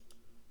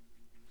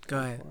Go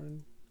ahead.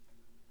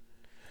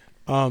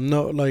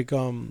 No, like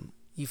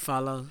You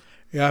follow?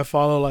 yeah, I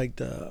follow like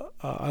the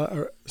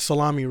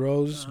Salami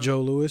Rose,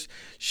 Joe Lewis.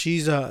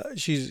 She's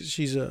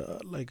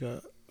like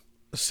a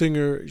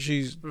singer.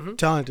 She's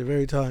talented,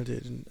 very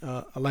talented, and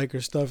I like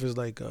her stuff. Is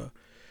like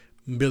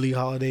Billie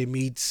Holiday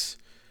meets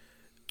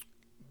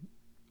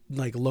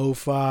like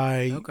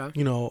lo-fi,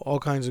 all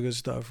kinds of good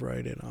stuff,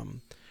 right?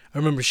 And I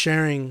remember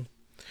sharing,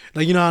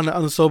 like on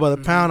the Soul by the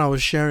Pound, I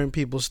was sharing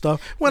people's stuff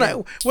when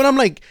I'm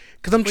like,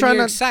 because I'm trying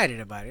you're to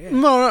excited about it. Yeah.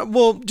 No,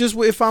 well, just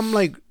if I'm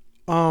like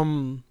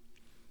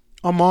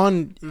I'm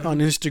on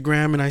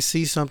Instagram and I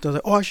see something, I was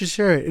like, oh, I should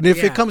share it. And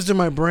if it comes to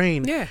my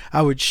brain,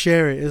 I would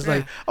share it. It's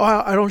like, oh,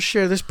 I don't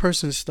share this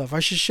person's stuff. I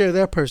should share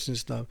that person's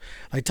stuff.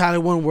 Like Tyler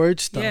One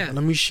Word stuff. Yeah.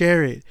 Let me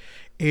share it.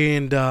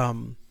 And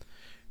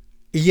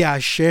I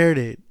shared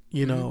it,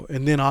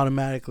 and then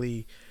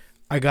automatically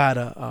I got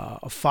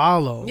a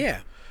follow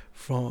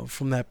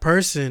from that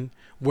person,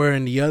 where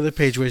in the other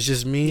page where it's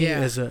just me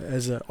as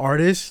an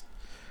artist,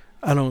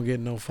 I don't get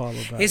no follow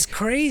back. It's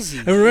crazy.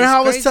 And remember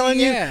how I was telling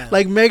you,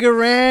 like Mega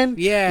Ran?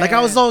 Yeah. Like I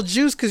was all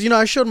juiced because,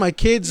 I showed my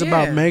kids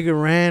about Mega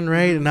Ran,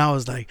 right? And I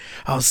was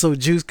so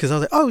juiced because I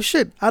was like, oh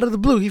shit, out of the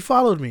blue, he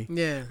followed me.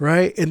 Yeah.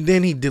 Right? And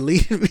then he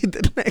deleted me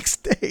the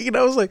next day. And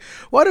I was like,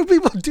 why do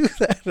people do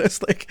that?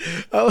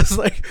 I was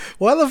like,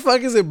 why the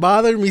fuck is it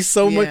bothering me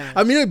so much?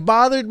 I mean, it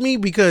bothered me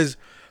because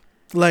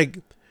like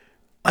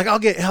I'll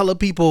get hella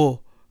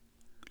people,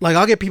 like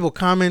I'll get people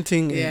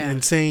commenting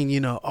and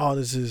saying, oh,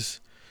 this is,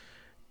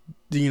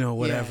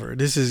 whatever.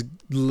 This is,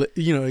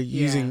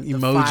 using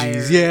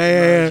emojis.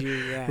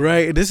 Yeah.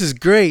 Right. This is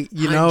great,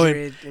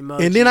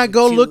 and then I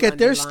go look at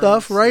their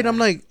stuff, right? I'm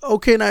like,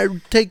 okay, and I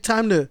take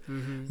time to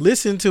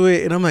listen to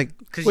it, and I'm like,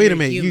 wait a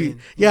minute,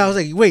 I was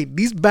like, wait,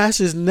 these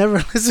bastards never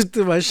listened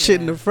to my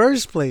shit in the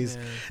first place.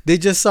 Yeah. They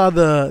just saw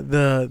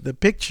the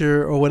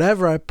picture or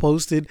whatever I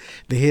posted.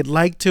 They hit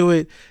like to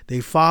it. They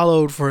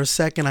followed for a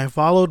second. I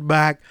followed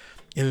back,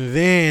 and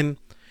then,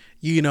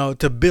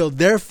 to build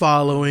their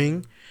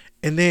following.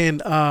 And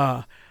then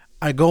I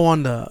go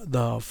on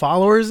the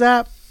followers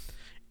app,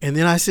 and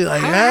then I see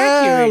like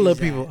hella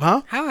people.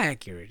 Huh? How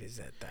accurate is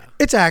that though?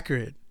 It's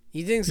accurate.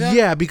 You think so?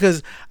 Yeah,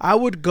 because I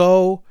would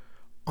go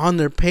on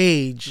their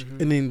page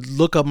and then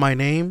look up my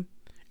name,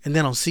 and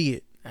then I'll see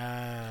it.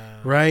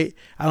 Right?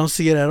 I don't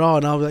see it at all.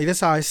 And I was like, that's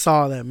how I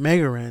saw that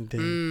Mega Ran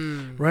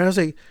thing. Right? I was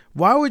like,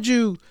 why would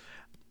you?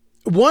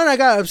 One, I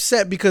got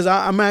upset because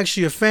I'm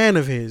actually a fan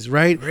of his,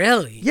 right?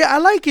 Really? Yeah, I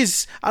like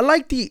the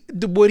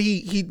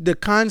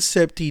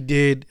concept he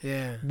did.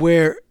 Yeah.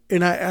 Where,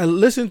 and I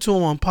listened to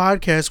him on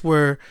podcasts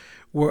where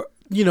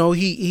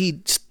he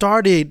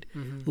started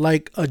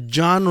like a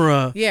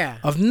genre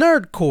of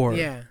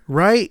nerdcore,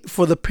 right?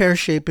 For the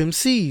pear-shaped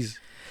MCs.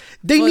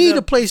 They need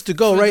a place to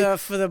go, right?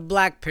 For the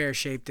black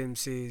pear-shaped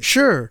MCs.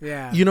 Sure.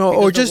 Yeah. Because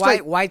or just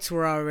like whites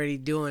were already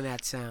doing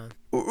that sound.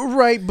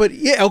 Right, but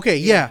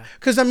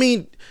because I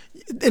mean,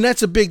 and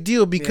that's a big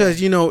deal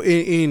because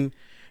in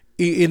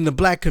the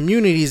black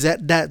communities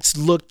that's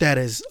looked at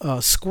as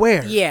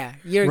square. Yeah,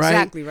 you're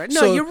exactly right. No,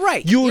 so you're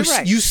right.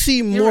 You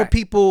see more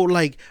people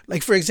like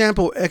for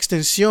example,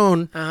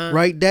 Extension,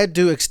 right? That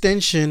do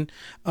extension.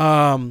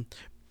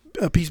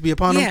 Peace be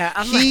upon him. Yeah,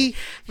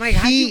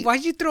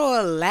 why'd you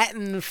throw a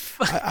Latin?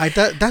 I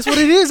thought that's what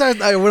it is.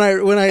 When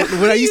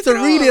I used to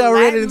read it, I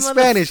read it in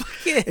Spanish.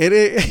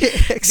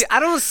 I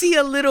don't see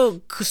a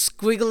little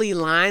squiggly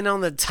line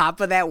on the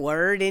top of that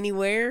word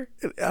anywhere.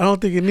 I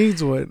don't think it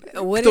needs one.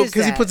 What is that?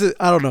 Because he puts it.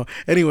 I don't know.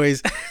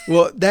 Anyways,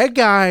 well, that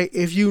guy,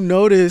 if you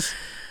notice,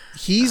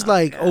 he's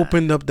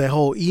opened up that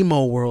whole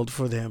emo world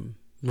for them.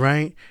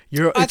 Right,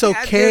 it's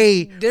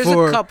okay. There's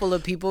a couple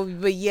of people,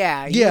 but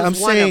I'm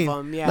saying,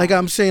 one of them,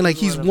 I'm saying,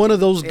 he's one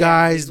of those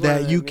guys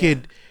that you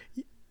could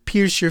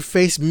pierce your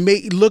face,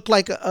 make look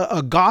like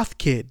a goth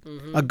kid,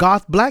 a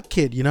goth black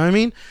kid. You know what I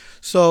mean?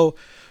 So,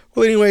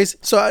 well, anyways,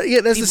 so that's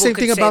people the same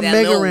thing about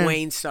Mega Lil Ran.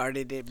 Wayne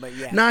started it, but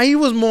Nah, he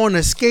was more on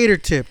a skater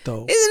tip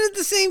though. Isn't it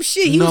the same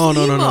shit? He was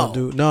emo. No,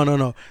 dude,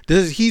 no.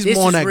 He's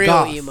more on that real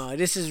goth. Emo.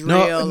 This is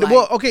real.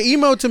 Well, okay,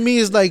 emo to me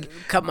is like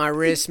cut my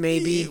wrist,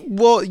 maybe.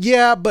 Well,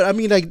 yeah, but I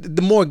mean, like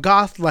the more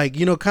goth, like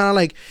kind of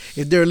like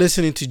if they're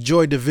listening to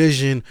Joy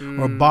Division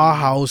or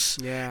Bauhaus,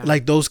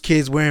 like those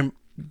kids wearing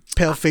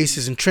pale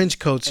faces and trench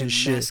coats and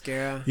shit.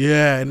 Mascara.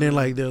 Yeah, and then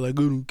they're like,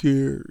 I don't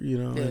care,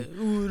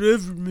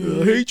 whatever,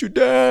 man. I hate your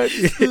dad.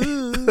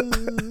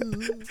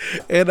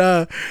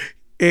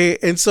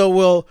 and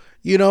so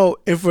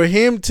and for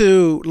him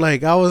to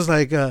I was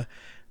like, I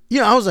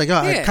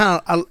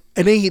kind of,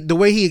 and then the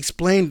way he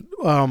explained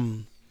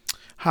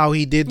how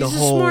he did He's the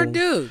whole smart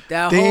dude.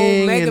 That thing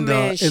whole Mega and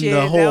Man shit, and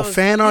the whole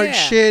fan art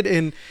shit,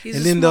 and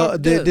then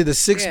they did the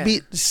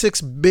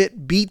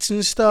 6-bit beats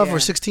and stuff, or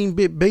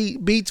 16-bit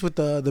beats with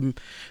the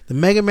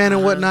Mega Man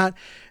and whatnot.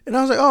 And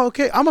I was like, oh,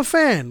 okay, I'm a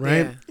fan,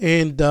 right?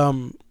 And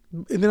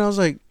then I was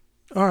like,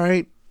 all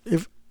right,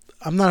 if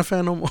I'm not a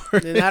fan no more.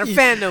 You're not a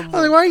fan no more.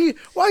 I was like,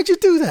 why'd you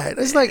do that?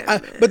 It's like,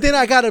 but then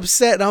I got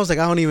upset and I was like,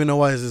 I don't even know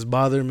why this is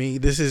bothering me.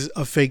 This is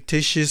a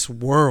fictitious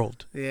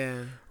world.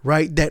 Yeah.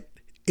 Right? That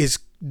is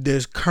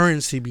there's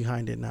currency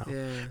behind it now.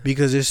 Yeah.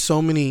 Because there's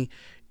so many.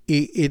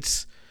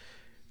 It's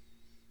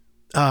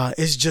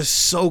just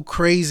so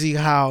crazy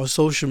how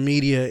social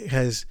media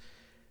has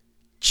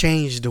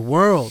changed the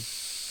world.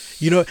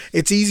 You know,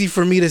 it's easy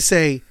for me to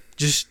say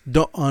just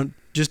don't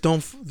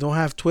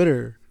have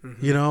Twitter,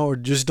 you know, or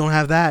just don't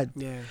have that.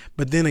 Yeah.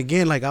 But then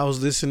again, like I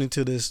was listening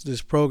to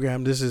this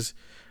program. This is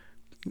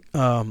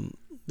I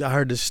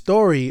heard the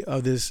story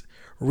of this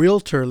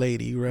realtor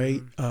lady,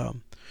 right?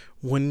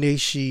 One day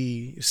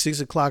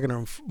 6 o'clock in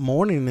the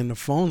morning and the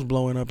phone's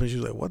blowing up and she's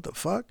like, what the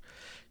fuck?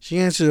 She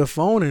answered the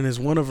phone and it's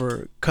one of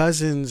her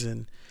cousins,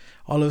 and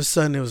all of a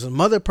sudden there was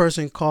another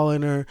person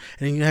calling her,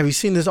 and have you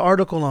seen this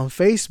article on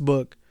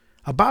Facebook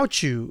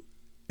about you?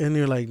 And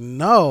you're like,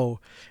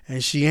 no.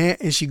 And she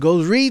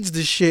goes reads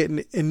the shit,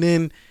 and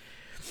then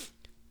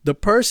the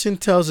person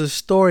tells a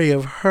story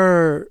of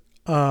her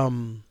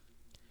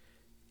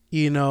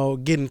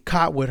getting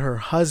caught with her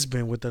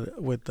husband with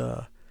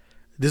the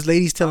this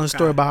lady's telling a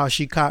story about how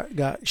she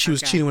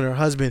was cheating with her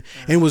husband,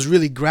 and it was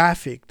really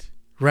graphic,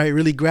 right?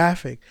 Really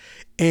graphic.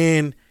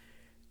 And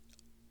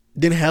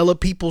then hella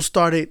people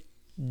started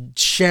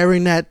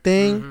sharing that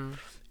thing,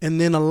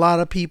 and then a lot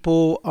of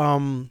people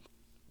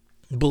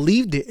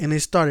believed it, and they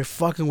started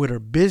fucking with her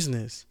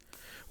business,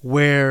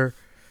 where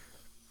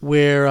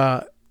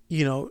it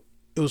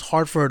was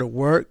hard for her to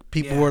work.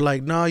 People were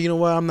like, no, you know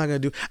what, I'm not gonna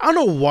do. I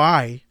don't know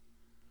why.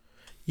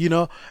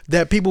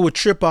 That people would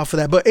trip off of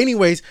that. But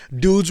anyways,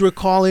 dudes were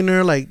calling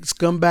her like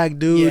scumbag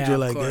dudes. They're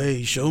like,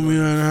 hey, show me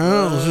around the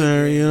house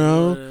there,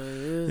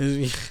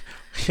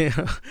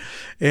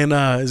 and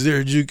is there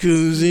a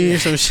jacuzzi or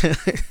some shit?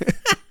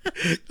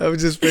 I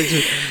was just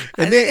picturing.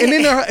 And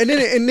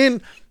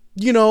then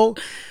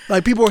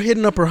like people were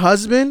hitting up her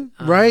husband,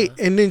 right?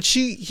 And then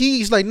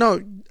he's like,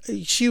 no,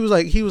 he was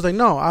like,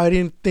 no, I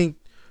didn't think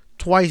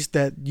twice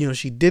that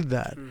she did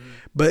that.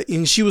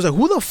 And she was like,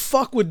 who the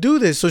fuck would do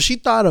this? So she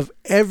thought of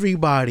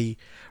everybody,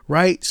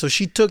 right? So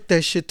she took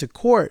that shit to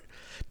court,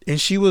 and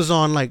she was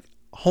on like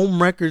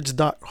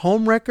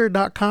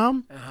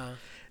homerecord.com.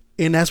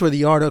 And that's where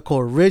the article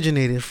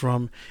originated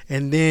from.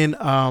 And then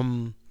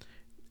on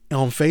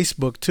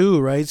Facebook too,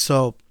 right?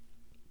 So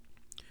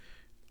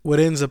what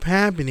ends up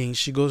happening,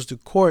 she goes to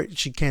court.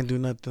 She can't do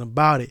nothing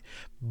about it.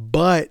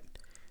 But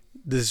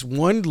this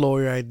one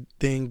lawyer, I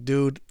think,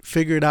 dude,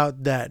 figured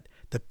out that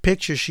the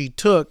picture she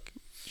took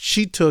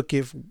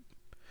it.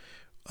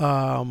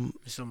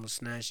 Someone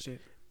snatched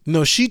it.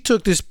 No, she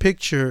took this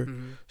picture,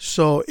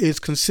 so it's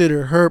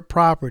considered her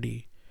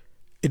property.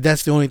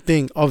 That's the only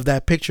thing of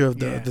that picture of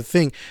the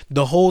thing.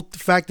 The whole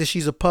fact that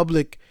she's a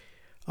public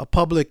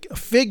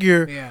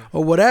figure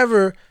or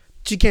whatever,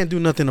 she can't do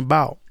nothing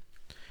about.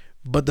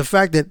 But the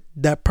fact that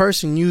that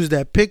person used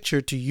that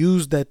picture to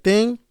use that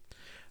thing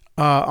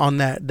on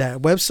that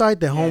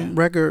website, the home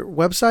record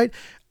website,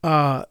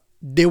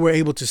 they were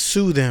able to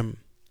sue them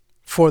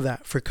for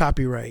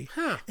copyright.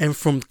 And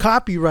from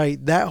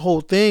copyright, that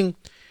whole thing,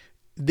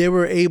 they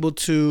were able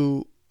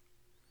to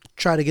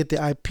try to get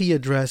the IP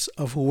address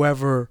of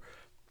whoever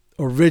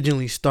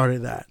originally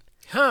started that.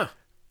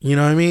 You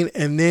know what I mean?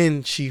 And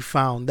then she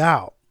found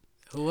out.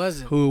 Who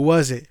was it? Who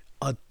was it?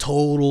 A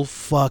total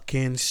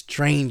fucking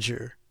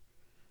stranger.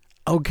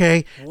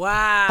 Okay.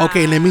 Wow.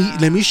 Okay, let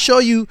me show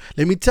you.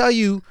 Let me tell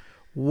you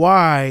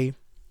why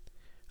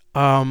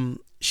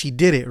she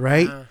did it,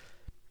 right?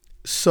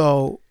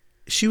 So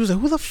she was like,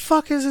 who the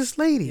fuck is this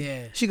lady?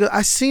 Yeah. She goes,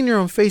 I seen her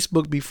on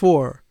Facebook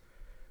before,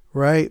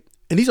 right?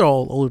 And these are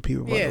all older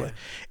people, by the way.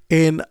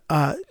 And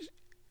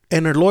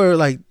her lawyer,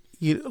 like,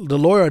 the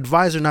lawyer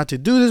advised her not to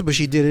do this, but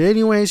she did it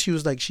anyway. She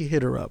was like, she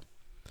hit her up.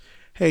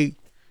 Hey,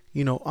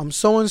 I'm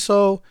so and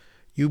so.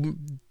 You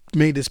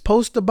made this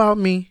post about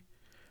me.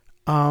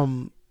 I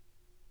want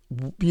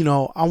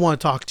to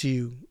talk to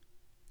you.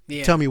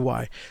 Yeah. Tell me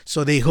why.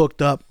 So they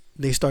hooked up.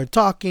 They start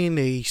talking.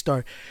 They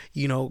start,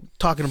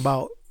 talking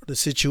about the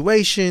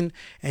situation.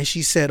 And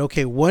she said,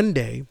 okay, one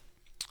day,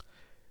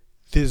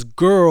 this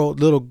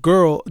little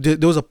girl, there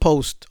was a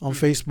post on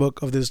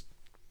Facebook of this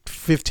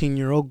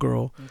 15-year-old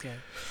girl. Okay.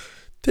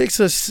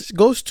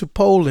 Goes to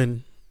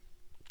Poland,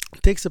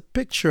 takes a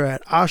picture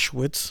at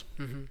Auschwitz.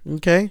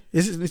 Okay.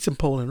 It's in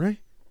Poland, right?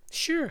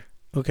 Sure.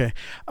 Okay.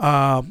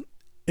 And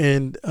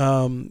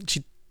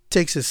she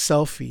takes a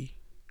selfie,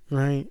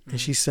 right? And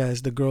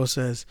the girl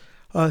says,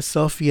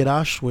 selfie at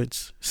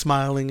Auschwitz,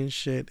 smiling and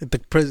shit at the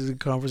prison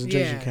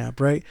concentration camp,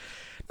 right?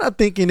 Not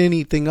thinking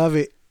anything of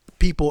it.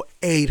 People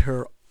ate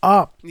her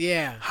up.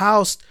 Yeah.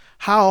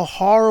 How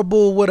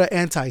horrible, what an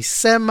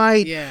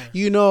anti-Semite,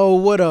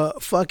 what a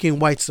fucking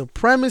white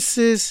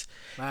supremacist,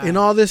 and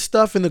all this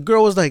stuff. And the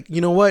girl was like,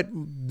 you know what?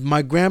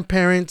 My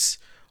grandparents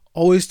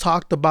always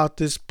talked about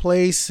this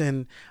place,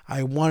 and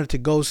I wanted to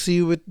go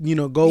see with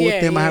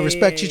them. I have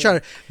respect. She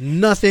tried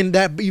nothing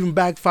that even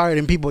backfired,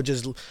 and people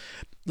just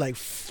like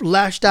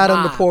lashed out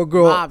on the poor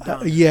girl.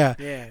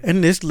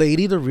 And this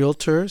lady, the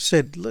realtor,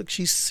 said, look,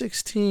 she's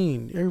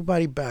 16.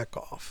 Everybody back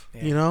off.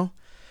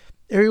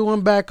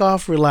 Everyone back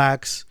off,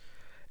 relax.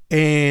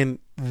 And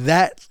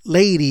that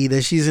lady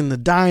that she's in the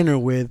diner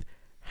with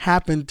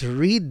happened to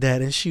read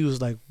that, and she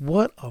was like,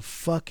 what a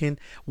fucking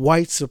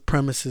white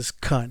supremacist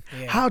cunt.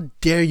 Yeah. How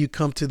dare you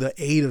come to the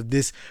aid of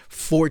this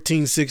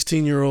 14,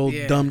 16-year-old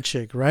dumb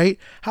chick, right?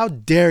 How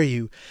dare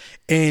you?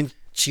 And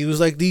she was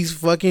like, these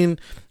fucking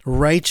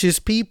righteous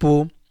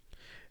people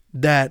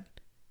that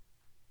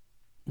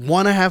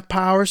want to have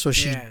power. So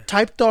she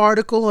typed the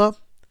article up,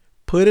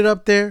 put it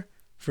up there,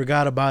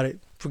 forgot about it.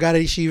 Forgot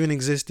that she even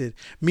existed.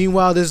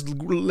 Meanwhile, this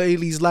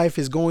lady's life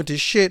is going to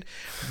shit.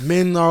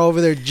 Men are over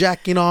there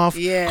jacking off,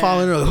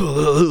 calling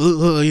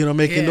her,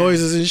 making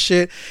noises and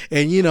shit.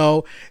 And,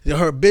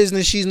 her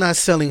business, she's not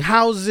selling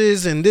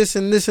houses and this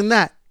and this and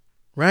that.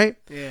 Right?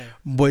 Yeah.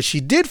 But she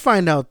did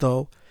find out,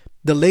 though,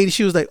 the lady,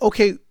 she was like,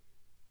 okay.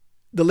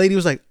 The lady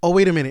was like, oh,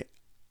 wait a minute.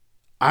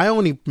 I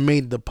only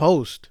made the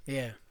post.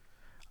 Yeah.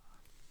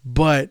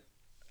 But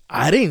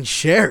I didn't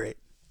share it.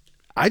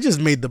 I just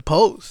made the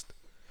post.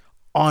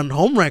 On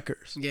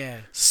Homewreckers.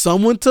 Yeah.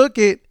 Someone took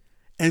it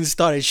and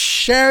started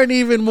sharing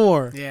even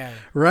more. Yeah.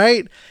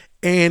 Right?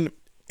 And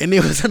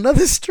it was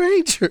another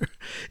stranger.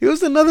 It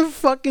was another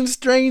fucking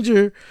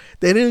stranger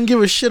that didn't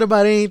give a shit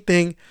about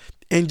anything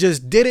and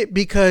just did it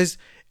because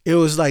it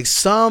was like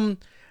some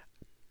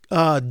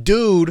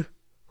dude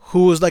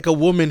who was like a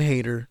woman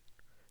hater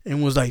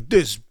and was like,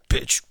 this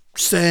bitch,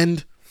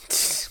 send.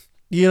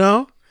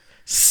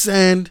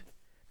 Send.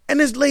 And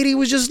this lady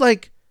was just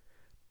like,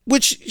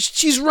 which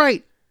she's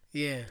right.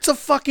 Yeah. It's a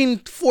fucking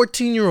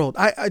 14-year-old.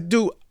 I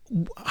do.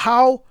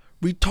 How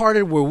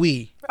retarded were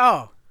we?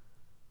 Oh.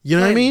 You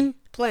know what I mean?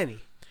 Plenty.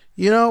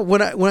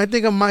 When I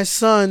think of my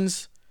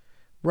sons,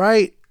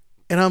 right?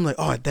 And I'm like,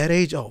 oh, at that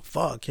age, oh,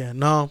 fuck, yeah.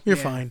 No, you're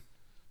fine.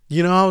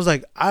 I was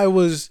like, I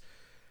was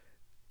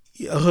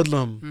a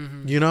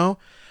hoodlum,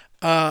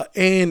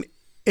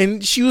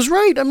 and she was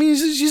right. I mean,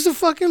 she's a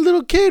fucking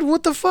little kid.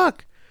 What the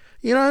fuck?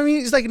 You know what I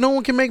mean? It's like no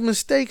one can make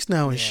mistakes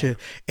now and shit.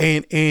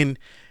 And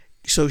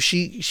so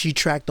she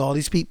tracked all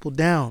these people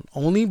down.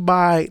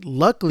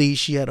 Luckily,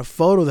 she had a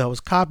photo that was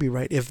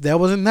copyright. If that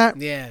wasn't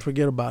that,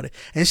 forget about it.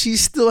 And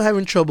she's still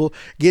having trouble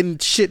getting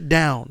shit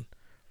down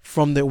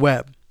from the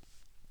web,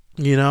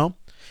 And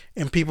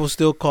people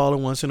still call her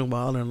once in a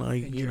while and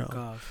like,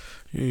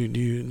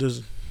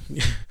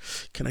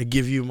 can I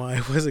give you my,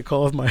 what's it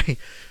called? My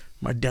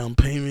down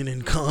payment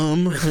and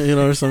come,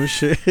 or some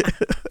shit.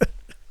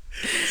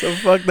 Some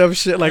fucked up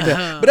shit like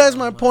that. But that's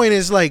my point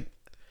is like,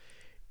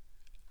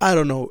 I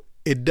don't know.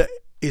 It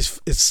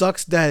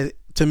sucks that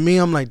to me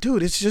I'm like,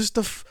 dude, it's just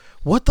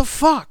what the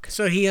fuck.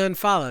 So he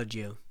unfollowed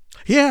you.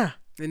 Yeah.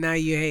 And now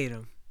you hate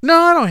him. No,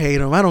 I don't hate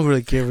him. I don't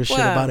really care for shit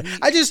about it.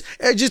 I just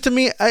to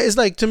me it's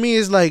like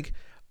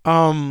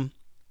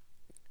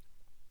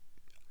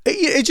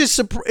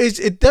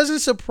it doesn't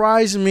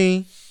surprise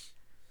me.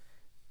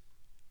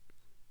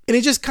 And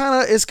it's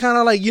kind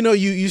of like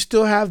you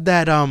still have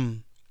that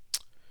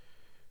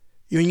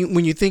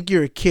when you think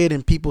you're a kid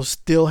and people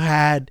still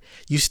have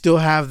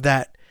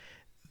that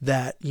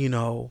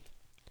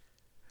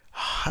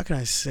how can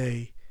I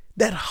say,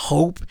 that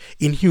hope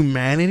in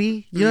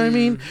humanity, you know what I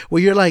mean?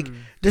 Where you're like,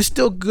 there's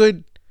still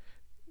good,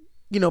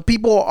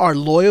 people are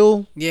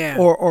loyal,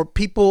 or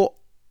people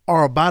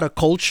are about a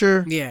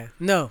culture. Yeah,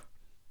 no.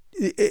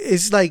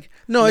 It's like,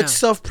 no, it's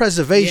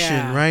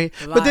self-preservation, right?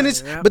 But then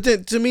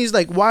to me, it's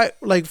like, why,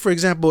 like, for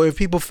example, if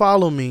people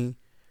follow me,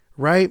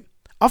 right?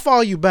 I'll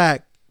follow you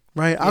back,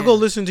 right? I'll go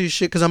listen to your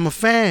shit because I'm a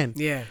fan.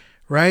 Yeah.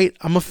 Right?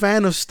 I'm a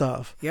fan of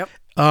stuff. Yep.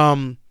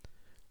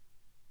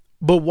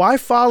 But why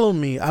follow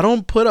me? I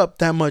don't put up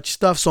that much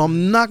stuff, so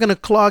I'm not gonna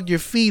clog your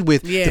feed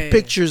with the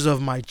pictures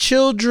of my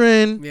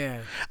children.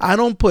 Yeah. I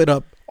don't put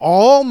up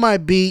all my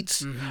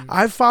beats.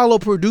 I follow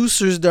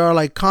producers that are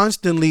like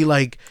constantly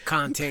like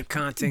content.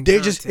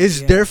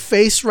 Their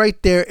face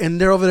right there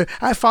and they're over there.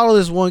 I follow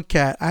this one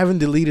cat. I haven't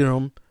deleted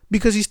him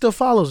because he still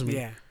follows me.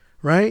 Yeah.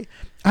 Right?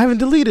 I haven't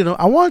deleted him.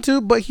 I want to,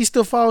 but he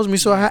still follows me,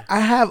 so I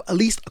have at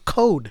least a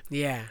code.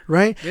 Yeah.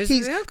 Right?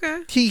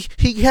 Okay. He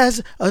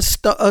has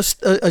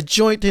a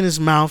joint in his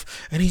mouth,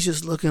 and he's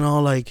just looking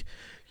all like,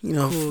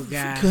 cool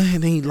guy.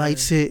 And then he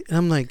lights it, and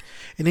I'm like,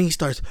 and then he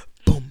starts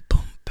boom,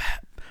 boom,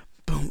 bap,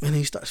 boom, and then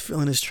he starts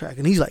feeling his track,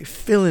 and he's like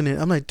feeling it.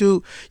 I'm like,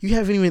 dude, you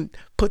haven't even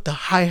put the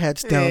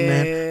hi-hats down,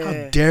 man. How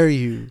dare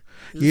you?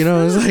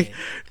 It's like,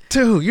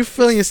 dude, you're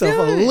feeling yourself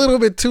a little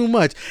bit too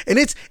much. And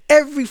it's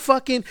every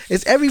fucking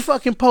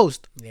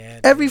post. Yeah,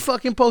 every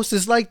fucking post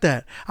is like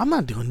that. I'm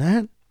not doing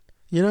that.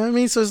 You know what I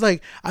mean? So it's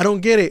like, I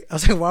don't get it. I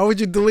was like, why would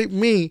you delete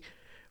me?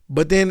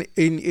 But then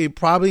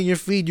probably in your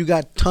feed, you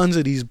got tons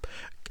of these,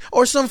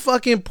 or some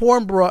fucking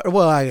porn broad.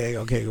 Well, I get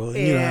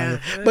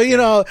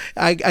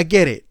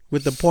it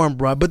with the porn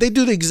broad, but they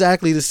do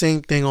exactly the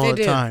same thing all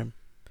the time.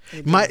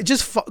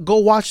 Go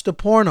watch the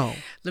porno.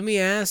 Let me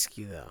ask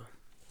you though.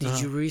 Did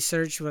you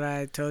research what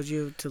I told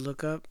you to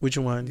look up? Which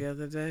one? The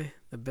other day?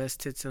 The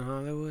best tits in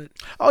Hollywood?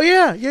 Oh,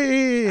 yeah.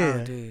 Yeah.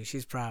 Oh, dude.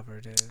 She's proper,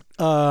 dude.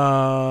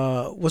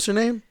 What's her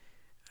name?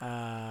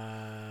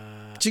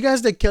 She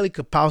got that Kelly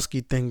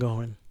Kapowski thing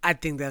going. I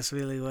think that's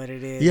really what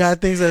it is. Yeah, I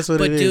think that's what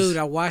it is. But, dude,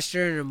 I watched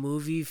her in a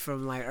movie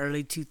from, like,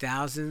 early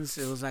 2000s.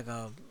 It was like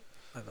a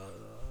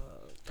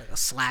like a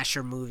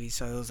slasher movie.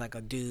 So it was like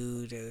a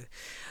dude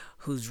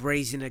who's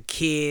raising a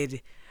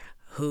kid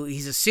who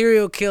he's a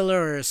serial killer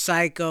or a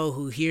psycho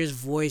who hears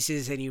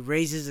voices, and he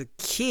raises a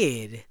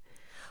kid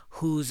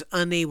who's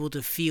unable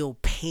to feel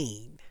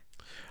pain.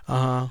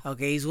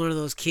 Okay, he's one of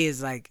those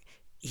kids like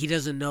he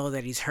doesn't know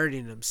that he's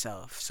hurting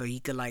himself, so he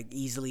could like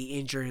easily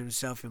injure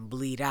himself and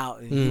bleed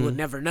out, and he would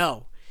never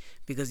know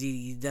because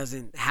he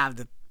doesn't have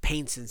the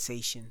pain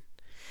sensation.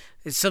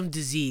 It's some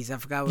disease. I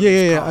forgot what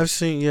it's called. I've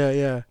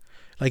seen.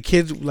 Like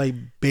kids, like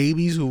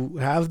babies who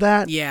have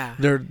that. Yeah.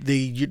 They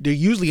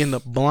usually end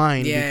up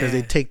blind because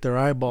they take their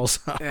eyeballs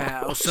out.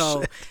 Yeah.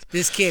 So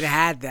this kid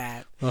had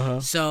that.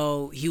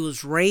 So he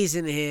was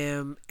raising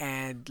him,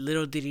 and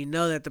little did he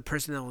know that the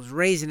person that was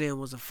raising him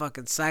was a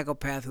fucking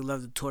psychopath who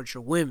loved to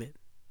torture women.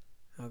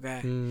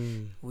 Okay.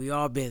 We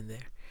all been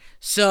there.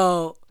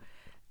 So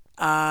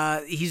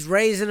he's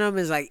raising him.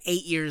 It's like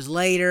 8 years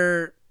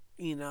later.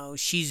 You know,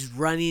 she's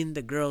running,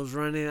 the girl's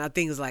running. I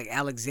think it's like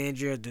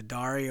Alexandria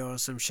Daddario or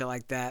some shit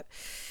like that.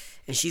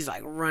 And she's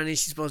like running.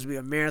 She's supposed to be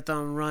a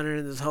marathon runner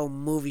in this whole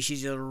movie.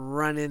 She's just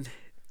running.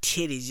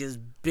 Titties just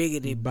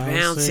biggity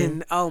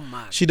bouncing. Oh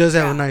my God. She does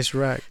have a nice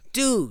rack.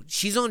 Dude,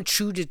 she's on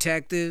True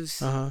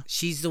Detectives.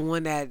 She's the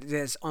one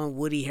that's on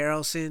Woody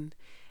Harrelson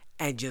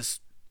and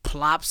just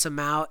plops him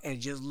out and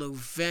just look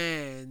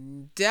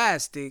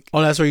fantastic.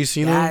 Oh, that's where you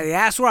seen him?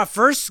 That's where I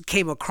first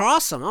came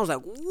across him. I was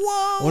like,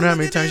 whoa. I wonder how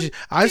many times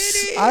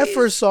I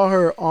first saw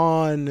her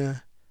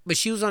on. But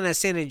she was on that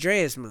San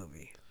Andreas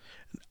movie.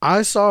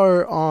 I saw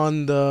her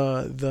on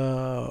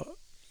the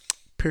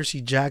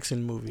Percy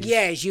Jackson movie.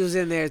 Yeah, she was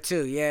in there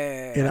too.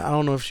 Yeah. And I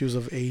don't know if she was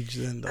of age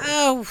then though.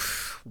 Oh,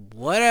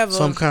 whatever.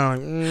 So I'm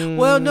kind of like.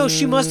 Well, no,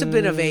 she must have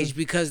been of age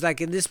because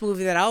like in this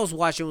movie that I was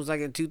watching was like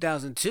in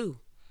 2002.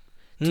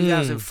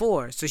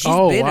 2004. So she's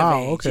been of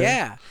age. Okay.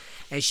 Yeah.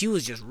 And she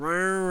was just running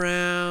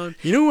around.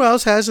 You know who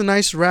else has a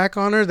nice rack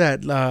on her?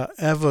 That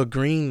Eva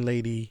Green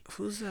lady.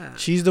 Who's that?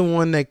 She's the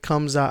one that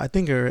comes out. I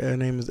think her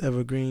name is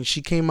Eva Green.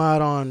 She came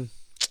out on.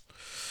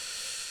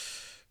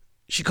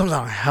 She comes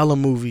out on hella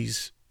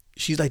movies.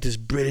 She's like this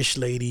British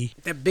lady.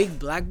 That big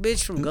black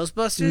bitch from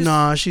Ghostbusters?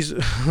 Nah, she's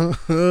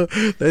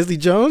Leslie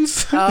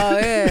Jones. Oh,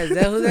 yeah. Is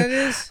that who that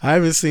is? I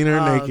haven't seen her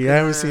naked. I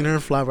haven't seen her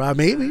fly.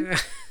 Maybe.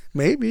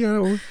 Maybe, I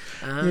don't know.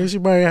 Yeah, she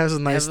probably has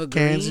some nice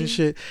cans and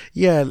shit.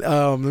 Yeah,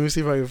 let me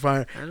see if I can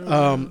find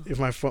her. If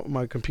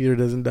my computer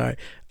doesn't die.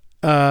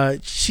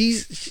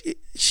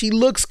 She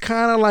looks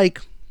kind of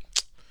like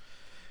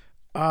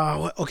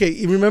okay,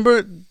 you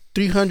remember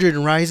 300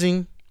 and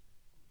Rising?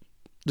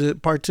 The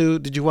part 2,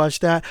 did you watch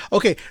that?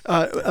 Okay,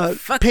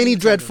 Penny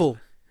Dreadful.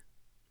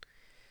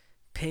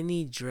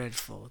 Penny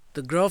Dreadful.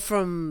 The girl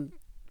from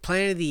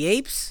Planet of the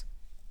Apes?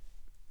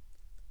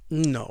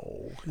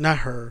 No, not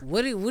her.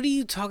 What are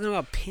you talking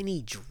about?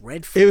 Penny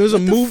Dreadful. It was a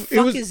movie.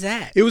 What is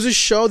that? It was a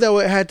show that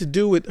had to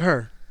do with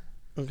her.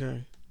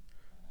 Okay.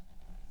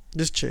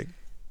 This chick.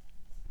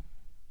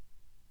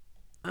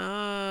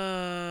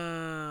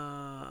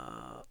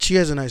 She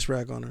has a nice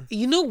rack on her.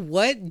 You know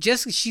what?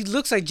 She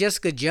looks like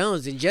Jessica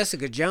Jones, and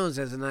Jessica Jones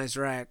has a nice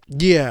rack.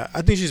 Yeah,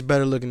 I think she's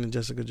better looking than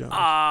Jessica Jones.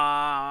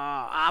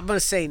 I'm gonna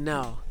say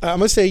no. I'm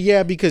gonna say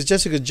yeah because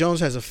Jessica Jones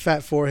has a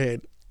fat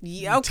forehead.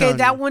 Yeah, okay,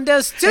 that one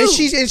does too.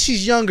 And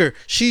she's younger.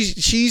 She's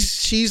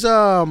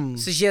So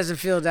she hasn't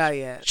filled out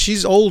yet.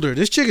 She's older.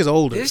 This chick is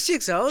older. This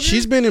chick's older.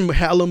 She's been in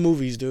hella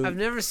movies, dude. I've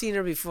never seen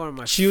her before in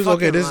my She was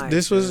okay.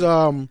 This was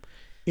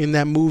in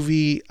that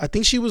movie. I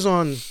think she was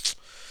on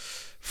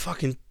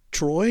fucking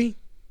Troy.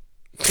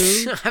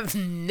 Too. I've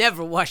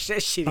never watched that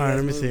shitty All right,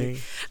 let me movie.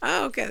 see.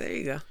 Oh, okay, there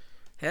you go.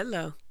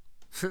 Hello.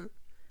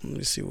 Let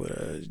me see what.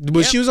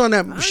 But she was on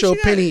that show,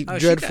 Penny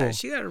Dreadful.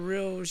 She got a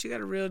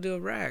real deal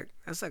rack.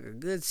 That's like a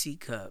good C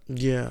cup.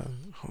 Yeah,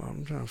 hold on,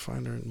 I'm trying to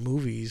find her in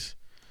movies.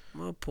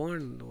 Well,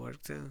 porn to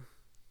work too.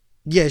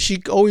 Yeah,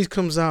 she always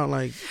comes out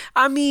like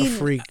a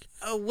freak.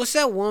 What's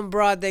that one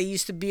broad that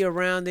used to be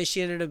around that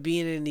she ended up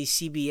being in these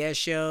CBS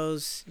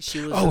shows? She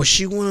was. Oh, was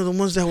she one of the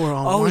ones that were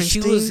on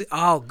Weinstein? She was.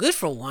 Oh, good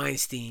for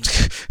Weinstein.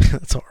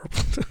 That's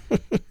horrible.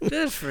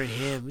 Good for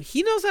him.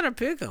 He knows how to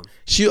pick them.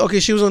 She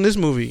was on this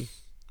movie.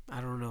 I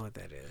don't know what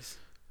that is.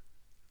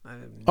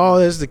 Oh,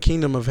 that's the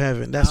Kingdom of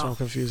Heaven. That's what I'm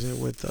confusing it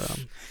with.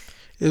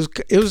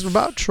 It was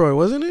about Troy,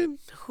 wasn't it?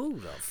 Who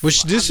the fuck?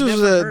 But this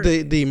was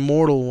the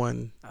Immortal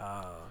one.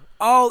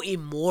 Oh,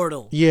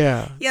 Immortal.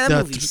 Yeah. Yeah,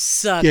 that movie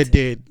sucked. It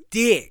did.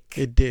 Dick.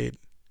 It did.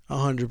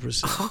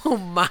 100%. Oh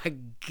my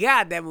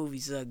God, that movie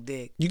sucked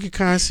dick. You can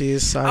kind of see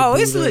his side. Oh,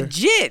 it's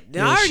legit.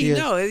 Yeah, I already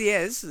know.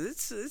 Yeah, it's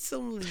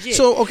some legit.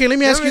 So okay, let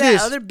me ask you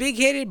this: other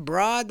big-headed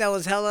broad that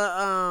was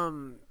hella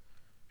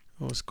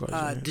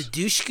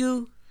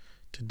Dadushku.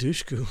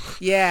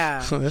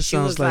 Yeah. That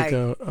sounds like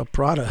a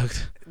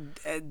product.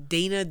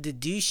 Dana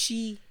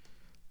Dadushi.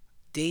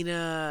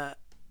 Dana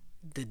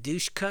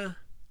Dadushka.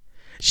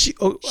 She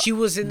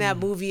was in that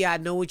movie I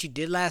Know What You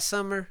Did Last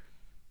Summer.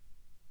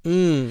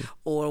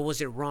 Or was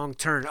it Wrong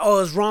Turn? Oh,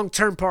 it was Wrong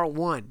Turn Part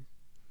 1.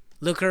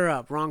 Look her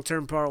up. Wrong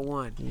Turn Part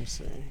 1. Let me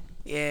see.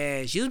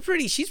 Yeah,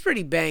 she's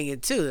pretty banging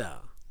too though.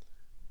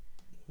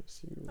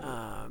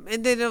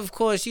 And then of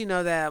course you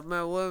know that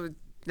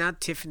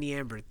not Tiffany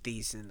Amber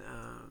Thiessen.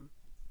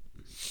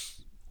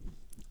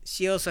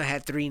 She also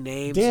had 3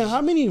 names. Damn,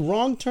 how many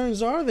wrong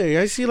turns are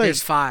there? I see like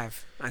there's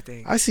 5, I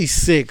think. I see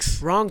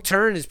 6. Wrong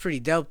Turn is pretty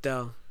dope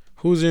though.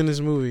 Who's in this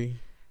movie?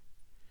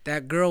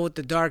 That girl with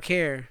the dark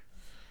hair.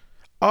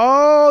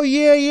 Oh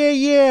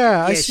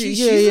yeah. I see.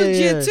 She's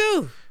legit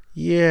too.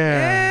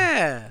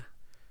 Yeah.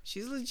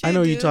 She's legit. I know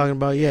what you're talking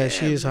about. Yeah,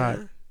 she is hot.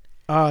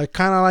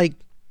 Kind of like,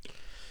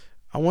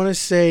 I want to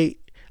say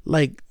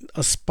like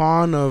a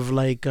spawn of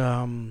like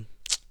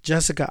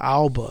Jessica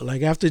Alba.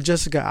 Like after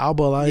Jessica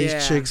Alba, a lot of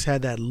these chicks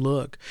had that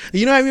look.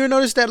 You know, have you ever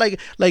noticed that?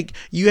 Like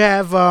you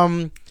have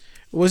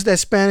what's that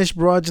Spanish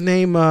broad's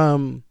name?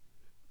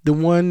 The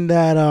one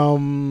that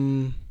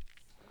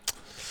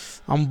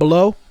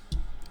below.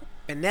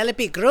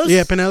 Penelope Cruz.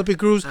 Yeah, Penelope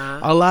Cruz.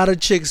 A lot of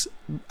chicks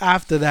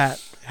after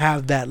that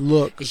have that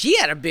look. She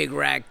had a big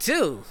rack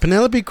too.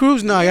 Penelope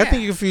Cruz? No, I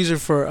think you confuse her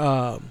for.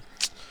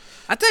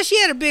 I thought she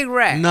had a big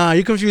rack. Nah,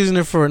 you're confusing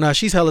her for. Nah,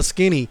 she's hella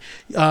skinny.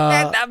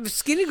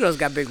 Skinny girls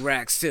got big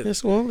racks too.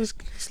 Let's look.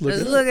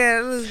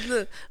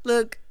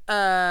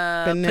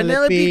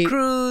 Penelope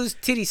Cruz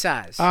titty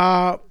size.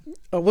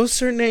 What's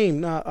her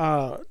name?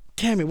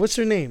 Damn it, what's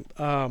her name?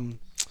 The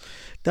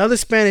other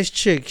Spanish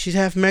chick. She's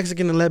half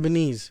Mexican and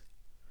Lebanese.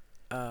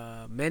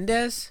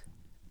 Mendez?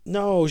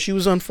 No, she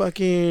was on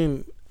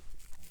fucking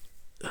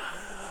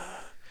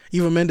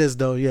Eva Mendes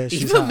though. Yeah,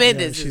 she's Eva hot.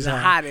 Mendes she's is the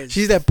hottest.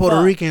 She's that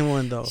Puerto Rican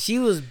one though. She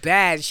was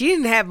bad. She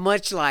didn't have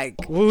much like.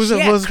 What was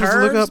it? Was supposed to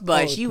look up?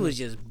 But she was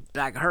just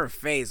like her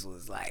face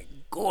was like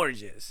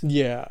gorgeous.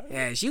 Yeah.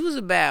 Yeah, she was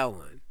a bad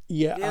one.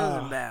 Yeah, she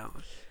was a bad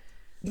one.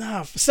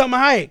 Nah, Selma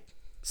Hayek.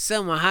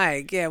 Selma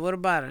Hayek. Yeah, what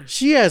about her?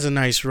 She has a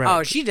nice rap.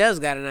 Oh, she does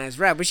got a nice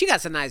rap, but she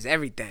got some nice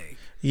everything.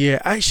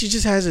 Yeah, she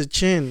just has a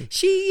chin.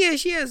 She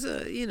has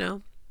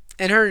a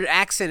and her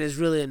accent is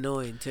really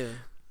annoying too.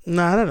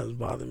 Nah, that doesn't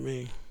bother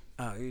me.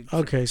 Oh,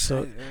 okay,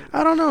 so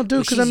I don't know,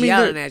 dude. Because I mean,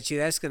 yelling at you.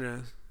 That's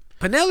gonna.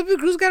 Penelope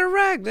Cruz got a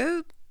rack,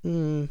 dude.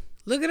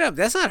 Look it up.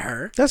 That's not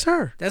her. That's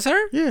her. That's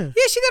her. Yeah.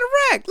 Yeah, she got a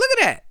rack. Look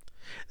at that.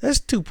 That's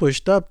too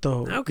pushed up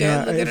though.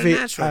 Okay, look at her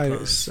natural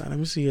pose. Let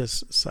me see a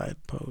side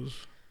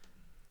pose.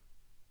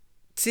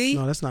 See?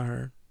 No, that's not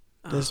her.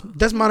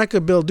 That's Monica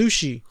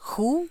Bellucci.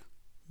 Who?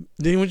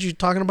 Then what you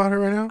talking about her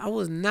right now? I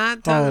was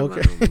not talking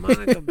about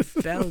Monica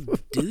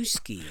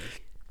Bellucci.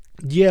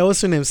 Yeah,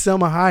 what's her name?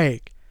 Selma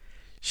Hayek.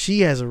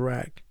 She has a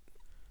rack.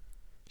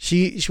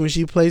 She when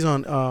she plays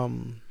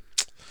on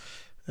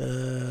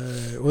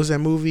what's that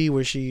movie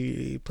where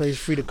she plays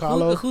Frida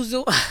Kahlo? Who's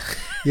the?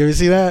 You ever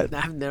see that?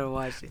 I've never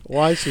watched it.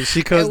 Watch it.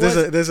 She comes.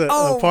 There's a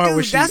part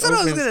where she. That's what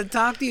I was gonna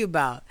talk to you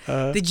about.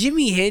 The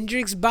Jimi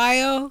Hendrix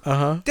bio.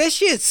 That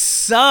shit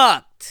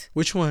sucked.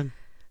 Which one?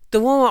 The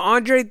one with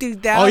Andre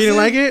 3000. Oh, you didn't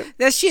like it?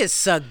 That shit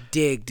sucked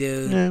dick,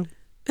 dude. Yeah.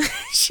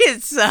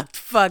 Shit sucked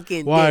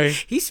fucking Why?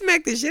 dick. He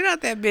smacked the shit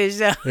out that bitch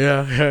though.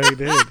 Yeah, he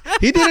did.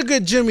 He did a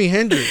good Jimi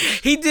Hendrix.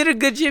 He did a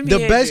good Jimi The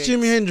Hendrix. best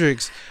Jimi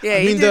Hendrix. Yeah,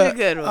 he did a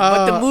good one.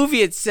 But the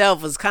movie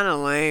itself was kind of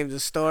lame. The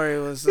story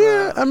was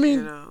well,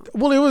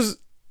 it was.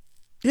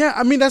 Yeah,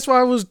 I mean that's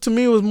why to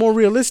me it was more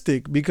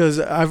realistic because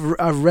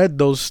I've read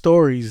those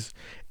stories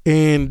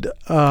and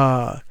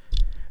it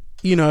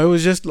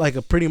was just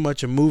like pretty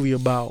much a movie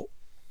about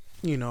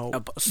a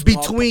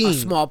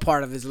small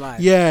part of his life.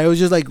 Yeah, it was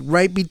just like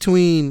right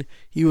between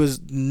he was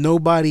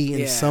nobody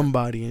and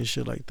somebody and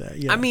shit like that.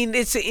 Yeah, I mean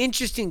it's an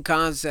interesting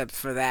concept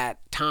for that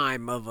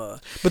time of a.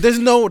 But there's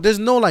no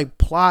like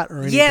plot or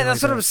anything. Yeah,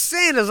 that's what I'm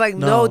saying. It was like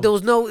no, there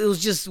was no. It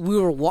was just we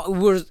were.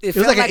 It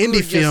was like an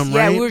indie film,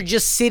 right? Yeah, we were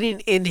just sitting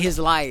in his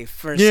life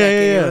for a second.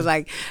 Yeah. It was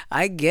like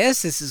I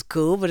guess this is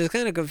cool, but it's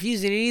kind of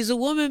confusing. And he's a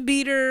woman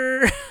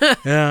beater.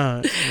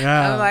 Yeah.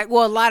 I'm like,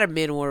 well, a lot of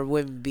men were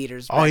women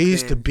beaters. Oh, he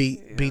used to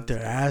beat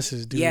their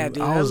asses, dude. Yeah,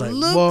 dude. I was like,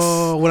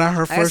 whoa. When I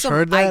first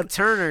heard that, Mike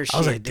Turner shit, I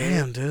was like,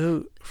 damn,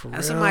 dude.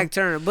 That's a Mike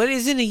Turner. But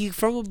isn't he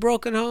from a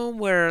broken home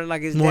where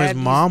like his his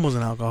mom was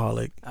an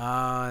alcoholic.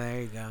 Oh,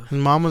 there you go. His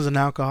mom was an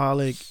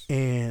alcoholic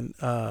and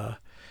the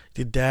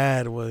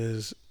dad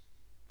was,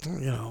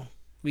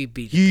 we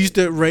beat.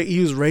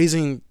 He was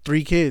raising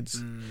 3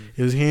 kids.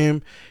 It was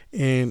him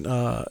and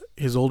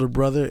his older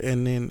brother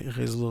and then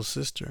his little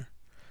sister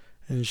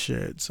and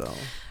shit. So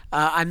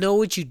I know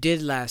what you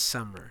did last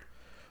summer.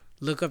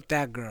 Look up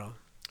that girl.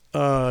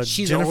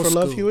 She's Jennifer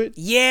Love Hewitt.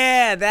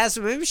 Yeah,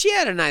 maybe she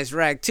had a nice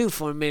rack too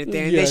for a minute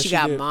there, and then she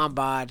got mom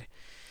bod.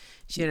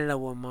 She ended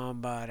up with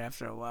mom bod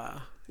after a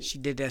while. She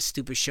did that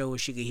stupid show where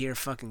she could hear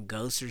fucking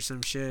ghosts or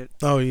some shit.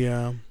 Oh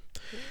yeah,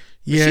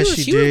 yeah, she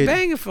did. She was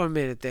banging for a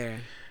minute there.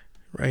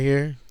 Right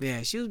here.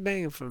 Yeah, she was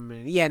banging for a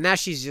minute. Yeah, now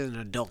she's just an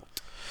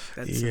adult.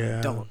 That's an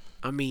adult.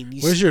 I mean,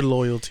 where's your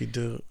loyalty,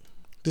 dude?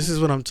 This is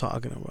what I'm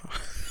talking about.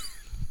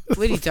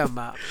 What are you talking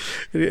about?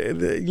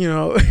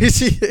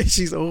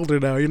 She's older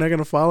now. You're not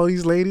gonna follow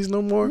these ladies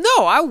no more.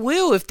 No, I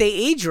will if they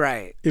age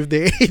right. If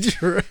they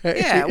age right.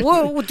 Yeah.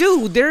 Well,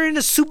 dude, they're in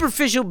a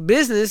superficial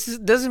business.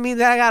 Doesn't mean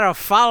that I gotta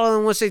follow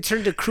them once they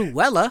turn to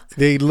Cruella.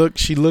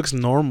 She looks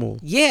normal.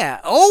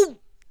 Yeah. Oh.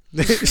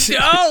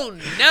 Oh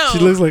no! She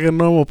looks like a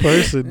normal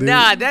person, dude.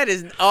 Nah, that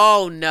is.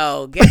 Oh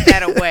no! Get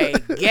that away!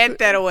 Get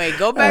that away!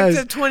 Go back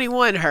to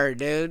 21. Her,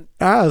 dude.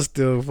 I'll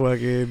still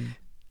fucking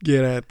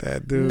get at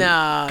that, dude.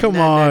 No, come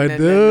on,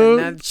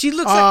 dude. She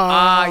looks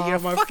like you're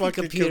my fucking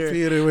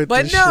computer. with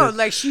but this no, shit.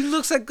 like she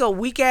looks like a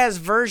weak ass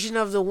version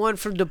of the one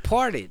from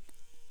Departed.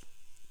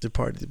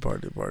 Departed.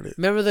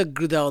 Remember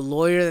the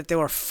lawyer that they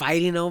were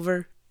fighting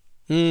over?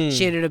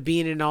 She ended up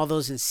being in all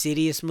those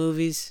Insidious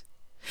movies.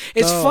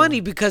 It's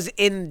funny because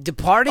in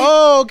Departed...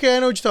 Oh, okay, I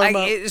know what you're talking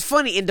about. It's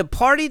funny. In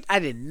Departed, I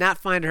did not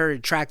find her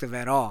attractive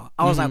at all.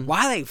 I was like,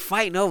 why are they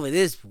fighting over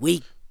this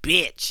weak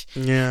bitch?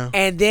 Yeah.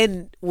 And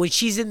then when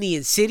she's in the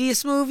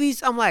Insidious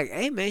movies, I'm like,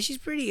 hey, man, she's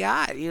pretty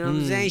hot. You know what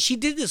I'm saying? She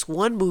did this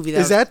one movie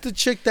that... Is that the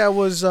chick that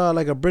was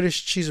like a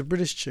British... She's a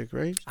British chick,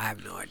 right? I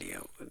have no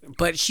idea.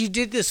 But she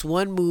did this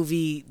one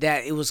movie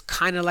that it was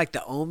kind of like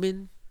The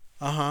Omen.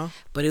 Uh-huh.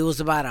 But it was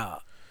about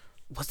a...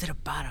 Was it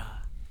about a...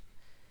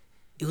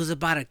 It was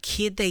about a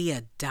kid they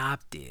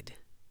adopted.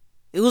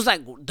 It was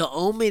like The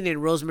Omen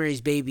and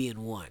Rosemary's Baby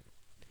in one.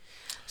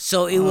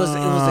 So it was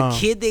a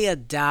kid they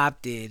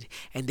adopted,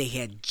 and they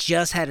had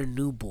just had a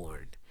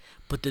newborn,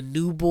 but the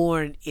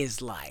newborn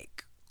is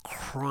like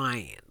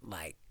crying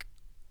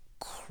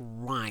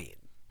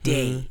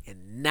day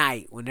and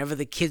night. Whenever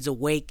the kid's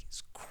awake,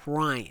 it's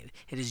crying,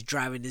 and it's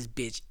driving this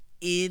bitch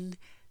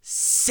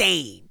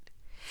insane.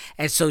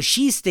 And so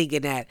she's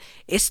thinking that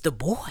it's the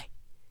boy.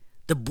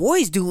 The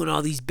boy's doing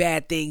all these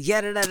bad things.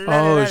 Yeah, dude.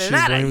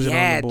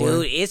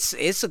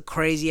 It's a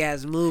crazy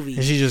ass movie.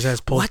 And she just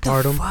has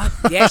postpartum. What the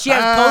fuck? Yeah, she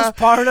has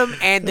postpartum,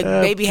 and the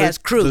baby has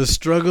croup. The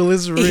struggle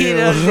is real. You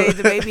know what I'm saying?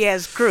 The baby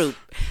has croup.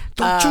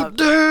 Don't you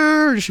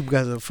dare! She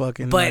got a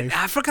fucking. But knife.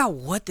 I forgot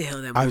what the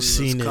hell that movie I've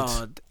seen was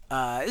called.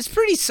 It's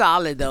pretty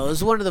solid though. It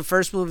was one of the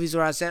first movies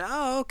where I said,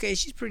 "Oh, okay,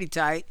 she's pretty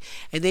tight."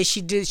 And then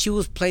she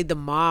played the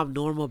mom,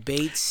 Norma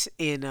Bates,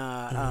 in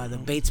the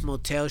Bates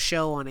Motel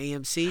show on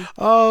AMC.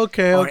 Oh,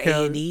 okay, or okay.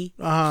 A&E.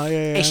 Yeah.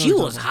 And she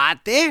was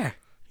hot there.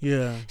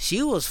 Yeah,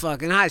 she was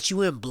fucking hot. She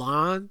went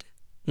blonde,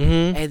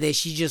 and then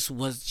she just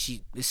was.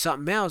 She is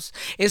something else.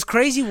 It's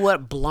crazy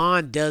what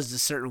blonde does to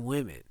certain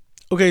women.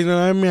 Okay, now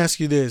let me ask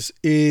you this: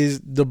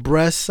 is the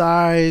breast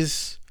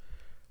size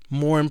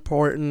more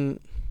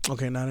important?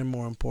 Okay, not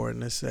more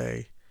important. Let's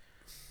say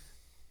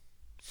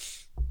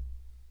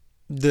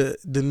the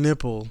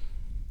nipple.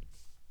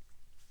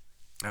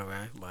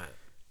 Okay, what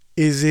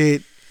is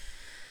it?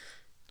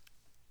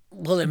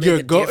 Will it make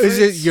a difference? Is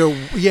it your?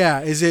 Yeah.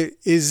 Is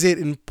it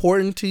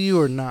important to you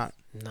or not?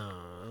 No,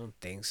 I don't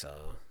think so.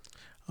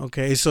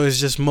 Okay, so it's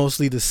just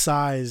mostly the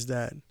size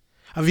that.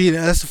 I mean,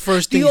 that's the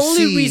first thing. The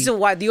only reason,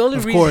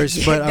 of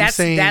course, but I'm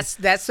saying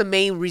that's the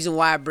main reason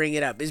why I bring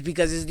it up is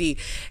because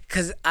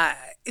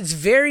it's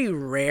very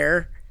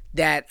rare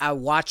that I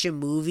watch a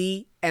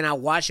movie and I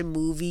watch a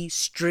movie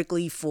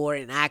strictly for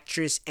an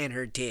actress and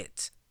her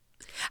tits.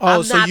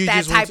 I'm not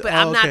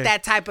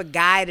that type of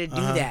guy to do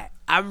that.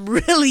 I'm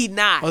really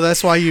not. Oh,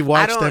 that's why you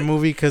watched that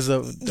movie because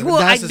that's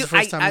the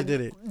first time you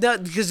did it.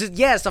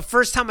 It's the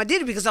first time I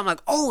did it because I'm like,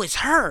 oh, it's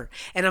her,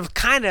 and I'm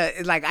kind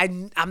of like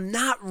I'm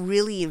not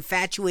really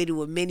infatuated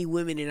with many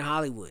women in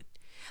Hollywood.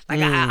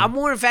 Like I'm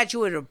more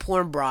infatuated with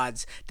porn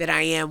broads than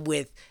I am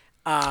with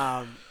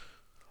Hollywood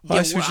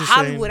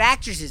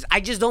actresses.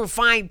 I just don't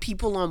find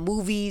people on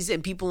movies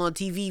and people on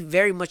TV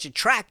very much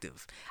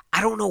attractive.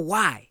 I don't know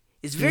why.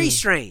 It's very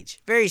strange.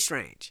 Very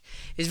strange.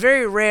 It's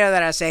very rare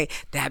that I say,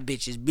 that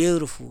bitch is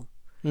beautiful.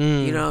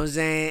 You know what I'm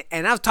saying?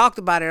 And I've talked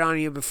about it on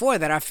here before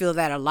that I feel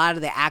that a lot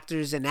of the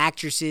actors and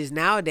actresses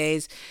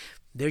nowadays,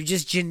 they're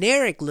just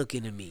generic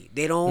looking to me.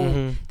 They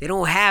don't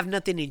have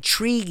nothing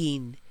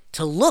intriguing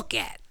to look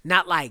at.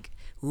 Not like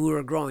when we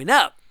were growing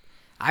up.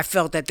 I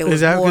felt that there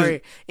was more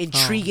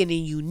intriguing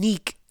and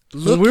unique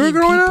looking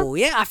people.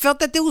 Yeah, I felt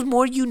that there was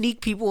more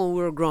unique people when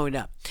we were growing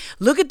up.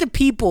 Look at the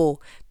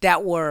people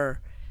that were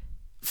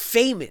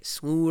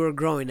famous when we were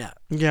growing up.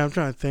 Yeah, I'm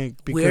trying to think.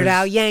 Weird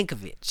Al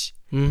Yankovic,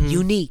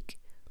 unique.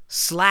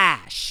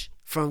 Slash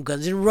from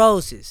Guns N'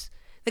 Roses.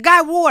 The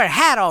guy wore a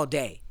hat all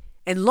day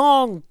and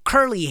long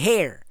curly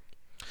hair.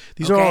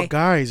 These are all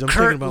guys. I'm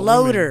Kurt thinking about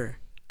Loder.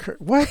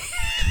 What?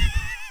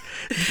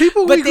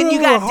 People. But then you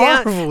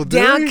got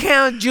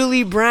Downtown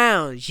Julie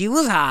Brown. She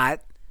was hot.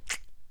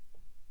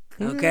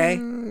 Okay.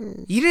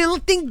 You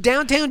didn't think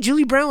Downtown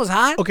Julie Brown was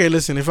hot? Okay,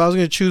 listen. If I was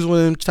gonna choose one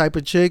of them type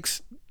of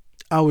chicks,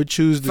 I would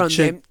choose the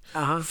chick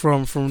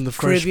from the Fresh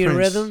Caribbean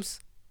Prince. Rhythms.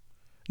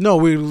 No,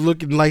 we're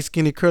looking light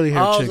skinny curly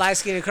hair. Oh, chicks. light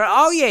skinny curly.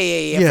 Oh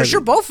yeah. For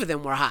sure, both of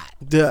them were hot.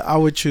 I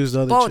would choose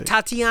the other. Both chick.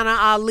 Tatiana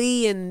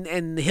Ali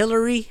and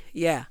Hillary.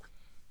 Yeah,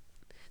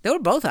 they were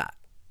both hot.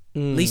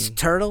 Lisa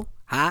Turtle,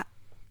 hot.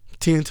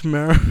 Tia and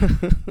Tamara.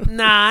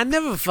 Nah, I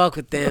never fuck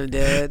with them,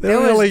 dude. They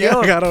were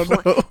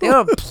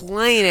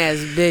plain ass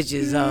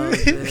bitches,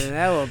 hoes, man.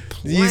 They were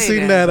plain. You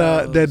seen that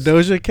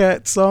Doja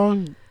Cat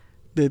song?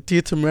 The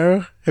Tia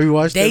Tamara? Have you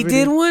watched that video? They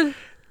did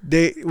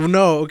one?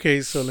 No,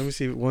 okay, so let me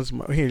see once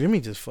more. Here, let me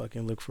just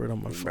fucking look for it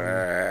on my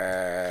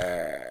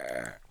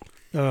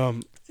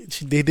phone.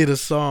 They did a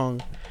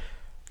song.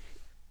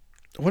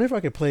 I wonder if I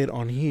could play it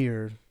on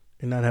here.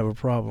 and not have a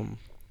problem.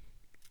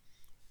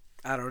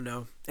 I don't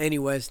know.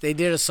 Anyways, they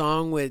did a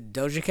song with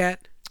Doja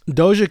Cat.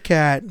 Doja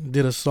Cat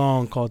did a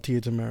song called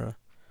Tia Tamara,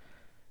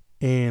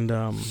 and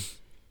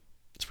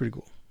it's pretty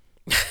cool.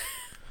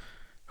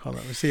 Hold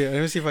on, let me see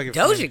if I can.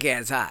 Doja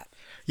Cat's hot.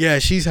 Yeah,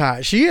 she's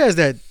hot. She has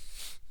that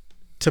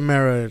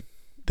Tamara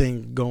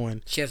thing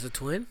going. She has a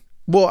twin?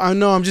 Well, I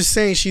know. I'm just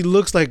saying she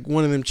looks like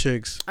one of them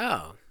chicks.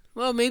 Oh.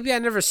 Well, maybe I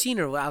never seen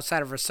her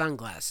outside of her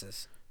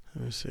sunglasses.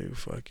 Let me see,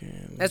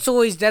 fucking. That's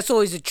always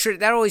a trick.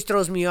 That always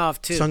throws me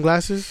off too.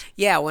 Sunglasses?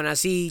 Yeah, when I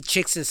see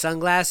chicks in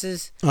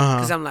sunglasses,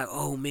 because I'm like,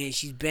 oh man,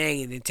 she's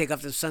banging, and take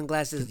off the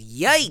sunglasses.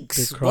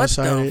 Yikes! What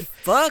the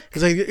fuck?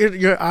 It's like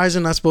your eyes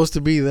are not supposed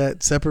to be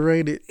that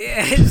separated.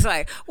 Yeah, it's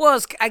like, well,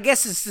 I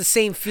guess it's the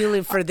same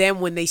feeling for them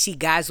when they see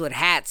guys with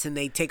hats and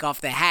they take off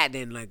the hat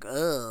and like,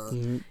 ugh.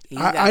 Mm-hmm.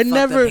 I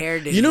never.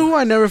 You know who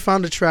I never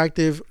found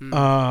attractive?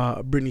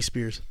 Britney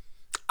Spears.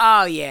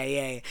 Oh,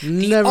 yeah.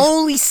 The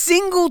only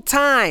single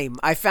time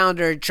I found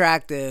her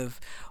attractive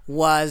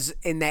was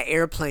in that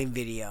airplane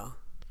video.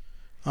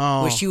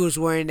 Oh. Where she was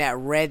wearing that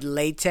red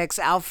latex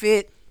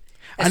outfit.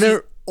 That's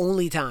the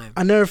only time.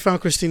 I never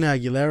found Christina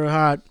Aguilera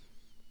hot.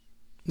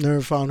 Never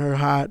found her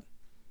hot.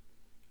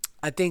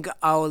 I think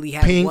I only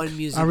had Pink, one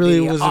music I really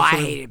video. wasn't I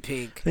hated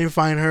Pink. Didn't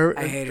find her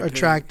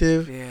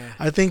attractive. Yeah.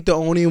 I think the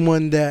only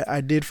one that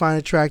I did find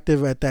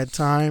attractive at that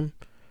time...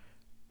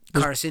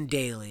 Carson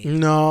Daly.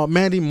 No,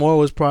 Mandy Moore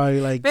was probably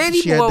like...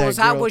 Mandy Moore was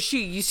hot. Was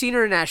she? You seen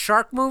her in that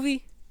Shark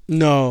movie?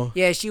 No.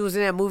 Yeah, she was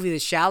in that movie, The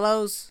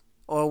Shallows.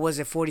 Or was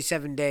it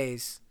 47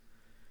 Days?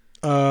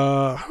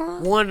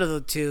 One of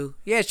the two.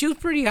 Yeah, she was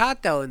pretty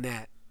hot, though, in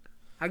that.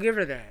 I'll give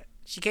her that.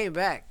 She came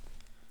back.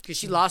 Because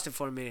she lost it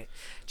for a minute.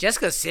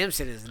 Jessica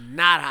Simpson is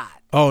not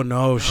hot. Oh,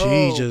 no.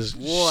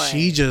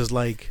 She just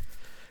like,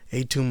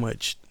 ate too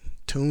much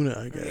tuna,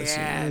 I guess.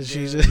 Yeah,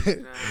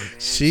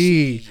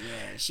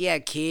 she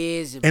had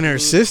kids. And her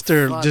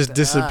sister just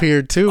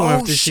disappeared, too.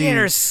 After shit,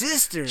 her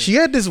sister. She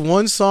had this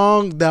one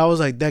song that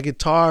was like, that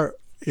guitar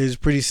is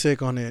pretty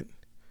sick on it.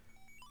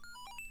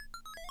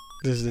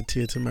 This is the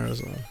Tia Tamara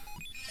song.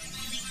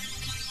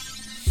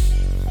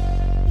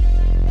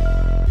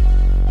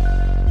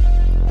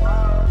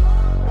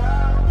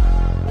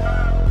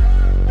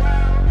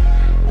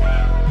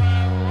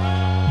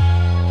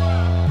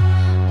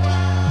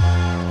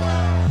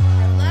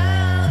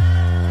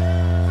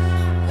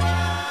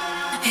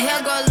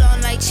 Hair go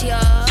long like Chia,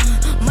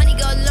 money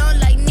go long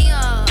like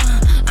Nia.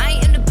 I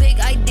am the big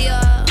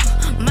idea.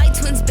 My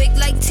twins big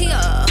like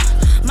Tia.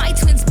 My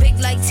twins big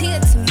like Tia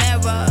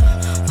Tamara.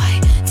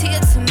 Why Tia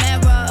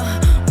Tamara?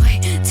 Why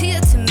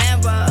Tia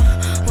Tamara?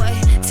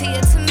 Why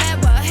Tia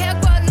Tamara? Hair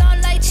go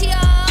long like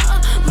Chia,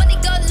 money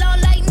go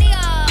long like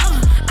Nia.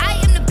 I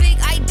am the big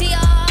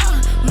idea.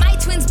 My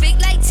twins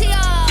big like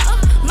Tia.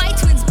 My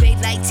twins big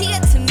like Tia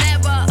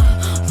Tamara.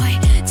 Why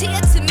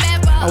Tia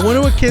Tamara? I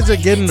wonder what kids are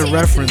getting the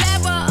reference.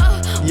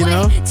 You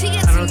know? I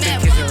don't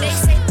think kids are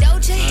listening.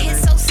 Doja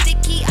is so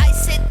sticky. I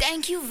said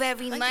thank you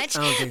very much.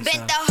 I don't think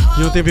so.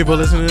 You don't think people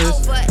listen to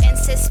this? And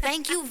says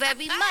thank you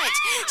very much.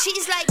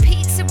 She's like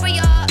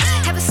pizzeria.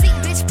 Have a seat,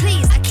 bitch,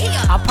 please.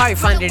 IKEA. I'll probably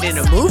find it in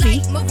a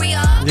movie.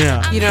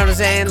 Yeah. You know what I'm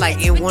saying?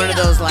 Like in one of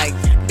those like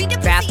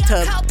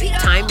bathtub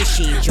time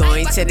machine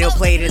joints, and they'll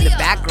play it in the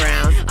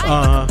background.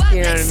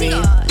 You know what I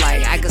mean?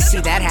 Like I could see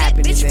that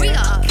happening there,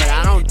 but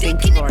I don't think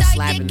people are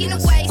slapping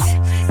this.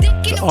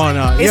 Oh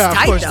no, It's yeah,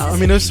 tight, of course. though. I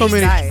mean, there's so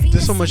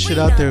much shit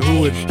out there.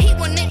 Who would? He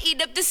wanna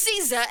eat up the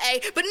Caesar,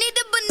 ayy.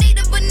 Bonita,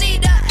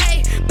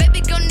 ayy.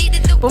 Baby gon' need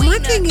it. But my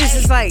thing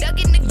is like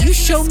you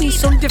show me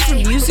some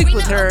different music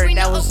with her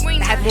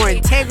that had more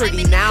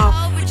integrity.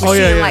 Now you're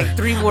seeing like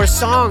 3 more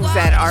songs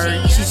that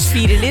she's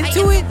feeding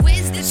into it.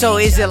 So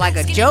is it like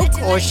a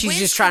joke, or she's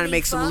just trying to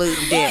make some loot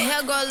and dip?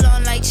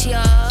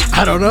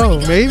 I don't know.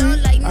 Maybe.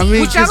 I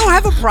mean, which I don't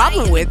have a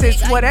problem with.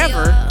 It's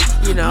whatever.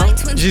 You know,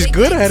 she's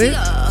good at it.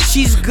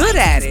 She's good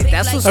at it.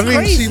 That's what's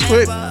crazy. She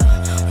put.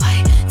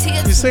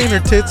 You're saying her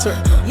tits are.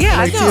 Yeah,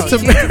 like I know.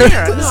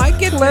 No, I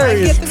get the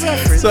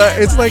reference. So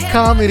it's like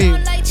comedy,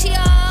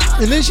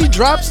 and then she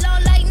drops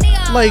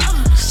like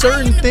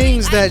certain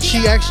things that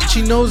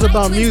she knows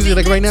about music.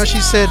 Like right now,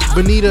 she said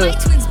Bonita,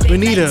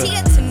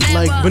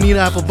 like Bonita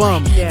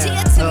Applebum,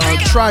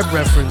 Tribe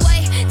reference.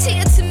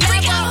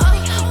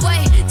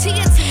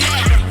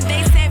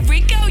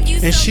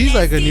 And she's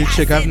like a new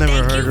chick. I've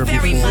never heard her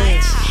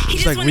before.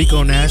 She's like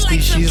Rico Nasty.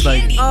 She's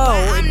like...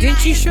 Oh,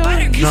 didn't you show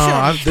her?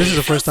 No, this is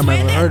the first time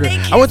I've ever heard her.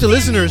 I went to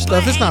listen to her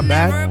stuff. It's not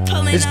bad.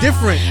 It's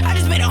different.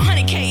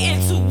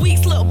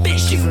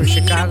 She from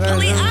Chicago?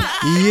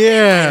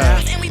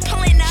 Yeah.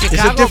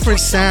 It's a different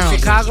sound.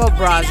 Chicago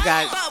bras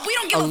got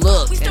a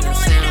look and a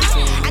sound to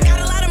it.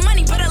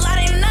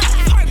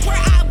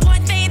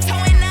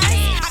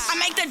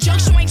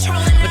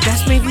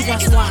 But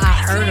that's why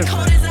I heard of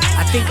her.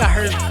 I think I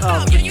heard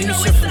a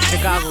producer from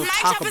Chicago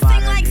talk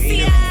about her in the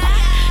interview.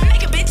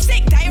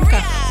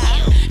 Okay.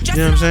 You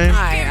know what I'm saying?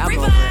 Alright, I'm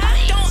over it.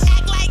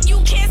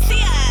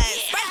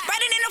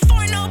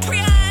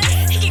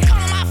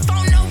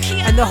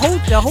 And the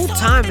whole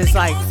time is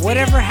like,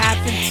 whatever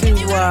happened to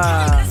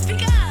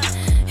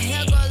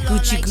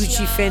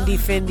Gucci,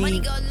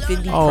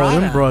 Fendi, Oh, Prada.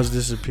 them bras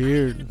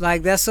disappeared.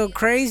 Like, that's so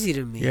crazy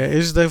to me. Yeah,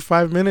 it's like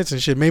 5 minutes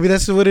and shit. Maybe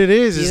that's what it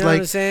is. You It's know like,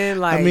 what I'm saying?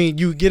 Like, I mean,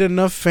 you get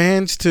enough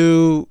fans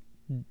to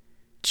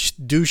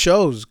do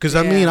shows. Because,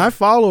 I mean, Yeah. I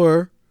follow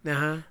her.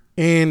 uh-huh.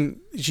 And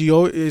she's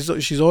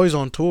always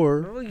on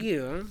tour. Oh,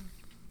 yeah.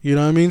 You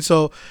know what I mean?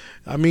 So,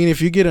 I mean,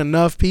 if you get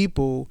enough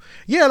people,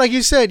 yeah, like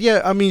you said,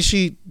 yeah. I mean,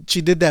 she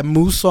did that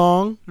Moose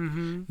song.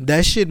 Mm-hmm.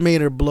 That shit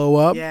made her blow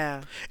up.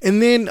 Yeah.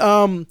 And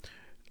then,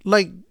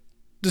 like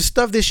the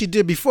stuff that she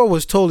did before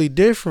was totally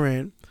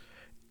different.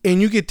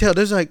 And you could tell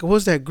there's like,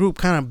 what's that group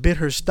kind of bit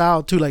her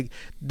style too? Like,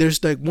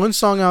 there's like one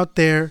song out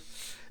there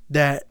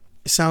that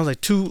sounds like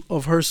two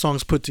of her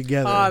songs put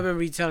together. Oh, I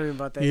remember you telling me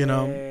about that. You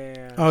know?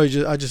 Yeah. Oh,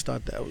 I just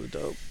thought that was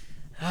dope.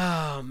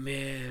 Oh,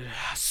 man.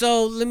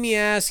 So, let me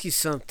ask you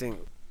something.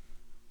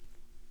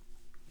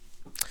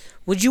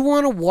 Would you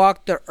want to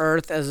walk the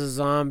earth as a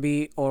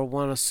zombie or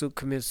want to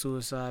commit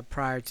suicide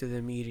prior to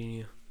them eating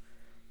you?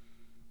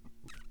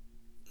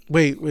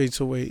 Wait.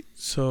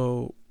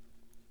 So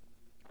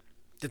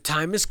The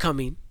time is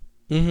coming.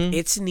 mm-hmm.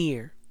 It's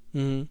near.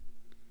 Mm-hmm.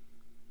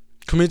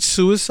 Commit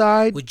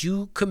suicide? Would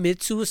you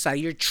commit suicide?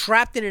 You're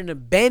trapped in an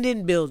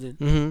abandoned building.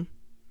 Mm-hmm.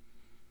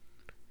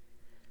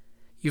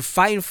 You're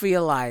fighting for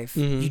your life.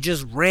 Mm-hmm. You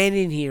just ran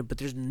in here, but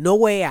there's no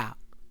way out.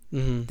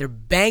 Mm-hmm. They're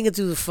banging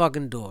through the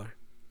fucking door.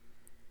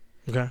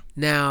 Okay.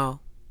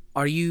 Now,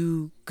 are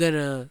you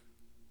gonna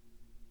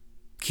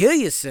kill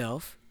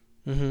yourself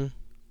Mm-hmm.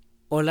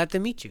 or let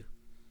them eat you?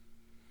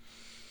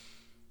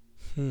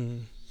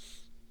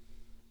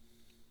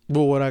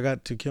 Well, what I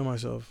got to kill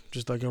myself?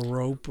 Just like a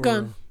rope or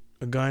Gun.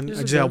 a gun? Just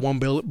I a just have gun.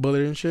 one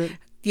bullet and shit?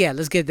 Yeah,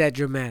 let's get that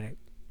dramatic.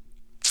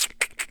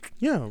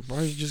 Yeah,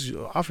 why you just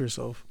off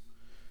yourself?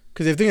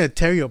 Because if they're going to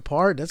tear you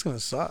apart, that's going to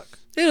suck.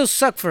 It'll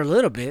suck for a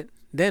little bit.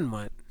 Then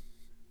what?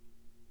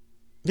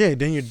 Yeah,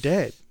 then you're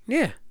dead.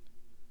 Yeah.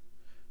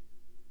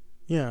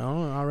 Yeah, I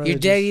don't know. I'd rather You're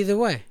dead either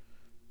way.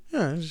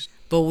 Yeah. Just,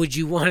 But would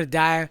you want to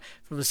die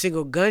from a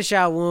single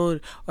gunshot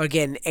wound or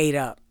getting ate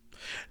up?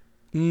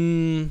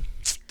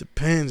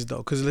 depends, though.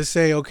 Because let's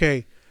say,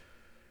 okay.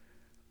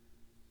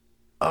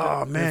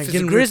 Oh, man. If it's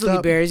getting a grizzly ripped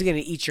up, bear, he's going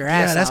to eat your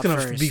ass yeah, that's out going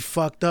to first. be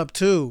fucked up,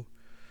 too.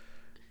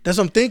 That's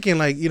what I'm thinking.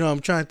 Like, you know, I'm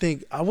trying to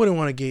think. I wouldn't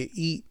want to get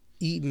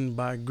eaten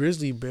by a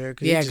grizzly bear.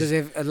 Yeah, because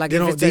if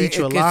they eat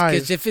you alive.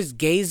 Because if it's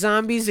gay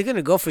zombies, they're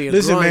gonna go for your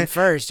Listen, groin man,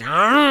 first.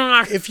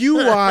 if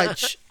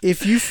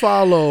you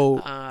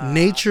follow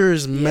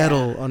Nature's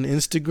Metal on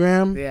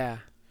Instagram, Yeah.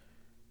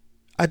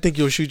 I think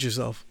you'll shoot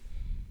yourself.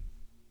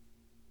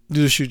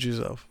 You'll shoot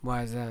yourself.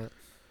 Why is that?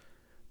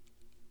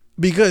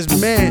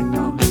 Because, man,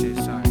 Oh shit!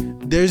 Sorry.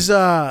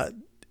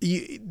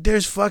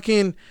 there's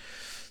fucking.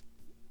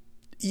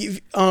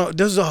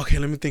 Okay,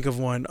 let me think of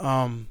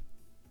one.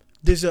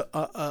 There's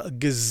a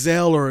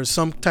gazelle or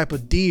some type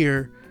of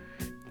deer,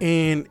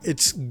 and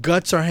its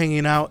guts are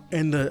hanging out,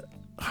 and the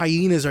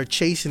hyenas are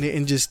chasing it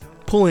and just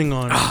pulling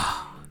on it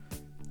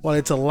while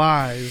it's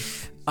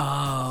alive.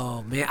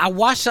 Oh man, I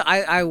watched.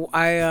 I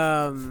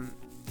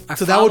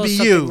So that would be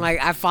you. Like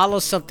I follow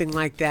something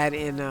like that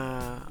in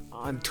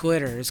on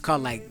Twitter. It's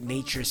called like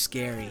Nature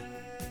Scary.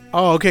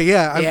 Oh, okay,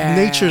 yeah. Yeah.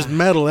 Nature's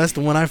Metal. That's the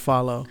one I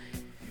follow.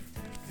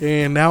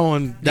 And that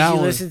one. Did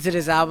you listen to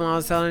this album I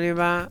was telling you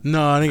about?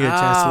 No, I didn't get a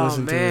chance to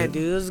listen Oh man, to it.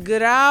 dude, it was a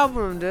good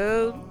album,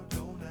 dude.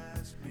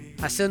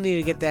 I still need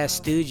to get that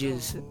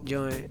Stooges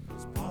joint.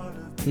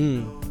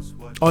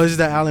 Oh, this is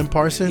that Alan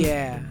Parsons?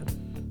 Yeah.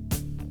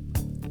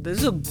 This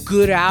is a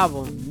good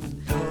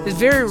album. It's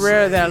very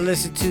rare that I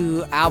listen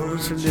to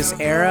albums from this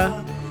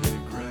era.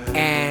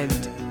 And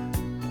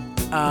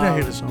Did I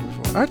hear this song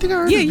before? I think I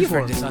heard yeah, it you've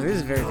before. heard this song. This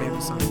is a very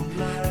famous song.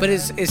 But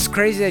it's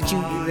crazy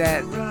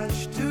that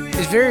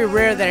it's very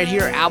rare that I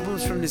hear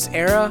albums from this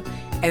era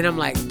and I'm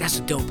like, that's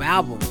a dope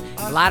album.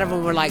 A lot of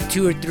them were like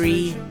 2 or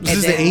 3.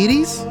 Was this the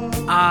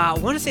 80s? I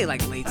want to say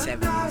like late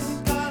 70s.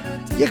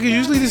 Yeah, because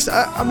usually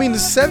I mean, the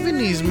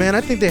 70s, man,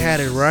 I think they had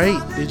it right.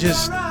 They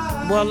just...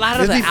 Well, a lot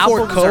of the Isn't before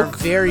albums are Coke?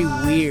 very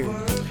weird.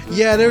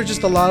 Yeah, there were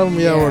just a lot of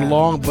them that were Yeah.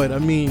 long, but I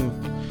mean,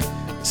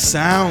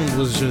 sound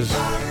was just...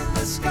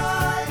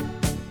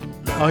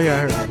 Oh, yeah, I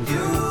heard it.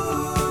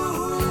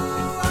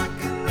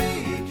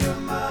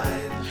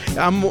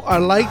 I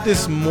like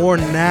this more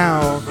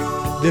now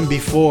than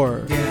before.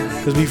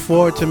 Because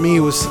before, to me,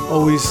 it was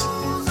always...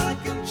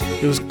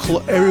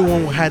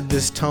 everyone had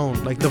this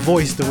tone. Like the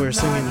voice that we were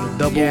singing, the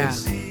doubles.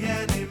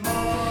 Yeah.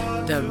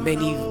 The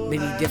many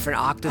different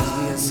octaves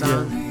being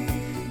sung.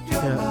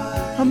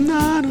 Yeah. I'm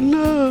not in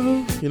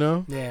love. You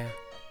know? Yeah.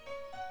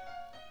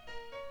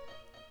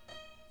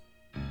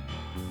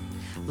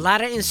 A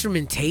lot of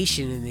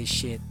instrumentation in this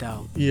shit,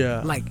 though.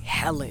 Yeah. Like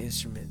hella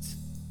instruments.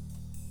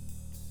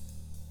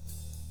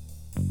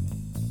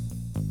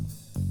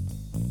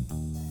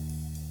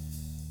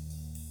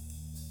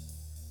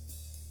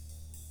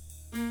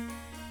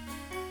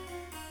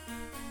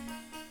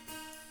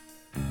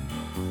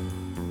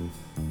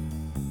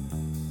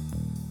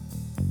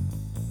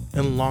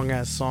 And long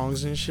ass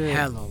songs and shit.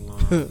 Hella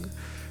long.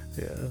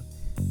 Yeah.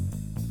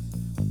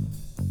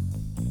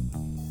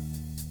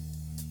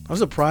 I'm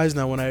surprised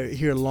now when I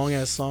hear a long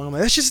ass song. I'm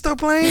like, that shit's still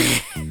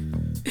playing.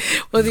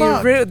 Well,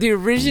 the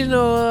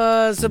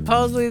original,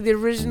 supposedly the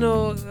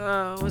original,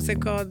 what's it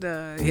called?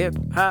 Hip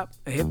hop,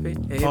 a hip.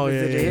 Oh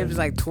yeah, the hip is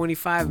like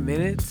 25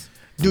 minutes.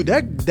 Dude,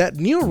 that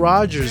Neil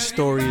Rogers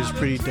story is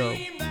pretty dope.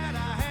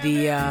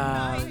 The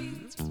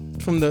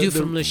from the dude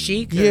from La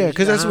Chic. Yeah,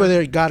 because that's where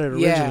they got it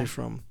originally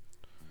from.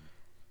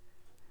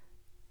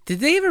 Did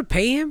they ever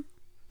pay him?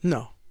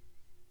 No.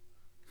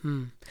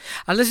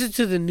 I listened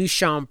to the new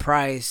Sean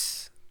Price.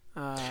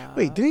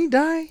 Wait, didn't he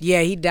die?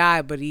 Yeah, he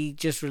died, but he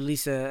just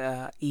released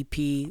a EP.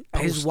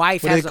 His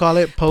wife has. What do they call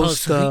it?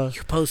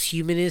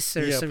 Posthumanist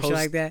or some shit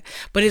like that.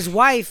 But his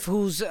wife,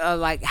 who's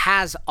like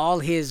has all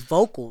his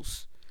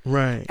vocals.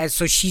 Right. And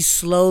so she's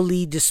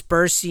slowly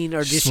dispersing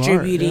or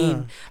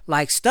distributing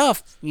like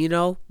stuff, you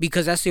know,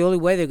 because that's the only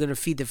way they're gonna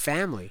feed the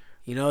family.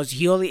 You know,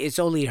 it's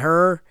only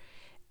her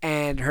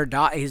and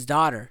his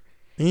daughter.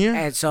 Yeah.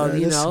 And so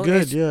you know,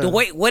 good, the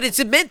way what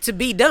it's meant to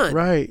be done.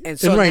 Right. And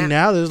so right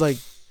now there's like,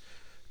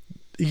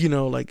 you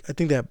know, like I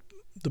think that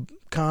the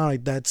kind of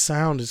like that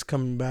sound is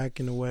coming back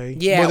in a way.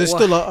 Yeah, but there's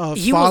still a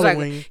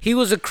following. He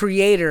was a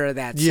creator of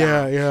that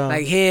sound. Yeah.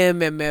 Like him,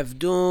 MF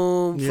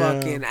Doom,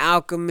 fucking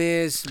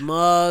Alchemist,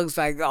 Muggs,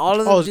 like all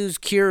of the dudes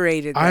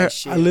curated that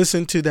shit. I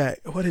listened to that.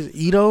 What is it,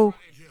 Ito?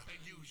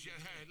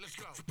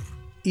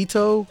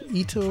 Oh,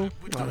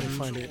 let me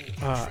find it.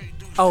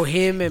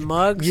 Him and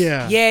Muggs?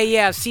 Yeah.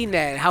 Yeah, I've seen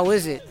that. How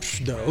is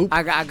it? Dope.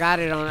 I got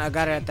it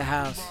at the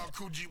house.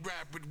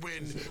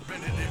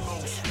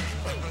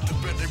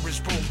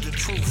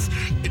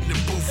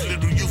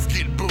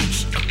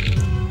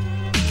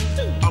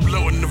 I'm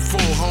low in the full,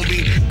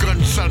 homie.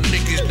 Gunson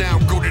niggas now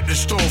go to the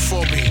store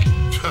for me.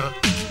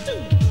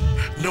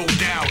 No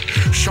doubt,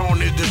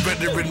 Sean is the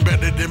veteran,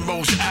 better than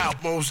most out.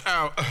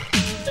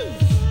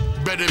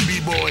 Better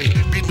B-boy,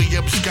 beat me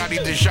up, Scotty,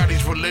 the shotties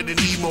for letting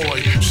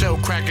Nimoy. Sell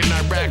crack in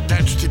Iraq,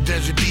 that's the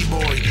desert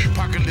D-boy.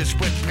 Pocketless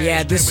sweatpants.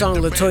 Yeah, this song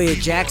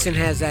LaToya Jackson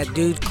has that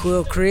dude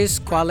Quale Chris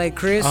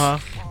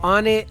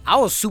on it. I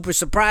was super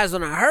surprised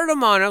when I heard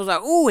him on it. I was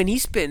like, ooh, and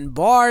he's spitting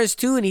bars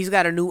too, and he's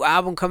got a new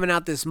album coming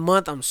out this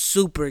month. I'm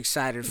super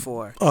excited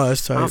for. Oh,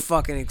 that's tight. I'm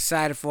fucking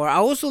excited for. I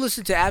also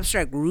listened to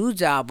Abstract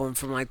Rude's album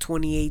from like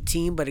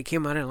 2018, but it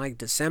came out in like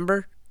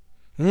December.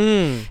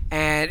 And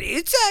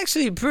it's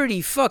actually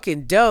pretty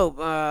fucking dope.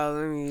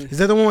 Is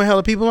that the one with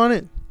hella people on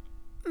it?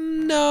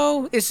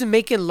 No, it's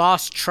Making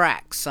Lost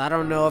Tracks. I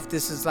don't know if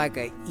this is like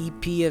an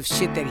EP of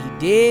shit that he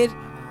did.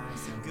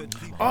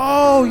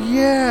 Oh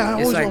yeah,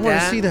 I want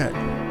to see that.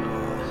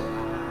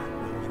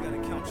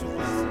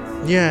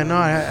 Yeah, no,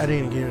 I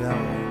didn't get it out.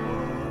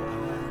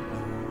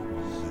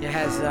 It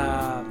has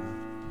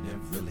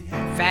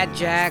Fat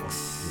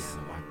Jacks,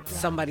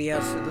 somebody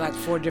else, like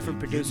 4 different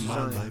producers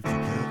on it.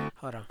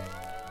 Hold on.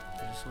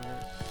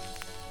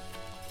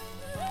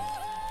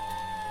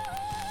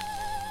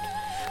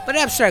 But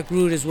Abstract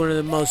Rude is one of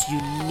the most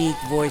unique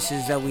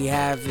voices that we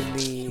have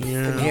in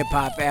hip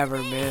hop ever,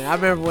 man. I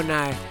remember when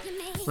I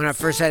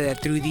first had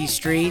that Through These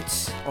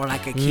Streets or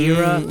like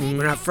Akira.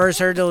 When I first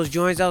heard those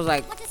joints, I was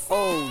like,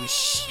 oh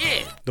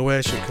shit. The way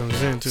that shit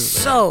comes in too.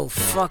 So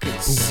fucking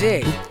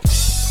sick.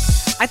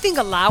 I think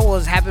a lot of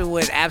what's happened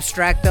with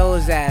Abstract though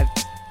is that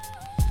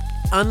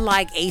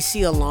unlike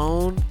AC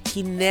Alone,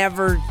 he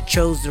never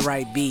chose the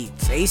right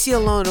beats. AC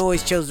Alone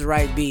always chose the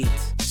right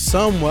beats.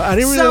 Somewhat. I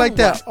didn't really like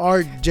that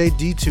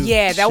RJD2.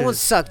 Yeah, that one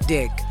sucked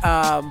dick.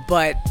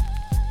 But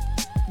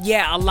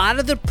yeah, a lot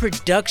of the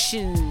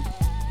production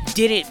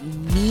didn't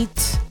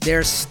meet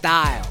their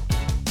style.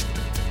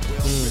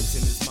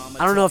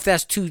 I don't know if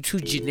that's too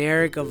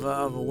generic of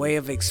a way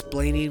of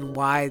explaining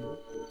why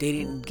they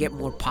didn't get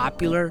more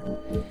popular,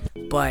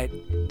 but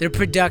their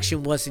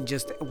production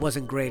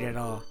wasn't great at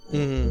all.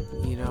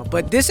 You know,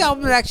 but this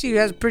album actually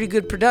has pretty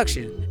good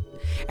production,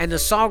 and the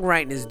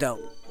songwriting is dope.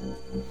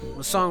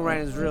 The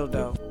songwriting is real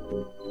dope.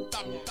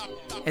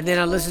 And then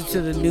I listened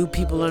to the new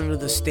People Under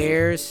the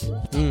Stairs.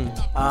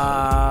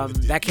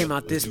 That came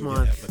out this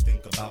month.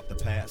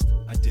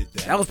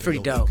 That was pretty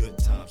dope.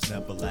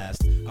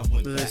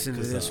 Listen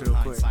to this real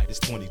quick. It's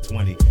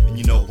 2020, and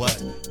you know what?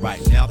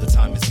 Right now the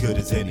time is good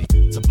as any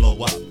to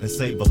blow up and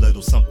save a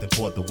little something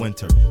for the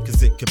winter.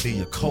 Cause it could be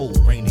a cold,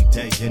 rainy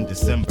day in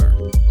December.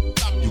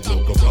 You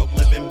will go broke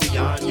living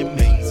beyond your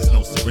means. There's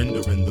no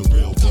surrender in the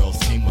real world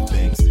scheme of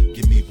things.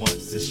 Give me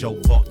once, it's your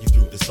fault you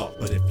threw this off.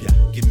 But if you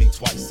give me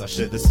twice, I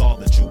should have saw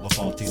that you were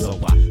faulty. So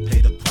I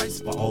pay the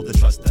price for all the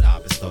trust that I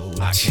bestowed.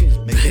 I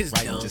can make it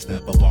right, just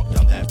never walk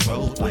down that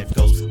road. Life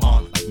goes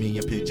on like me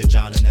and Pigeon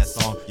John in that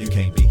song. You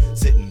can't be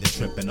sitting there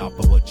tripping off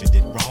of what you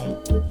did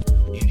wrong.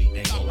 Any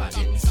angle I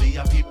didn't see,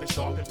 I keep it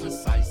sharp and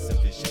precise.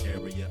 If it's your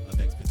area of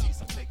expertise,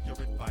 I'll take your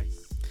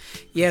advice.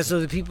 Yeah, so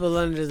the People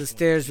Under the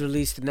Stairs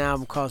released an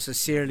album called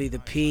Sincerely the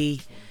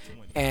P,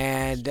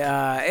 and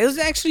it was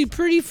actually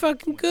pretty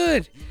fucking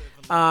good.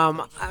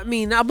 I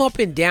mean, I'm up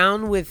and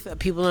down with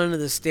People Under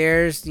the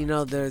Stairs. You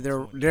know,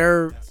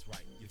 their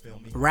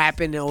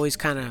rapping always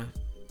kind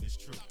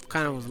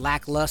of was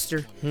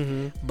lackluster.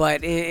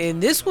 But in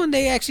this one,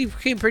 they actually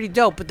became pretty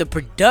dope. But the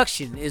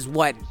production is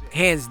what,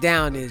 hands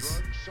down, is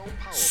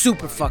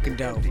Super fucking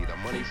dope.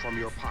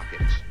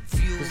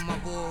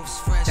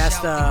 That's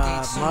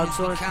the Muggs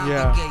one?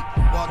 Yeah.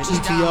 And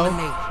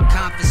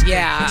ETO?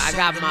 Yeah, I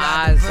got my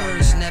eyes on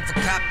that. Never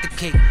cop the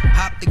cake,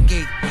 hop the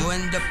gate. You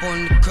end up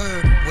on the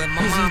curb where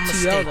my mama Who's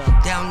stayed. ETO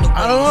though? Down the way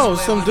I don't know,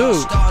 is some where it all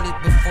dude. started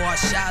before I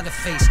shot her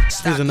face.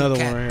 Here's another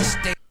Stop one the right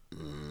cat, here.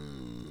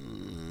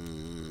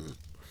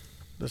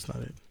 That's not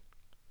it.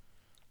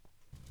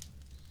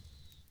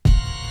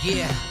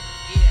 Yeah.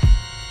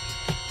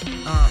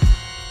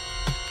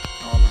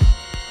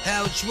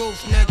 Hell's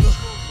roof, nigga.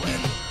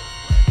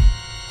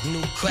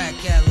 New crack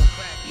ever.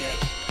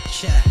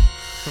 Check.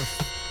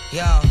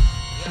 Yo.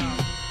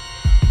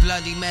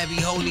 Bloody Mary,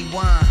 holy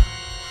wine.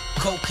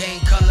 Cocaine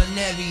color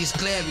navy is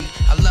glary.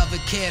 I love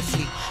it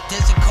carefully.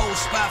 There's a cold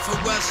spot for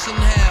us in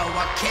hell.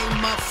 I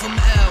came up from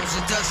L's.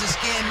 It doesn't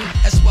scare me.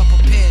 That's what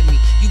prepared me.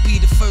 You be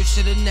the first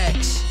to the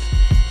next.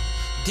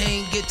 They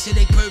ain't get to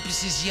their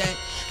purposes yet.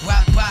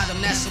 Rock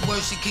bottom, that's the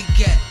worst it could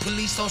get.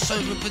 Police don't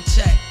serve and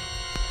protect.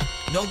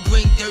 Don't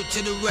bring dirt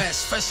to the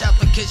rest. Fresh out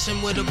the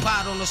kitchen with a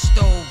pot on the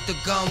stove. The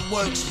gun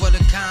works for the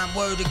kind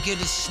word to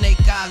get a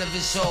snake out of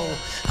his hole.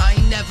 I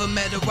ain't never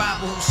met a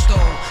robber who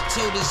stole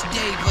till this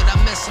day, but I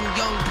met some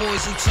young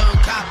boys who turned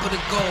copper to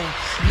gold.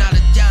 Not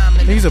a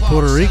diamond. He's a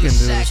Puerto Rican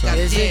dude. I So.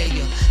 dare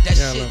you. That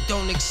Yeah, shit look.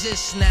 don't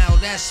exist now.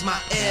 That's my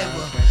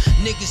era.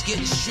 Niggas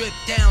getting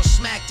stripped down,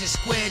 smacked and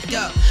squared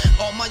up.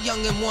 All my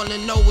youngin' wanna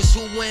know is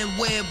who, when,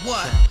 where,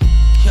 what.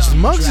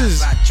 Muggs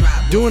is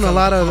doing a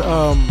lot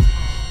of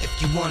If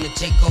you wanna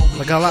take over,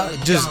 like a lot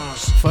just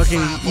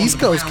fucking East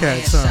Coast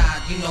cats, huh?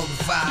 You know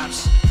the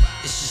vibes.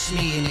 It's just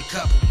me and a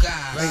couple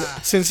guys.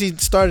 Like, since he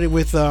started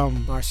with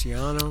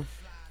Marciano.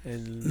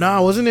 And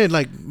nah, wasn't it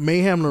like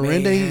Mayhem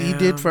Lorinda he Mayhem.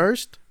 did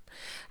first?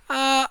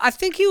 I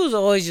think he was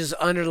always just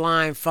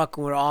underlying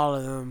fucking with all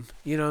of them.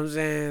 You know what I'm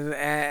saying?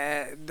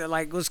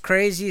 Like what's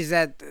crazy is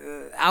that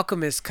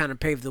Alchemist kind of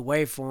paved the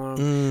way for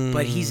him.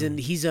 But he's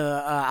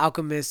a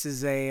Alchemist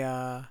is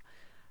a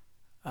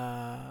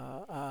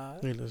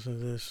Hey, listen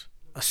to this.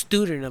 a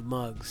student of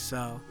Muggs,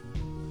 so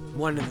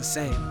one and the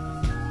same.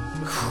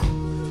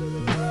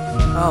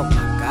 Oh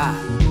my god!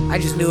 I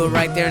just knew it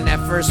right there in that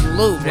first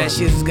loop. That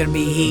shit was gonna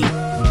be heat.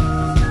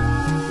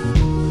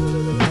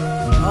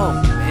 Oh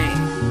man.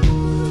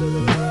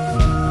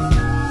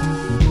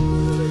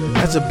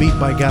 That's a beat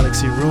by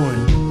Galaxy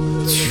Ruin.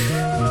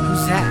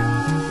 Who's that?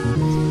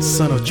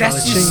 Son of Charlie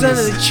That's your son of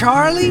the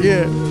Charlie?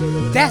 Yeah.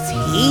 That's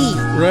heat.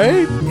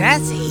 Right?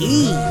 That's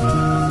heat.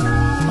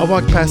 I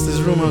walked past this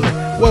room. I was like,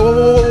 whoa, whoa,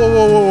 whoa, whoa,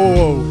 whoa, whoa,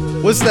 whoa,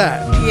 whoa. What's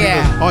that?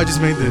 Yeah. He goes, oh, I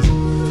just made this.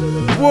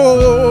 Whoa, whoa,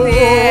 whoa, whoa,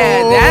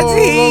 Yeah, whoa, that's whoa,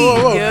 heat,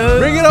 whoa, whoa. dude.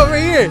 Bring it over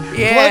here.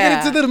 Yeah. Plug it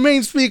into the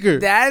main speaker.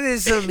 That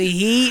is some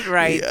heat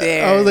right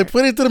there. I was like,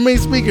 put it to the main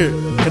speaker.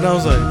 And I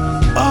was like,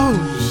 oh,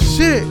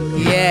 shit.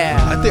 yeah.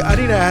 I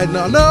need to add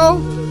no. No.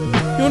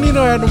 You don't need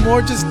to add no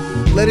more. Just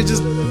let it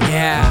just,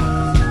 Yeah.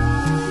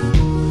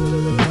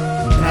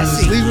 That's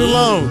just leave it heat.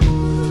 alone.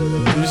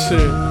 Good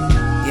shit.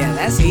 Yeah,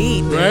 that's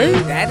heat, dude. Right?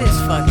 That is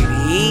fucking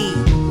heat.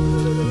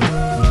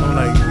 I'm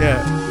like,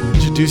 yeah,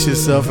 introduce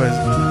yourself as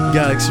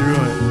Galaxy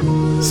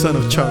Ruin, son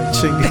of Charlie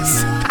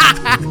Chingus.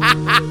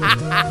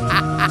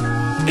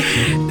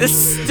 This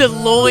is the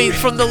loin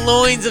from the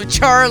loins of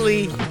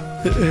Charlie.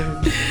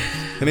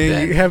 And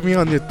then you have me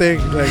on your thing,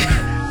 like,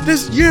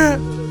 this, yeah.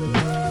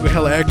 With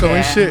hella echo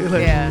and shit.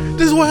 Like,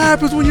 this is what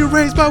happens when you're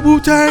raised by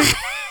Wu-Tang.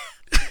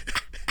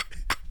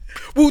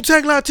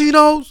 Wu-Tang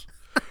Latinos,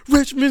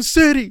 Richmond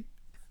City.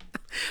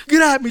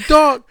 Get at me,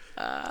 dog.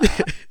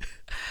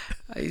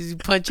 He's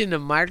punching the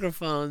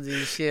microphones and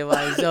shit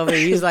while he's over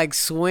here. He's like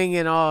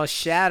swinging all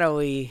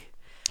shadowy.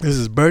 This is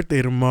his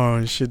birthday tomorrow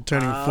and shit,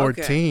 turning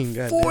 14.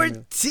 Okay.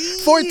 14?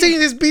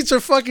 14, his beats are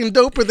fucking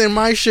doper than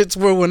my shits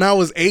were when I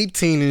was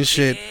 18 and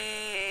shit. Damn.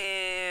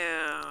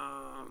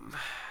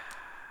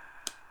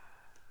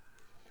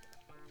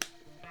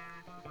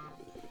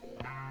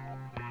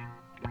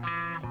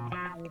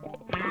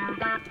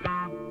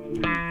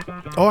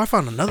 Oh, I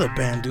found another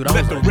band, dude. I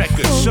Let was the like,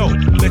 record show,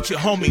 let your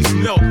homies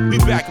know. We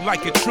back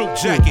like a troop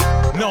jacket,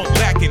 no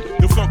lacking.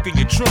 The funk in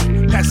your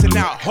trunk, passing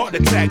out heart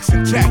attacks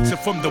and taxing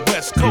from the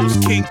West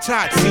Coast. King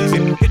Tide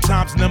season, hit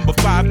times number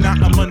 5. Now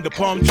I'm under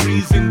palm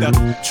trees in the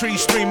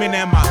trees streaming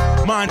and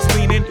my mind's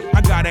leaning. I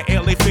got an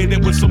LA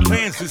fitted with some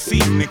plans this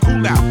evening.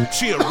 Cool out,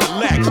 chill,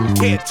 relax,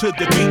 head to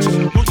the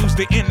beach. Don't use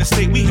the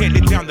interstate, we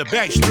headed down the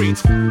back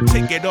streets.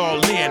 Take it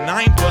all in,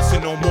 I ain't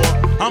busting no more.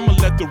 I'ma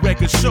let the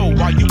record show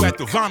while you at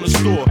the vinyl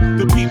store.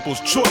 The people's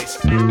choice,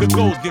 the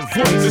golden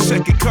voice, the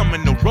second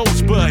coming, the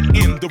rosebud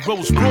in the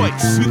Rolls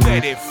Royce. We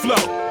let it flow,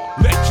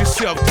 let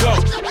yourself go,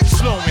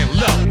 slow and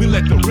low. We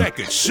let the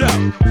record show.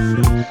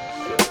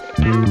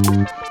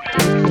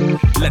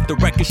 Let the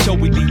record show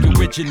we the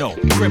original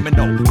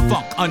criminal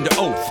funk under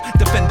oath.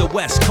 Defend the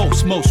West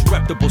Coast, most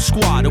reputable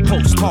squad who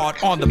post hard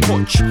on the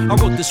porch. I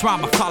wrote this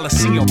rhyme of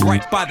Coliseum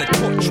right by the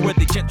torch where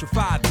they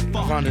gentrified the funk.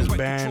 I found this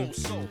band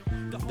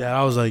that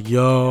I was like,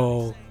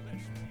 yo,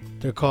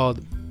 they're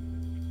called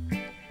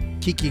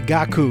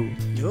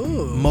Kikigaku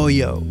Ooh.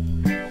 Moyo.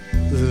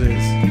 This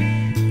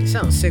is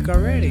Sounds sick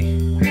already.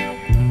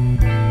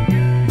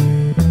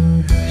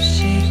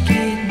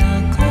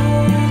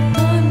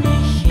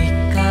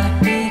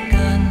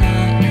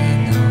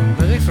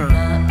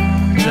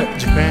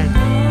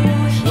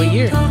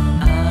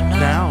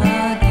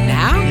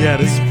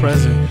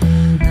 present.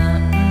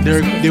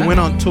 They went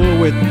on tour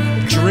with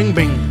Dring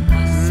Bing.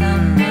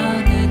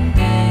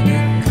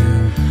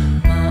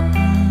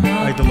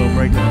 I like the little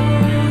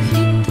breakdown.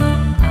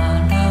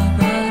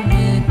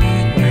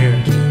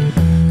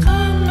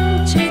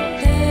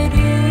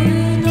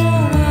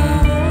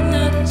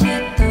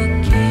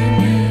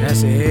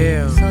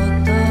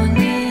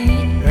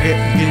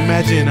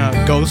 Imagine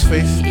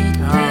Ghostface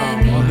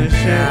on this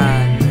shit.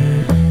 Yeah,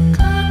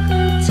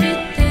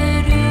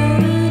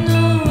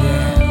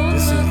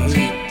 this is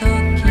heat.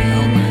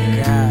 Oh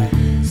my god.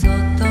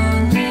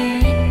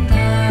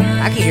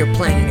 I can hear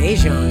Planet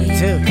Asia on it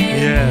too.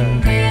 Yeah.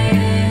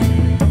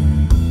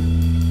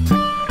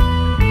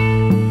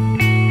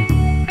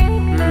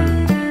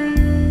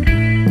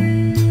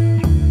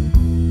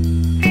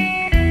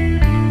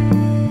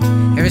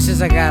 Ever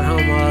since I got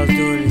home, all I was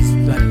doing is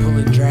like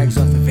pulling drags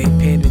off the vape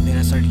pen, and then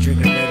I started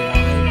drinking red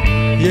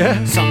wine.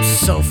 Yeah. So I'm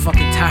so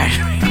fucking tired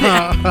right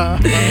now.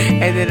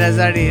 And then I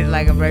started,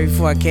 like, right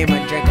before I came,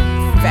 I drank a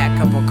fat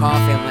cup of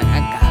coffee. I'm like, I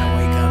gotta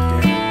wake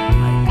up, dude.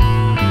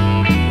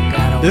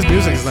 Like, this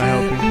music's not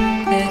helping.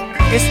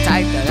 It's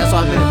tight though. That's why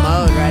I'm in the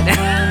mode right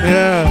now.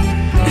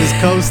 Yeah. Just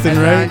coasting,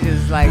 right? I'm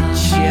just like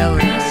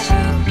chilling right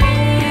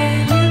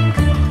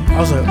now. I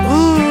was like,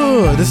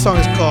 ooh. This song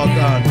is called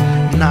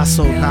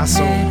Naso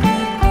Naso.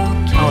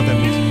 I don't know what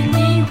that means.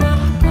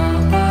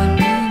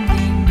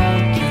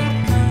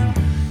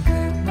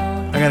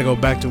 I gotta go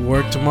back to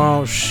work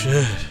tomorrow.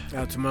 Shit.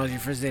 Oh, tomorrow's your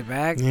first day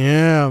back?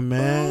 Yeah,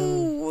 man.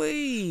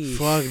 Ooh-wee.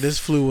 Fuck, this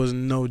flu was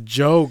no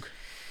joke.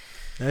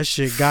 That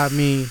shit got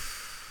me.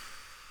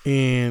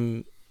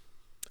 And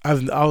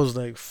I was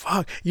like,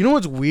 fuck. You know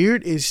what's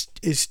weird? It's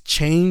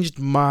changed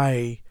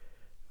my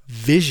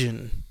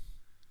vision.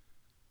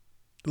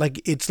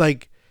 Like, it's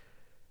like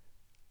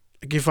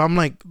if I'm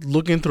like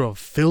looking through a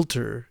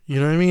filter, you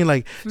know what I mean?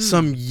 Like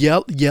some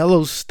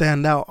yellows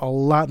stand out a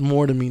lot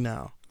more to me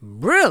now.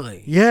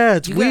 Really? Yeah,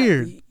 it's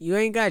weird. You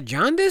ain't got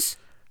jaundice?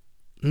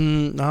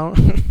 No.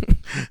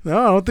 No,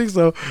 I don't think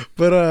so.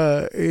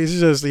 But it's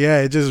just,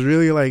 yeah, it just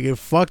really like it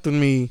fucked with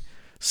me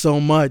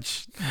so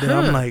much that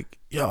I'm like,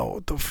 yo,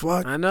 what the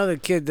fuck? I know the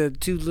kid, the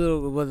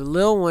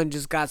little one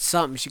just got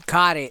something. She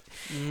caught it,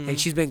 and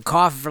she's been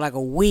coughing for like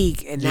a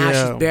week, and now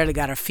she's barely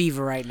got her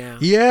fever right now.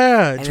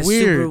 Yeah, it's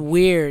weird. Super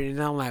weird,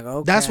 and I'm like,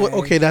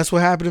 okay. That's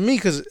what happened to me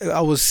because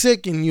I was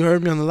sick, and you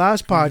heard me on the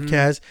last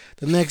podcast.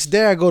 The next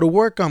day I go to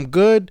work, I'm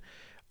good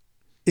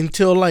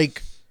until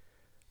like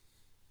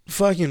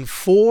fucking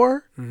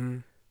 4.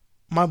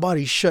 My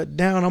body shut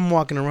down. I'm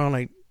walking around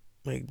like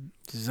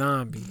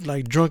zombie,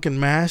 like drunken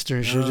master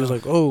and shit. Just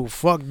like, oh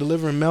fuck,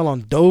 delivering mail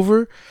on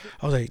Dover.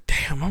 I was like,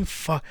 damn, I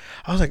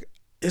was like,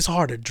 it's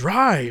hard to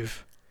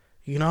drive.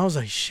 You know, I was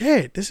like,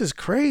 shit, this is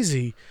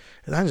crazy.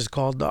 And I just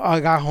called. I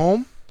got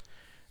home,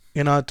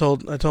 and I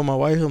told my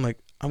wife, I'm like,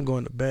 I'm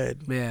going to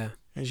bed. Yeah.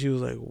 And she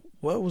was like,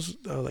 what was?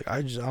 I was like,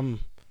 I'm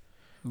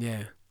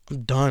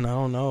done. I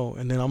don't know.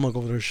 And then I'm like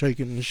over there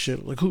shaking and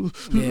shit, like,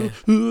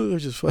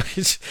 just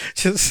fucking,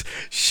 just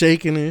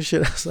shaking and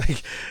shit. I was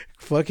like,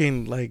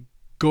 fucking like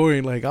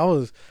going, like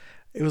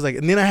it was like,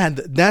 and then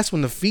that's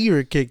when the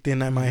fever kicked in.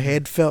 That my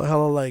head felt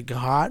hella like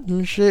hot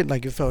and shit,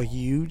 like it felt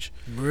huge.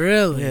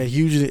 Really? Yeah,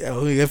 hugely.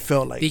 It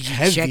felt like Did you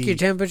heavy. check your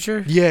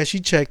temperature? Yeah, she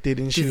checked it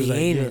and she was like,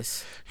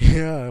 anus.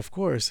 Yeah, of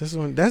course.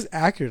 That's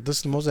accurate.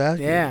 That's the most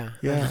accurate.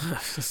 Yeah.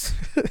 That's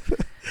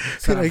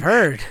what I've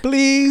heard.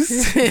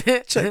 Please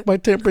check my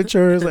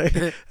temperature. It's like,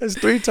 that's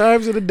 3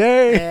 times in a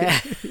day.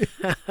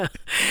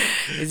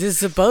 Is it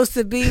supposed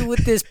to be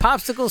with this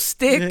popsicle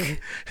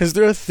stick? Is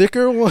there a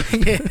thicker one?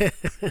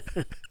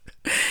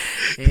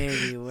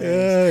 Anyways.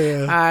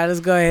 Yeah. All right, let's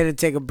go ahead and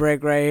take a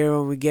break right here.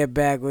 When we get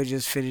back, we'll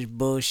just finish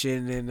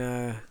bullshitting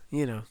and,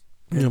 you gonna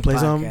play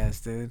podcast,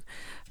 something? Dude.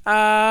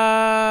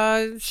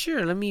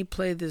 Sure. Let me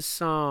play this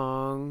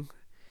song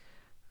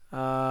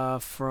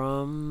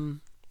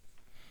from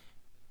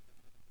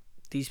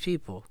these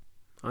people.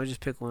 I'll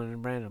just pick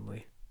one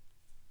randomly.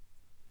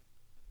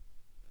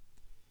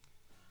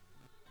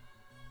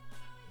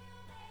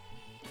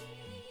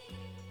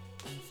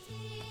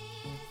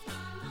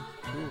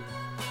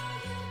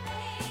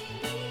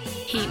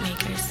 Heat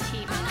makers,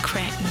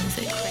 crack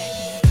music.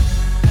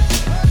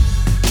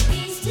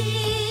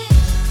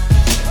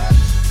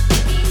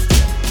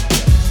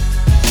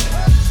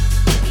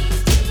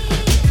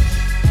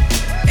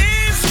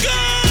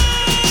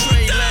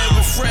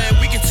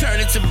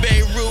 To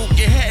Beirut,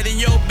 your head in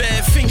your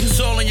bed, fingers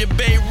all in your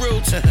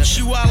Beirut.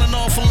 She wildin'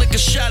 off and lick a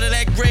shot of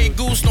that Grey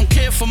Goose. Don't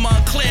care for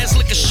Montclair's,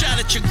 lick a shot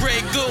at your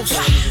Grey Goose.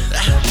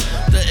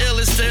 The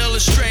illest, the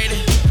illustrated,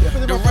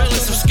 the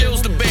realest of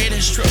skills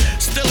debated.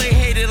 Still ain't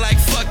hated like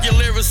fuck your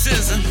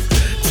lyricism.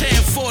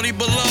 1040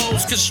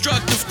 below's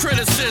constructive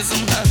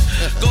criticism.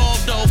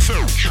 Gold dough,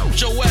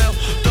 Joel,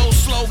 those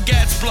slow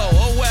gats blow.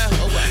 Oh well,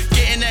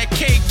 getting that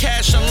cake,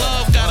 cash and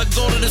love. Gotta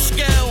go to the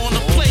scale on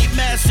the plate,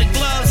 master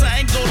gloves. I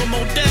ain't go to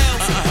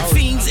Modell's.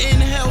 Fiends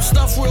inhale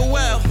stuff real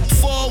well.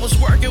 Before I was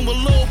working with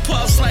Lil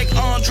Puffs like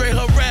Andre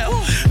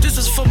Harrell. This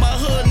is for my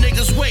hood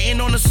niggas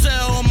waiting on the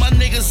cell. All my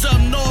niggas up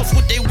north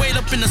with they weight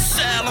up in the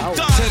cell. I'm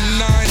gone.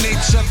 10-9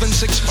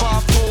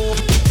 987-654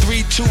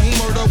 32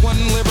 murder, one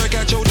lyric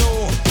at your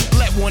door.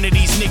 Let one of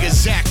these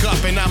niggas act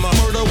up and I'm a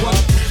murder one.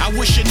 I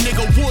wish a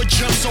nigga would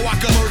jump so I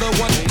could murder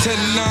one.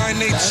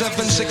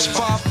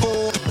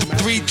 10-9-8-7-6-5-4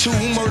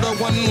 3-2 murder,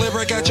 one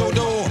lyric at your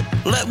door.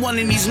 Let one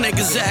of these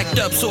niggas act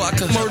up so I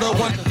could murder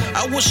one.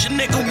 I wish a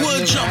nigga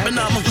would jump and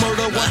I'm a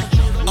murder one.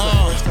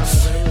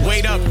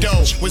 Wait up,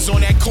 though. Was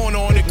on that corner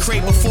on the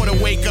crate before the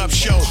wake up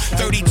show.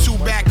 32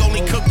 back,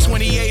 only cooked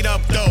 28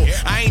 up, though.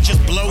 I ain't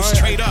just blow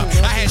straight up.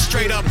 I had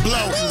straight up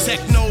blow.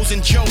 Technos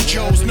and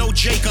JoJo's, no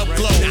Jacob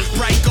glow.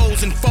 Bright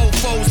goals and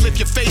fofos, lift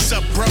your face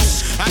up, bro.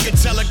 I could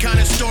tell the kind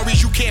of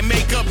stories you can't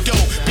make up,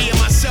 though. Being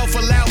myself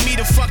allowed me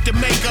to fuck the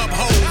makeup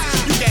hoe.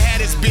 You can have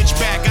this bitch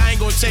back, I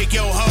ain't gonna take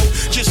your hoe.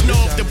 Just know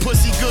if the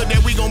pussy good,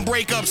 that we gon'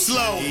 break up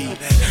slow.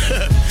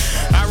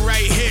 I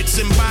write hits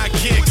and buy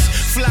kicks.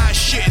 Fly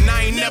shit, and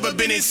I ain't never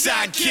been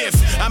inside Kif.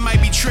 I might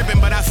be tripping,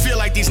 but I feel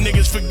like these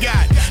niggas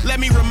forgot. Let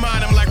me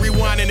remind them like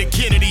rewinding a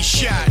Kennedy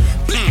shot.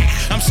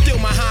 I'm still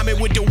Muhammad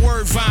with the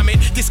word vomit.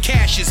 This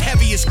cash is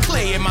heavy as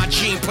clay in my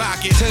jean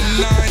pocket.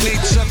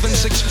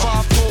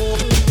 10-9-8-7-6-5-4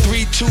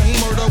 3-2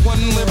 murder, one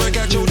lyric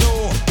at your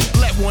door.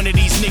 Let one of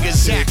these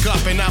niggas act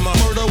up and I'm a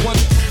murder one.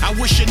 I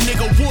wish a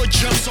nigga would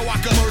jump so I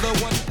could murder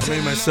one. I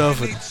made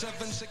myself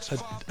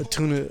a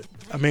tuna.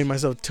 I made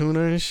myself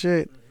tuna and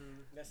shit.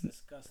 That's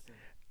disgusting.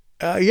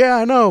 Yeah,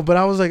 I know, but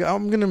I was like,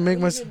 I'm gonna make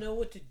myself. I don't even know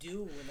what to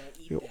do when I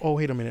eat that. Oh,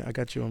 wait a minute, I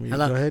got you on mute.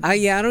 Hello? Go ahead.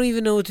 Yeah, I don't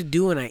even know what to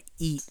do when I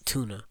eat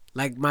tuna.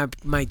 Like my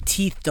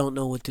teeth don't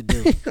know what to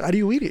do. How do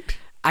you eat it?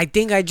 I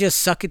think I just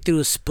suck it through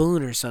a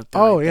spoon or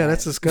something. Oh like yeah, that.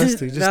 that's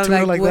disgusting. Just No,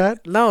 tuna like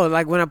that? No,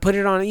 like when I put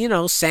it on,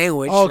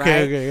 sandwich. Oh, okay,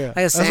 right? okay, yeah. Like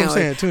a That's what I'm sandwich.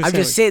 saying, tuna I'm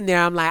sandwich. just sitting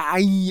there. I'm like,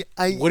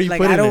 What do you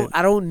like, put in it?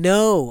 I don't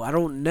know. I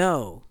don't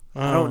know.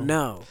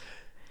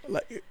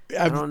 Like,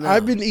 know.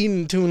 I've been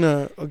eating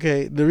tuna.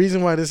 Okay, the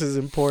reason why this is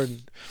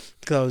important,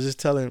 because I was just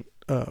telling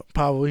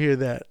Pablo here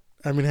that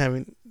I've been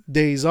having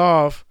days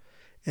off,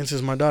 and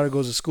since my daughter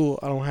goes to school,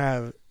 I don't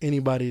have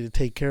anybody to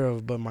take care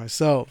of but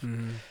myself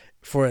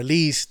for at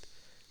least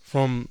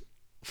from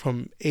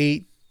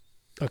 8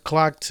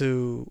 o'clock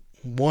to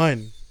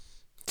 1.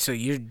 So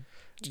your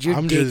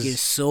dick is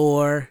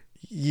sore.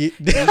 Yeah.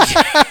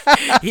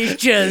 You're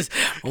just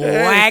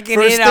whacking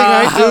First it thing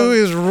off. I do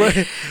is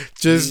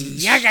just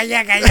yaga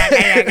yaga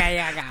yaga yaga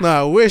yaga.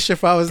 No, I wish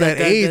if I was that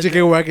age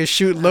again where I could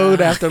shoot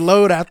load after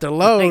load after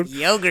load. Like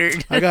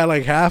yogurt. I got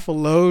like half a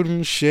load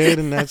and shit,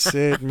 and that's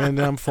it, man.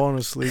 Then I'm falling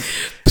asleep.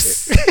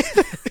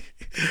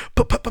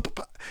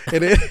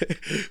 And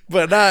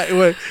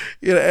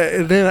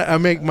then I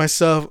make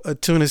myself a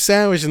tuna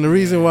sandwich, and the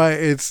reason why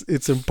it's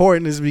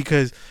important is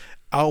because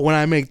when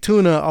I make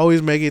tuna, I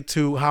always make it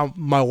to how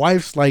my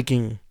wife's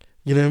liking.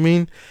 You know what I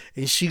mean?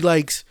 And she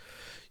likes,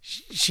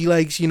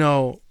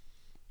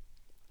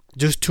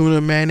 just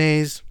tuna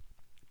mayonnaise,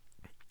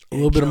 a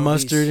little bit of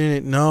mustard in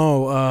it.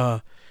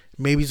 No,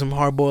 maybe some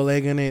hard-boiled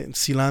egg in it, and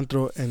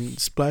cilantro, and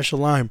splash of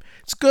lime.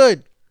 It's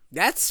good.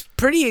 That's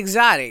pretty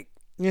exotic.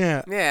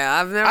 Yeah. Yeah,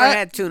 I've never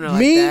had tuna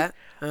like that.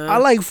 I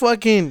like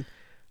fucking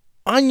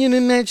onion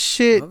in that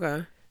shit.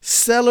 Okay.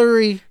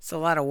 Celery. It's a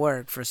lot of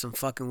work for some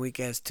fucking weak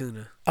ass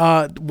tuna.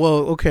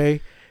 Well,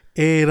 okay.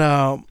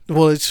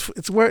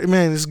 It's work,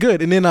 man. It's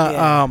good. And then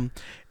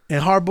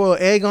and hard boiled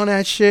egg on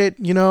that shit.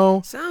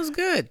 Sounds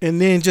good.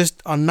 And then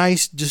just a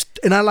nice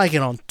and I like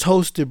it on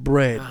toasted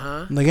bread.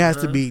 Like it has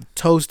to be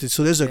toasted,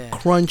 so there's a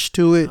crunch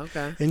to it.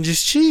 Okay. And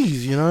just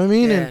cheese. You know what I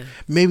mean? Yeah. And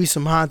maybe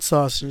some hot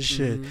sauce and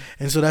shit.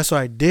 And so that's what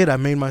I did. I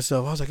made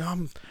myself. I was like, I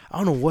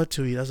don't know what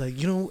to eat. I was like,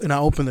 and I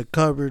opened the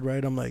cupboard.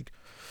 Right. I'm like,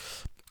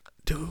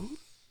 dude.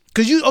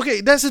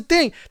 That's the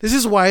thing. This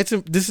is why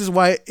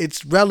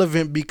it's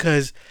relevant,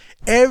 because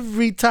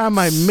every time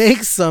I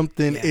make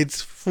something,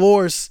 it's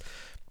for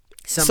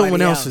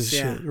someone else's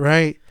shit,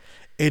 right?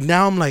 And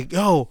now I'm like,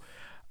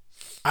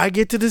 I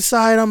get to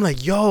decide. I'm like,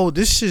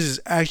 this shit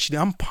is actually,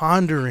 I'm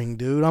pondering,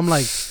 dude. I'm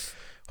like,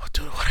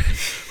 dude, what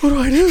do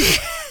I do?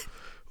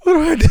 What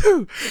do I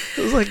do?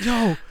 I was like,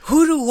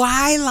 who do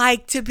I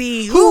like to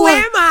be? Who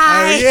am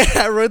I?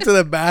 I run to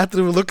the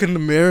bathroom, look in the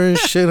mirror and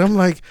shit. I'm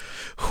like,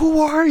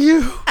 who are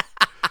you?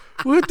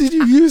 What did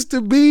you used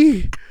to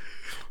be?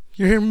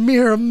 You're a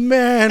mere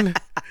man.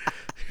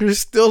 You're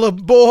still a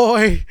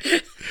boy.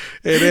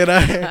 And then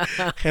I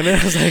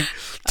was like,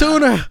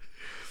 tuna.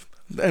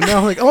 And now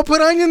I'm like, I'm gonna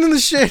put onion in the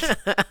shit.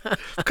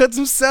 Cut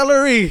some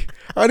celery.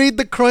 I need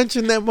the crunch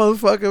in that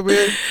motherfucker,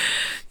 man.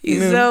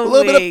 He's so a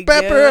little bit of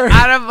pepper. Dude.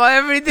 Out of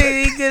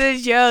everything he could have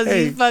shown,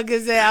 he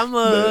fucking said, I'm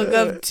gonna hook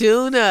up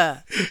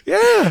tuna.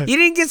 Yeah. You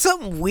didn't get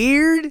something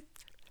weird?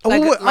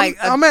 I'm at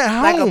home.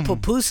 Like a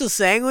pupusa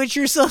sandwich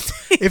or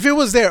something? If it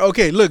was there,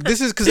 okay, look,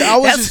 this is because I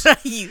was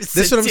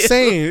That's what I'm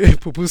saying.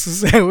 Pupusa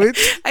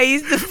sandwich. I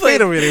used to put...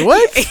 Wait a minute,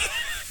 what?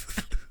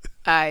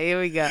 All right, here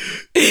we go.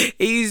 It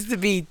used to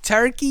be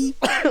turkey.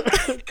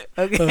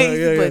 Okay, he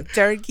used to put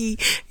turkey.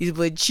 He used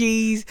to put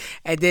cheese,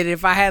 and then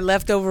if I had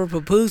leftover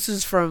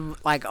pupusas from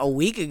like a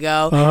week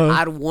ago,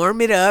 I'd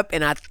warm it up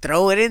and I'd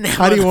throw it in there.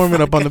 How do you warm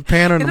it up, on the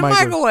pan or in the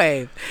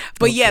microwave?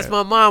 But yes,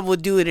 my mom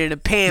would do it in a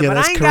pan. But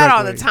I ain't got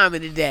all the time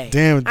in the day.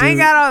 Damn, dude. I ain't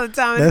got all the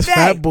time in the day.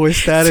 That's fat boy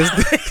status.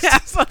 So I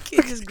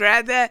fucking just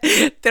grab that,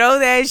 throw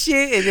that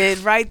shit, and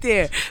then right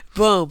there,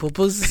 boom,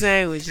 pupusa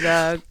sandwich,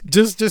 dog.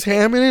 Just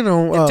hamming it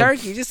on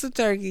turkey, just a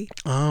turkey.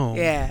 Oh,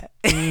 yeah.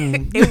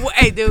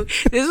 Hey, dude,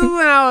 this was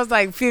when I was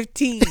like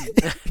 15.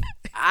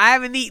 I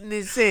haven't eaten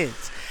it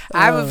since.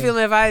 I have a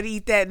feeling if I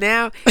eat that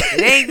now,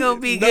 it ain't gonna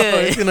be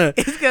good.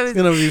 It's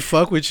gonna be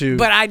fuck with you.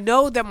 But I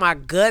know that my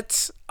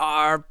guts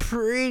are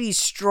pretty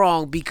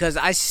strong because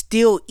I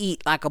still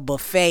eat like a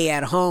buffet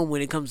at home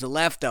when it comes to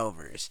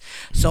leftovers.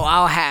 So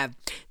I'll have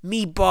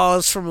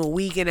meatballs from a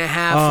week and a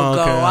half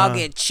ago. Okay. I'll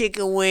get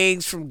chicken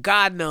wings from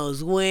God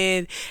knows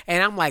when.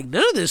 And I'm like,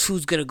 none of this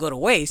food's going to go to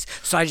waste.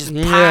 So I just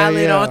pile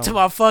it onto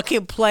my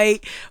fucking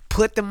plate,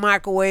 put the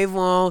microwave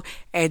on,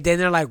 and then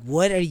they're like,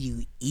 what are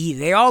you eating?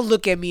 They all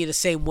look at me the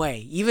same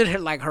way. Even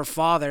her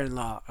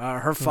father-in-law,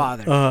 her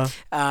father,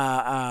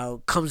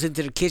 comes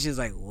into the kitchen and is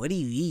like, what are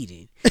you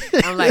eating?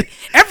 I'm like,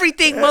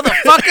 everything,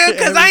 motherfucker,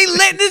 because I ain't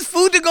letting this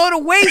food to go to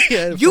waste.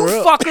 You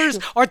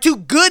fuckers are too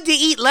good to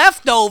eat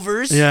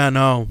leftovers. Yeah,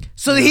 no.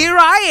 So here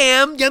I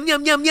am, yum,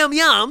 yum, yum, yum,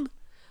 yum.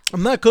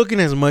 I'm not cooking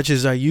as much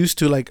as I used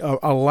to, like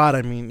a lot,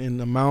 I mean, in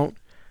the amount.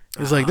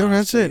 It's like, no,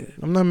 that's it.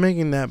 I'm not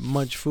making that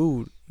much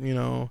food, you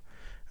know.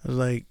 I was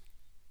like,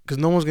 because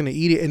no one's going to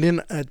eat it. And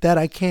then at that,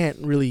 I can't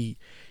really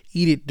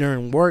eat it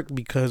during work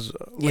because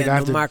like I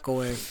have to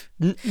microwave.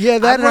 Yeah,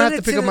 that and I have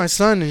to pick up my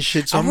son and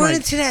shit. So I'm running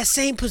into that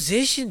same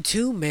position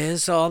too, man.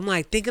 So I'm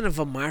like thinking of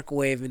a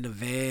microwave in the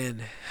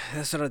van.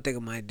 That's what I think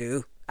I might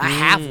do. I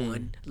have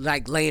one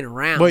like laying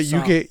around. But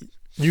so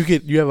you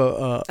have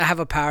a. I have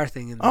a power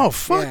thing in there. Oh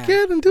fuck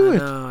yeah, then do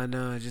it. I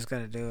know. I just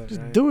gotta do it.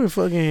 Just do it,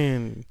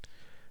 fucking.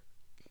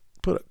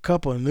 Put a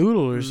cup of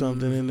noodle or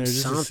something in there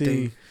just to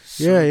see.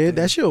 Yeah,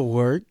 that should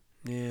work.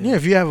 Yeah,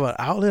 if you have an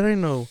outlet, I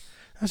know.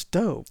 That's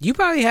dope. You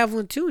probably have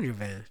one too in your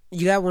van.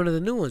 You got one of the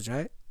new ones,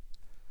 right?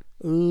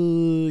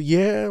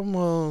 Yeah.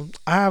 Well,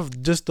 I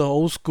have just the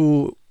old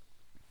school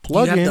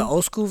plug-in. You have the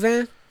old school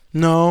van?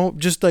 No,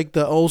 just like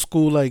the old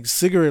school like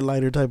cigarette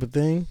lighter type of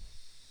thing.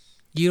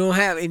 You don't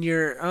have in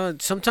your.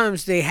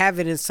 Sometimes they have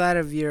it inside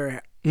of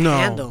your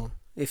handle.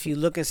 If you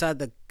look inside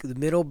the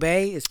middle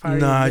bay, it's probably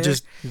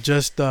just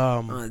these guys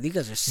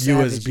are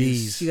savages.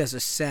 USBs. You guys are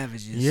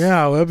savages.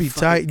 Yeah, that'll be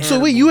tight. Animals. So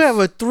wait, you have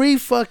a 3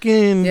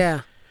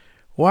 fucking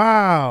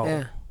Wow.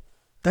 Yeah.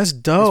 That's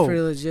dope. It's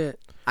pretty legit.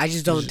 I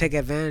just don't take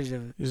advantage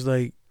of it. It's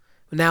like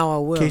now I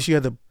will. In case you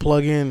had to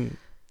plug in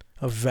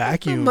a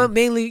vacuum.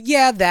 Mainly,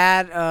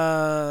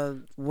 that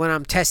when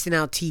I'm testing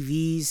out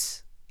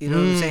TVs, you know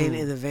what I'm saying,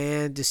 in the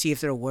van to see if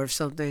they're worth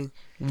something.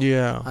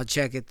 Yeah. I'll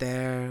check it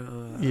there.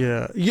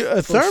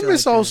 A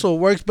thermos like also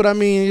works, but I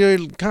mean,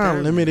 you're kind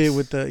of limited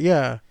with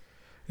the,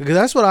 because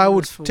that's what I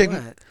would take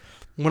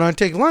when I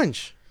take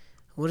lunch.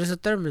 What does a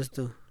thermos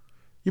do?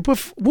 You put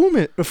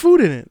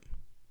food in it.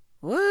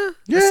 What?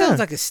 Yeah. That sounds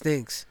like it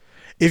stinks.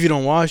 If you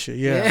don't wash it,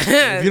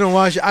 If you don't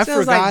wash it, I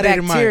forgot it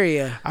in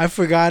my. I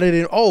forgot it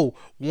in.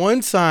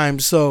 One time,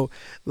 so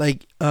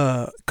like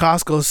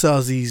Costco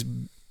sells these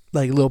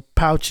like little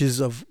pouches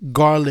of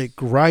garlic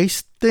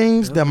rice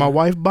things that my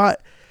wife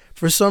bought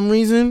for some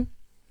reason,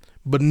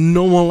 but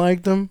no one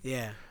liked them.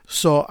 Yeah.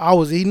 So I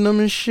was eating them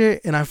and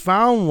shit, and I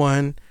found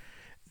one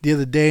the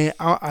other day.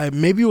 I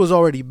maybe it was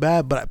already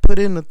bad, but I put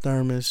it in the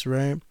thermos,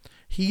 right?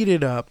 Heat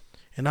it up.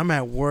 And I'm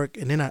at work,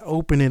 and then I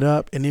open it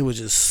up, and it was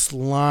just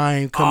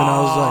slime coming.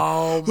 I was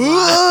like,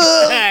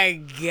 "Oh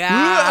my god!"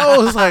 I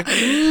was like,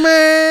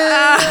 "Man,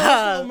 I'm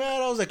so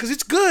mad." I was like, "Cause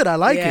it's good. I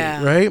like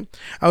it, right?"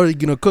 I would,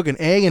 cook an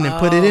egg and then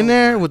put it in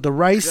there with the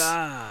rice.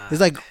 God. It's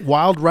like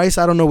wild rice.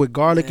 I don't know, with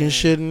garlic and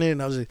shit in it.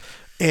 And I was like,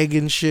 egg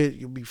and shit.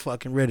 You'll be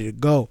fucking ready to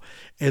go.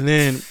 And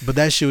then, but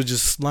that shit was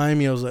just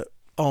slimy. I was like,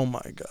 "Oh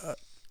my god."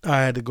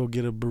 I had to go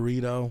get a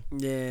burrito.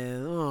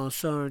 Yeah. Oh,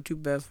 sorry. Too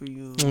bad for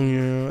you.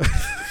 Yeah.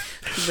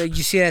 But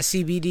you see that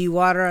CBD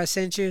water I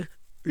sent you?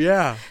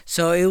 Yeah.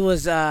 So it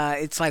was.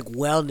 It's like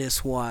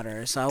wellness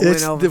water. So I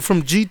went over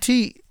from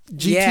GT.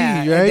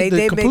 Yeah, right?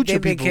 They make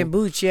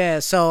kombucha. Yeah.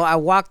 So I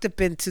walked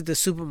up into the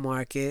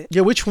supermarket.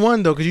 Yeah, which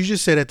one though? Because you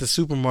just said at the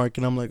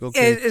supermarket. I'm like,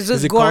 okay. It's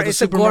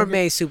a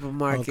gourmet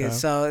supermarket. Okay.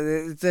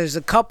 So there's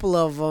a couple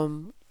of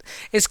them.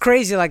 It's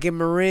crazy. Like in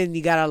Marin,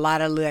 you got a lot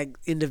of like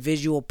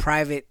individual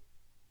private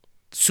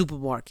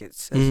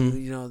supermarkets.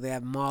 They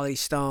have Molly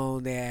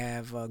Stone, they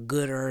have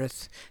Good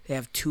Earth, they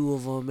have 2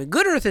 of them, and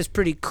Good Earth is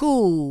pretty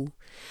cool.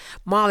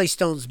 Molly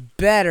Stone's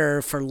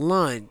better for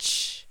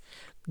lunch.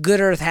 Good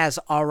Earth has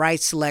alright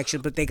selection,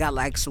 but they got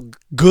like some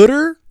Good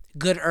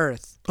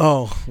Earth.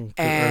 Oh,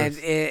 and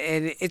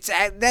it's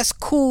that's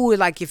cool.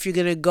 Like if you're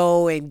gonna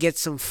go and get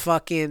some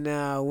fucking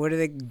what are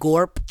they,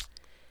 Gorp?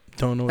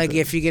 Don't know. Like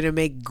if you're gonna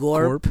make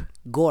Gorp.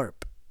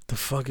 The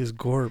fuck is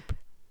Gorp?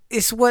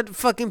 It's what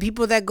fucking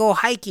people that go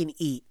hiking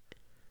eat.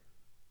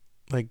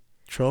 Like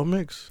trail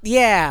mix?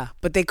 Yeah,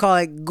 but they call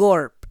it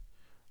Gorp.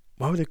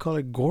 Why would they call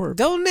it Gorp?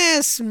 Don't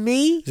ask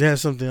me. Does it have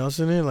something else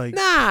in it? Like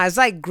Nah, it's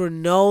like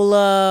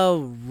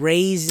granola,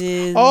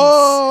 raisins.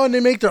 Oh, and they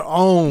make their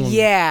own.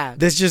 Yeah.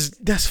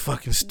 That's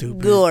fucking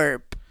stupid.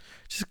 Gorp.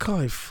 Just call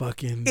it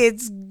fucking.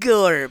 It's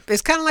Gorp.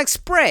 It's kind of like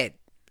spread.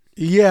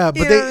 Yeah,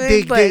 but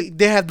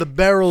they have the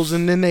barrels,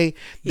 and then they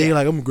Yeah.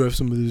 like, I'm gonna grab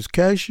some of these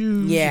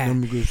cashews. Yeah. And I'm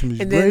gonna grab some of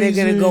these And then they're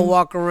gonna go raisins.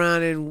 walk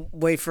around and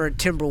wait for a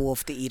timber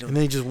wolf to eat them. And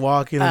they just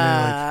walk in and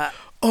they're like,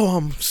 oh,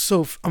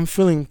 I'm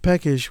feeling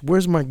peckish.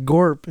 Where's my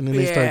Gorp? And then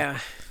they start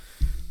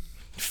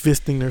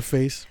fisting their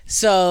face.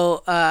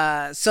 So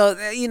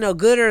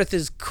Good Earth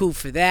is cool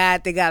for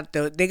that. They got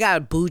a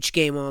Booch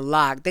game on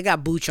lock. They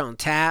got Booch on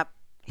tap.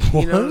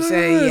 You know what I'm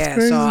saying? That's Yeah.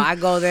 crazy. So I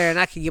go there and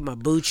I can get my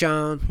Booch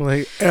on.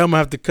 Like, I'm gonna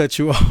have to cut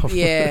you off.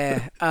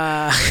 Yeah.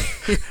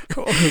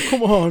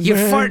 Come on, You're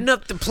man. farting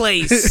up the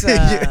place.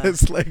 Yeah,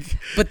 it's like.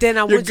 But then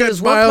I your went to gut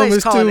this one biome place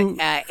is called too-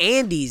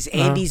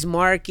 Andy's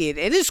Market,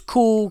 and it's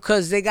cool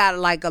because they got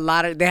like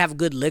they have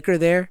good liquor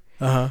there.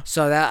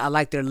 So that I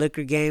like their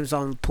liquor games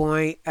on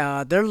point.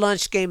 Their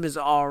lunch game is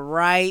all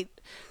right,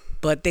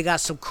 but they got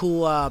some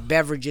cool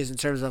beverages in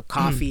terms of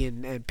coffee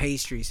and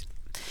pastries.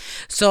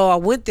 So I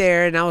went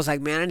there and I was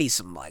like, man, I need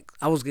some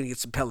I was gonna get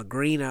some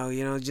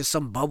Pellegrino, just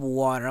some bubble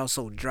water. I was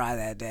so dry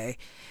that day.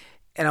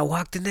 And I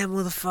walked in that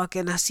motherfucker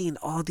and I seen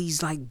all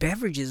these like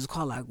beverages. It's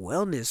called like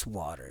wellness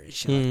water and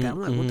shit like that.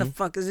 I'm like, what the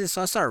fuck is this?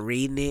 So I started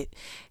reading it,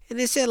 and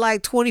it said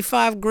like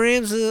 25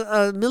 grams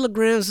of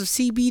milligrams of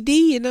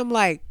CBD, and I'm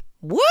like,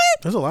 what?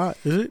 That's a lot,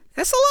 is it?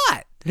 That's a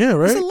lot. Yeah,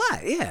 right. It's a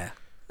lot. Yeah,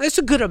 it's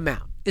a good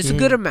amount. It's a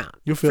good amount.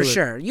 You'll feel for it.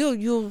 sure.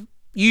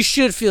 You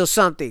should feel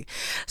something.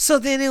 So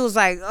then it was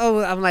like,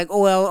 I'm like,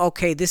 well,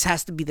 okay, this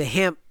has to be the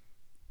hemp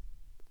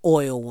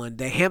oil one,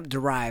 the hemp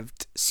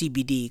derived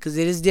CBD, because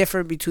it is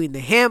different between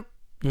the hemp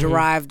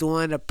derived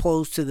one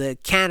opposed to the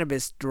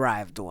cannabis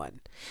derived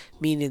one,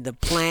 meaning the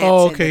plants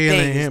and the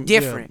thing is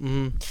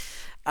different.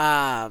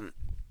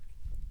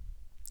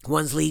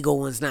 One's legal,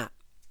 one's not.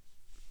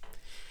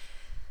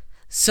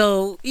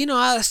 So,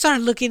 I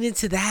started looking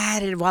into that,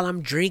 and while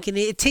I'm drinking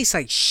it, it tastes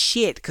like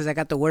shit because I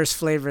got the worst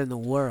flavor in the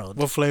world.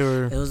 What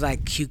flavor? It was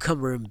like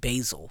cucumber and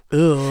basil.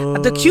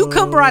 Ugh. The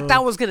cucumber I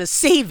thought was going to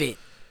save it.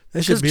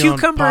 That should be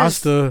cucumber on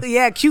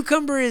pasta.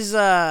 Cucumber is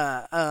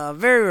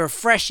very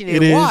refreshing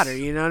in water.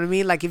 You know what I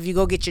mean? Like if you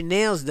go get your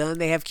nails done,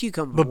 they have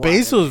cucumber. But water.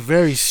 basil is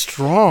very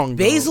strong.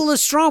 Basil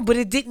is strong, but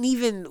it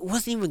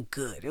wasn't even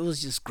good. It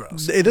was just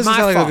gross. It doesn't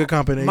sound like a good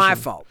combination. My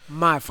fault.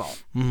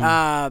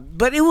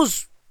 But it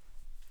was,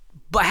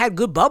 but had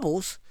good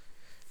bubbles.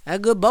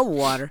 Had good bubble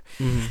water.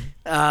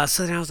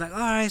 So then I was like, all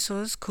right,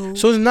 so it's cool.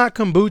 So it's not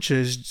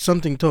kombucha. It's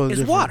something totally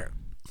different. It's water.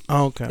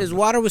 Oh, okay. It's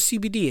water with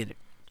CBD in it.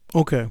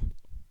 Okay.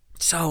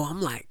 So I'm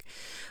like,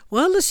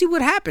 well, let's see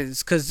what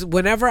happens. Because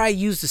whenever I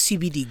use the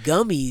CBD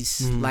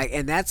gummies,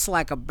 and that's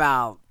like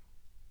about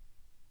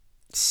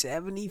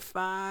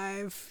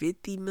 75,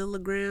 50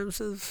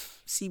 milligrams of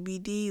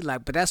CBD,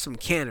 but that's from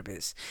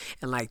cannabis.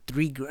 And like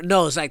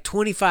it's like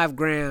 25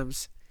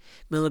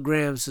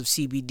 milligrams of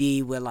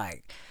CBD with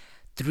like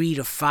 3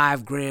 to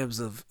 5 grams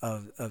of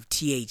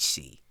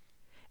THC.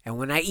 And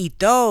when I eat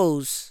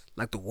those,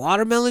 like the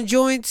watermelon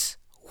joints,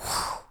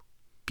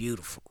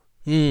 beautiful.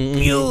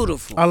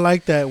 Beautiful. I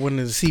like that when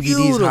the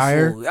CBD is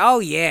higher. Oh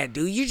yeah,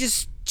 dude, you're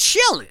just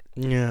chilling.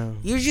 Yeah,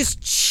 you're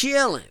just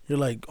chilling. You're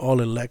like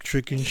all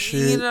electric and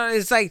shit.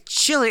 It's like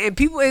chilling, and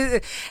people,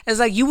 it's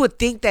like you would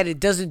think that it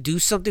doesn't do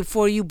something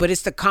for you, but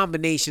it's the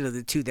combination of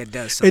the two that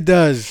does something. It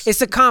does.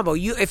 It's a combo.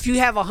 If you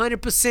have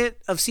 100%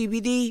 of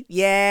CBD,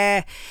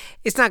 yeah,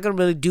 it's not gonna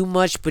really do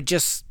much, but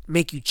just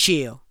make you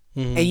chill.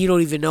 And you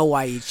don't even know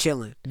why you're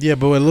chilling. Yeah,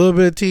 but with a little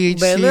bit of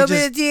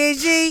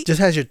THC, just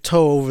has your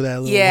toe over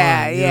that little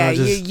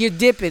line. You're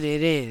dipping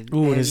it in.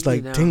 Ooh, and it's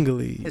like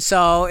tingly.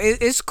 So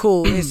it's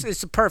cool.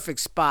 It's a perfect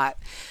spot.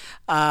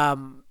 But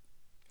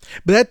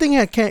that thing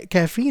had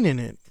caffeine in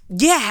it.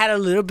 Yeah, it had a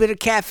little bit of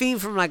caffeine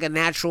from like a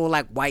natural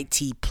like white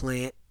tea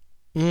plant.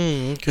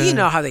 Okay. You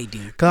know how they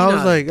do. Cause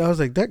I was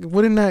like, that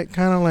wouldn't that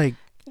kind of like?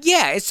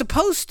 Yeah, it's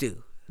supposed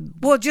to.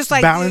 Well, just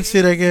like balance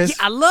it, I guess.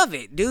 Yeah, I love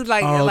it, dude.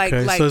 Like,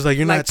 so it's like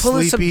you're not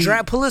pulling sleepy.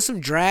 pulling some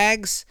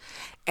drags,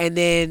 and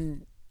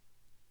then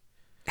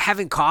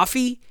having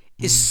coffee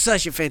is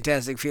such a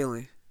fantastic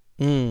feeling.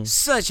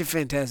 Such a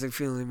fantastic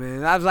feeling,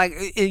 man. I was like,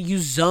 you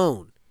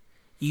zone.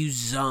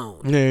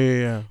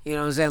 Yeah. You know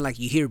what I'm saying? Like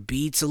you hear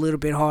beats a little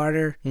bit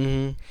harder.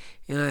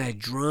 That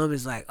drum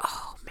is like,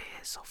 oh man,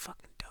 it's so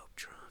fucking dope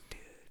drum, dude.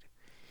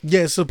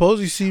 Yeah,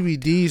 supposedly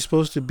CBD is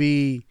supposed to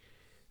be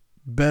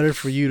better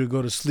for you to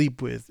go to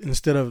sleep with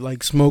instead of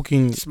like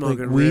smoking like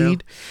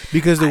weed,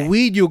 because the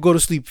weed you'll go to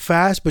sleep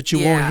fast, but you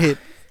won't hit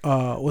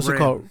what's it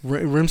called,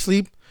 REM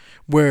sleep,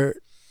 where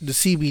the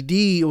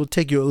CBD will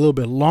take you a little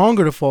bit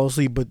longer to fall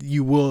asleep, but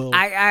you will.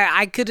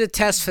 I could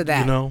attest for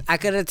that. I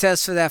could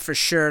attest for that for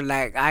sure.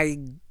 Like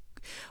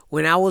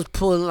when I was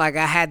pulling, like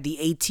I had the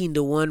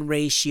 18-to-1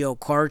 ratio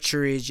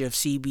cartridge of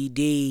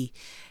CBD,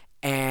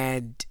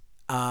 and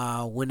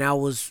when I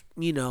was,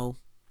 I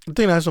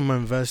think that's what I'm gonna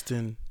invest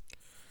in.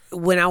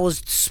 when I was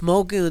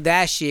smoking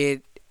that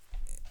shit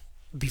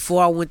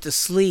before I went to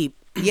sleep,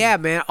 yeah,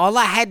 man, all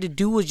I had to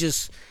do was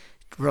just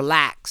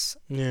relax.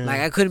 Yeah.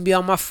 Like I couldn't be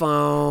on my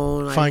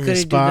phone. Like, Find I your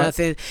couldn't do spot.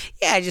 nothing.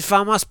 Yeah, I just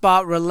found my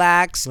spot,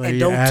 relax, Like and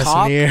your don't ass in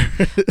talk. the air.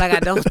 Like I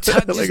don't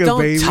talk. Like Just a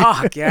don't baby.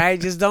 talk. Right?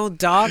 Just don't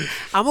talk.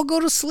 I'm gonna go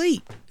to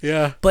sleep.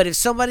 Yeah. But if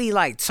somebody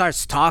like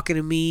starts talking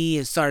to me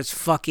and starts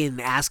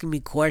fucking asking me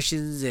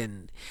questions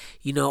and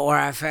or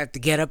if I have to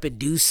get up and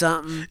do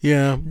something,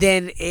 Yeah.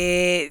 then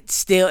it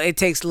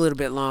takes a little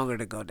bit longer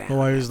to go down. My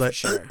wife was for like,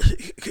 sure.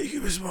 "Can you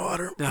give me some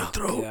water? My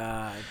throat."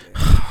 God.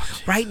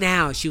 Right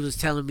now, she was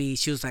telling me,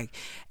 she was like,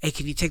 "Hey,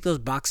 can you take those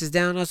boxes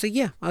down?" I was like,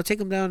 "Yeah, I'll take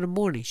them down in the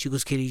morning." She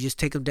goes, "Can you just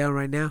take them down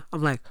right now?"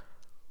 I'm like,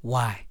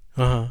 "Why?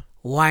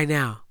 Why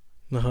now?"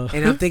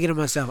 And I'm thinking to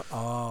myself,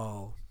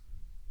 "Oh,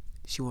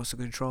 she wants to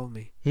control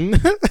me."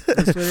 That's what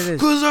it is.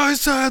 Because I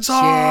said so.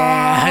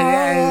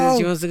 Yeah,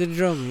 she wants to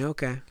control me.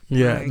 Okay.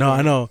 Yeah, Right, no, yeah.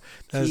 I know.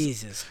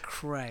 Jesus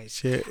Christ.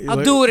 Shit. I'll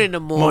Like, do it in the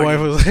morning. My wife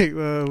was like,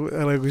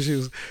 I like when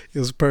it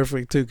was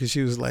perfect too, because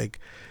she was like,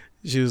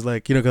 because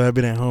I've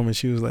been at home, and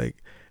she was like,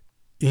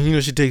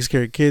 she takes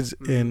care of kids,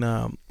 and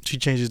she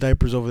changes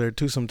diapers over there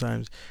too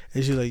sometimes,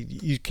 and she's like,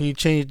 can you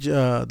change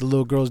the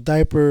little girl's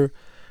diaper?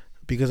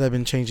 Because I've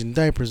been changing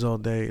diapers all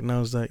day. And I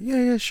was like,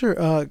 yeah, sure.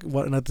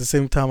 And at the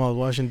same time, I was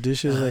washing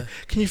dishes. Like,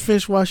 can you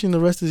finish washing the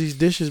rest of these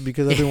dishes?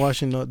 Because I've been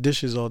washing the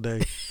dishes all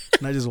day.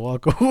 And I just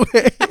walk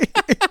away.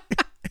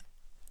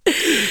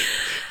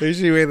 And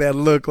she made that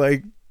look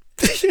like,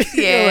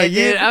 yeah, like,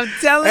 dude, I'm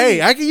telling you.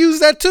 Hey, I can use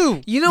that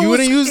too. You know you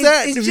wouldn't use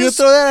that? If you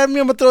throw that at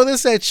me, I'm going to throw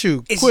this at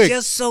you. It's quick.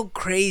 just so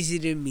crazy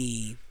to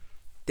me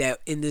that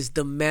in this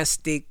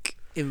domestic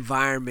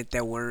environment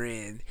that we're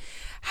in,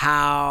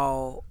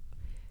 how...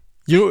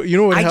 You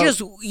know what?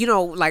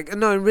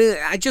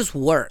 I just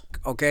work.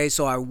 Okay,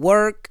 so I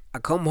work, I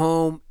come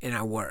home, and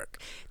I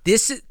work.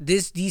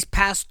 These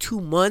past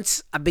 2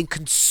 months, I've been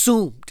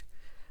consumed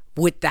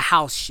with the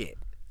house shit.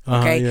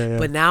 Okay, yeah.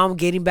 But now I'm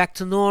getting back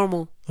to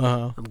normal.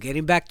 I'm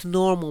getting back to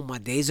normal. My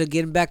days are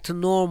getting back to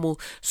normal.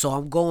 So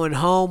I'm going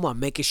home. I'm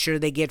making sure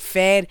they get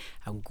fed.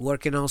 I'm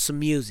working on some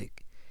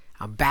music.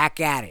 I'm back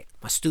at it.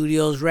 My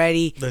studio's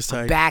ready.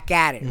 I'm back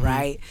at it,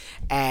 right?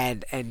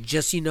 And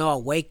just I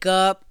wake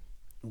up.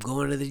 I'm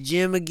going to the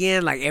gym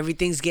again. Like,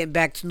 everything's getting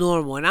back to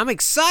normal. And I'm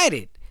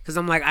excited because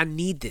I'm like, I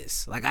need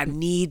this. Like, I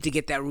need to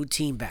get that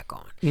routine back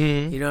on.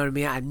 You know what I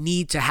mean? I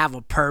need to have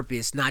a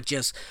purpose, not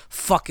just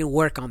fucking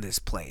work on this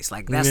place.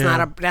 Like,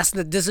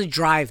 that doesn't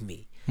drive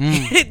me.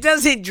 It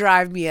doesn't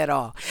drive me at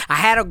all. I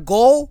had a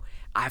goal.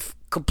 I've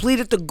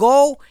completed the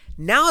goal.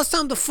 Now it's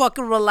time to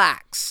fucking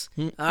relax.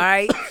 All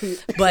right?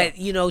 But,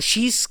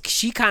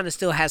 she kind of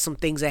still has some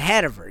things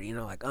ahead of her,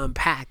 like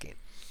unpacking.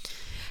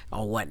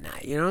 Or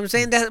whatnot, you know what I'm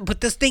saying?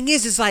 But the thing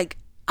is, it's like,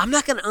 I'm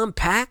not gonna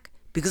unpack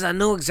because I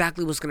know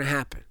exactly what's gonna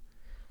happen.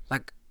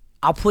 Like,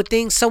 I'll put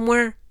things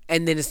somewhere,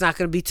 and then it's not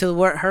gonna be to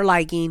her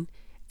liking,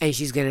 and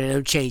she's gonna end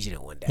up changing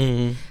it one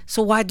day.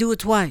 So why do it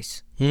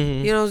twice?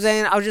 You know what I'm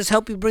saying? I'll just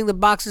help you bring the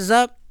boxes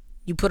up.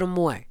 You put them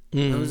away.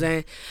 You know what I'm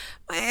saying?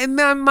 It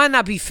might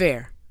not be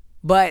fair,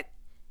 but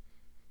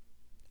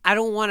I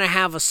don't want to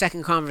have a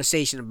second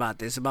conversation about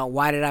this, about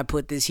why did I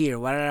put this here?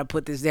 Why did I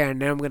put this there?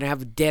 And then I'm going to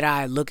have a dead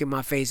eye look in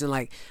my face and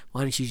like,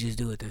 why don't you just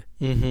do it then?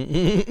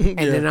 And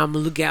then I'm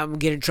going to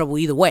get in trouble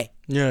either way.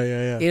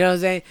 Yeah. You know what I'm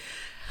saying?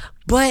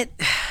 But,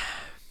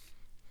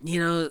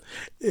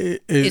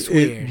 it's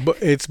weird.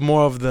 But it's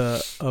more of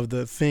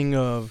the thing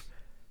of,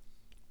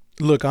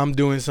 look, I'm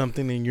doing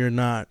something and you're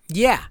not.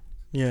 Yeah.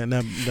 Yeah, and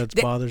that's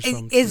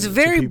bothersome. It's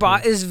very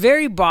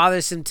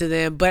bothersome to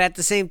them, but at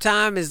the same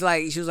time, it's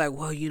like she was like,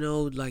 well,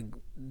 like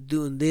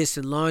doing this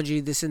and laundry,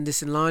 this and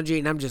laundry,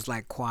 and I'm just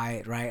like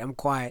quiet, right? I'm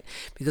quiet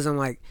because I'm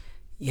like,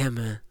 yeah,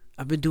 man,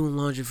 I've been doing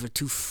laundry for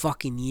 2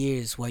 fucking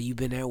years while you've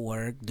been at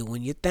work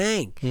doing your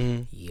thing.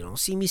 You don't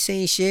see me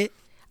saying shit.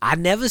 I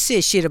never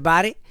said shit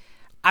about it.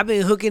 I've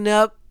been hooking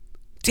up,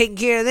 taking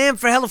care of them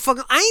for hella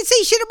fucking. I ain't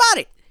say shit about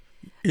it.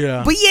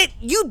 Yeah, but yet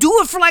you do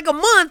it for like a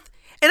month.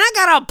 And I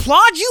gotta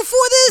applaud you for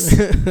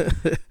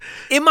this?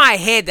 In my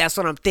head, that's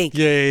what I'm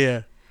thinking.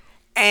 Yeah.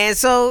 And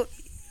so,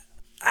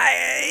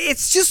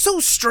 it's just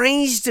so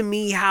strange to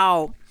me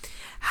how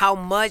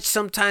much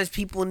sometimes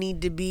people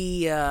need to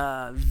be,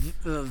 I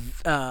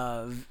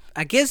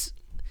guess,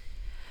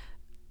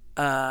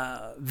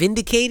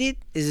 vindicated.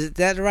 Is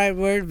that the right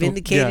word?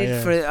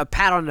 Vindicated for a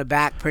pat on the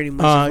back, pretty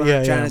much. Is what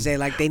I'm trying to say.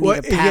 Like they need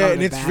a pat on the back. Yeah,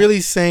 and it's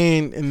really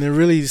saying, and they're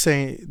really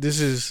saying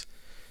this is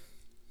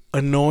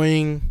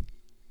annoying.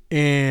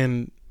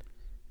 And,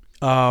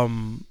 they're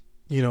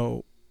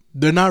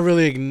not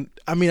really.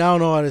 I mean, I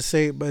don't know how to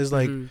say it, but it's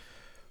like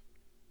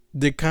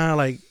they're kind of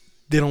like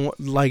they don't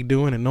like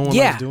doing it. No one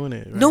likes doing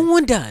it. Right? No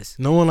one does.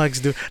 No one likes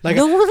doing. Like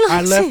no one likes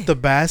I left the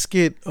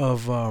basket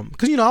of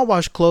because I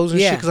wash clothes and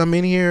shit because I'm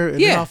in here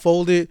and then I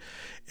fold it,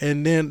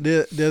 and then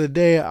the other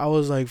day I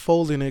was like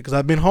folding it because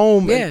I've been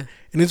home. And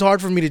it's hard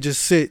for me to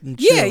just sit and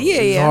chill.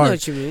 Yeah. I know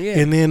what you mean. Yeah.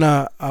 And then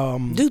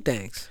do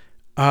things.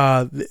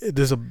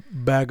 There's a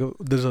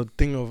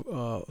thing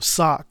of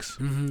socks,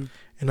 and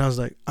I was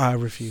like, I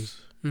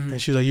refuse.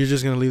 And she was like, "You're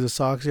just gonna leave the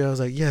socks here?" I was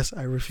like, "Yes,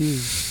 I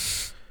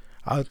refuse.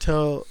 I'll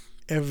tell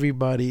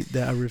everybody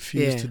that I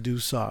refuse to do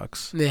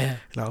socks. Yeah.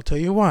 And I'll tell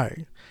you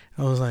why."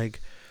 I was like,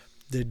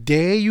 "The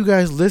day you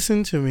guys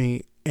listen to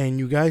me and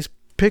you guys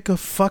pick a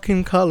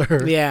fucking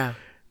color,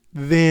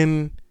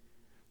 then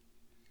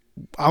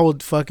I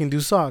would fucking do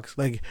socks.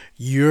 Like,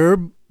 you're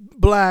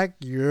black,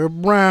 you're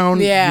brown,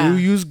 you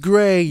use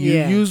gray,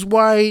 you use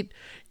white,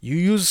 you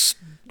use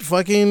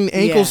fucking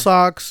ankle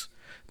socks.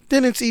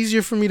 Then it's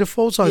easier for me to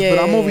fold socks. But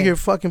I'm over here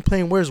fucking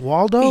playing Where's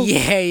Waldo? With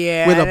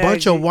a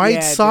bunch of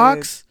white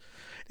socks.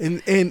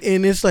 And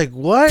it's like,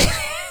 what?"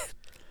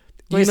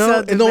 We're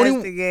so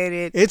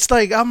domesticated. It's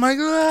like, I'm like,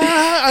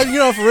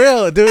 for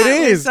real, dude. It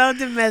is so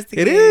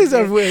domesticated. It is.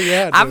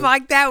 Yeah, I'm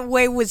like that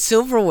way with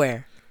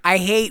silverware. I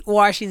hate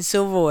washing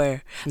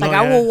silverware. Like,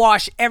 I will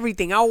wash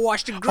everything. I'll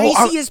wash the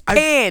greasiest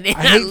pan and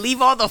I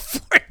leave all the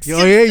forks.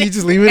 Oh, yeah, you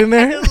just leave it in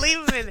there?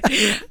 Leave them in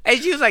there.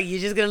 And she was like, "You're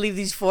just going to leave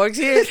these forks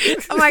here?"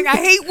 I'm like, I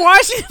hate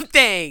washing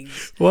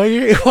things. Why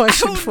you hate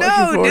washing fucking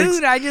forks? No,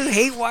 dude, I just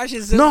hate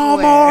washing silverware.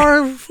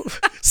 No more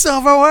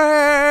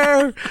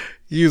silverware.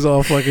 Use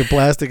all fucking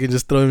plastic and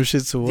just throw them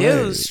shits away.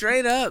 Dude,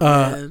 straight up,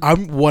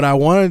 man. What I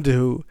want to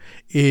do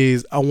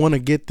is I want to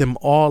get them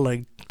all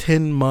like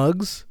tin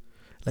mugs.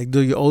 Like,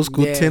 do your old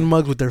school tin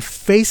mugs with their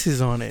faces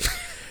on it.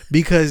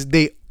 Because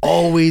they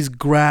always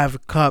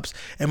grab cups.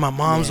 And my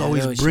mom's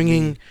always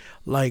bringing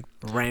like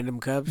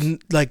random cups.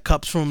 Like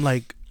cups from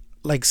like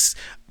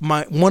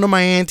one of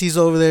my aunties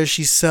over there,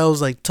 she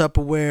sells like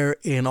Tupperware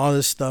and all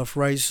this stuff,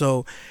 right?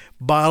 So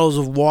bottles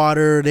of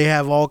water, they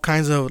have all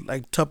kinds of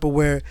like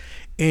Tupperware.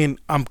 And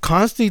I'm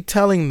constantly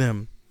telling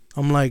them,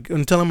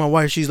 I'm telling my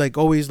wife, she's like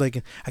always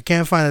like, "I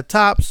can't find the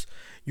tops.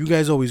 You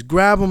guys always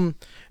grab them."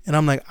 And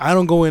I'm like, I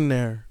don't go in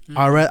there.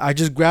 I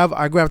grab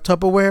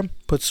Tupperware,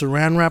 put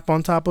saran wrap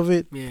on top of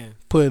it,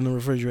 put it in the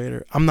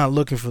refrigerator. I'm not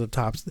looking for the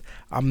tops.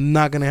 I'm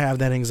not going to have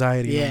that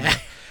anxiety. Yeah.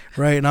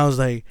 Right. And I was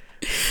like,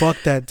 fuck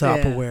that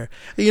Tupperware.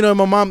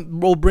 My mom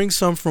will bring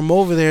some from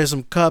over there,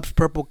 some cups,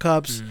 purple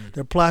cups.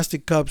 They're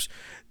plastic cups.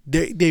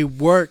 They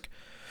work.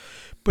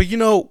 But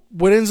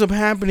what ends up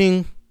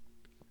happening,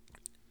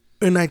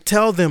 and I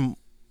tell them,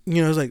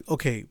 it's like,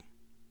 okay,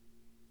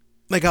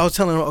 like I was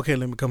telling her, okay,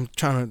 let me come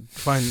trying to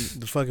find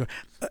the fucking.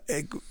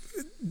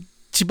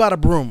 She bought a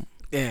broom.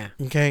 Yeah.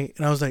 Okay,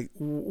 and I was like,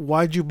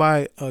 "Why'd you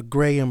buy a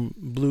gray and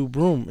blue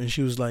broom?" And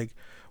she was like,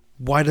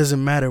 "Why does it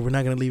matter? We're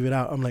not gonna leave it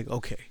out." I'm like,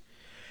 "Okay,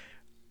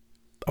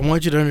 I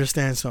want you to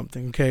understand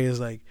something." Okay, it's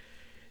like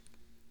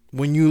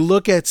when you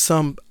look at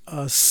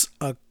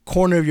a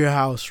corner of your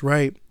house,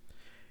 right?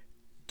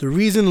 The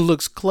reason it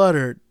looks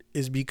cluttered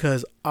is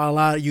because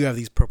you have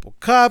these purple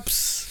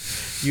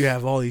cups, you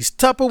have all these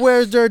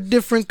Tupperwares that are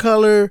different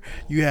color,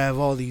 you have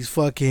all these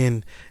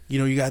fucking,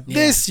 you got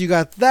this, you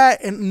got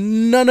that,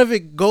 and none of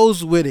it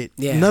goes with it.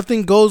 Yeah.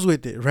 Nothing goes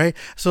with it, right?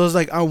 So it's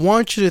like, I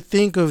want you to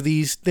think of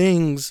these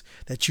things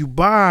that you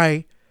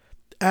buy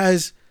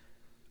as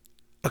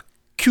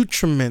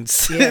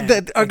accoutrements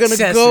that are going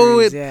to go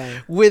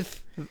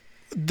with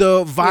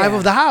the vibe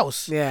of the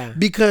house. Yeah.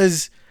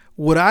 Because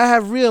what I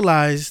have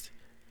realized,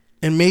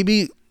 and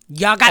maybe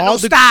y'all got no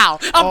style.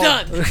 I'm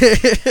done.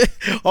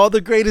 All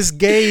the greatest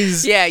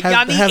gays y'all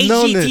need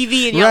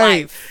HGTV in your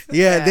life.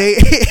 Yeah,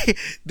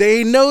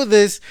 they know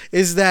this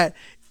is that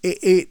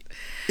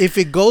if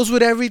it goes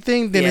with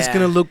everything, then it's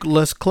going to look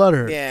less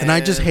cluttered. Yeah. And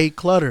I just hate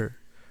clutter.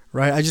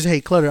 Right? I just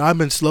hate clutter. I've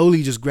been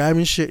slowly just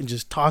grabbing shit and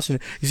just tossing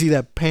it. You see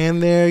that pan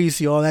there? You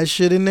see all that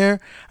shit in there?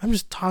 I'm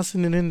just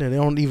tossing it in there. They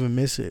don't even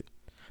miss it.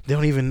 They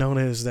don't even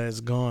notice that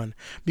it's gone.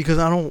 Because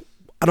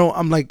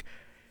I'm like,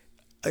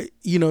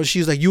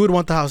 she's like, "You would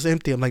want the house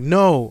empty." I'm like,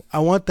 "No, I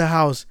want the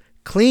house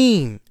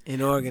clean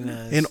and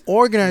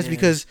organized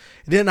because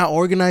then I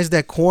organized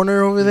that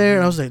corner over there,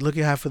 and I was like, look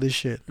at half of this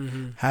shit.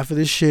 Half of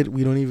this shit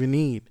we don't even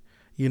need.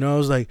 I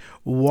was like,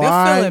 why?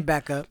 They'll fill it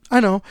back up. I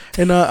know,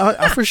 and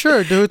I for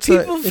sure, dude.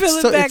 People fill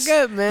it back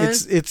up, man.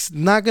 It's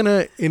not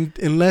gonna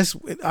unless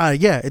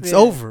it's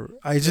over.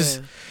 I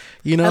just.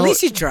 At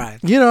least you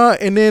tried.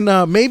 And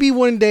then maybe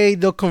one day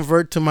they'll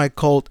convert to my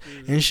cult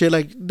and shit.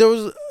 Like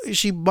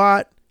she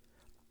bought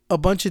a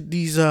bunch of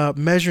these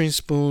measuring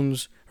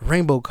spoons,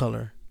 rainbow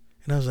color,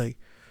 and I was like,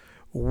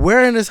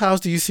 where in this house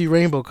do you see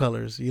rainbow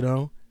colors?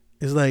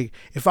 It's like,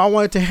 if I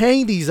wanted to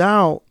hang these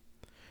out,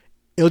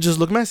 it'll just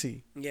look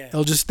messy. Yeah,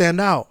 it'll just stand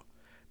out.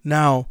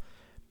 Now,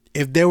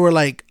 if they were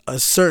like a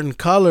certain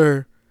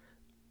color,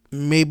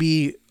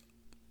 maybe,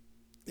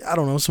 I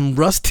don't know, some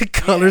rustic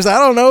colors. I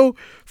don't know.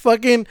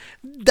 Fucking,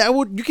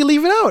 you can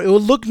leave it out. It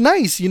would look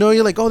nice.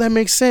 You're like, oh, that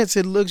makes sense.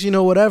 It looks,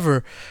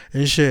 whatever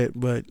and shit.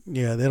 But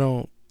yeah, they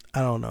don't. I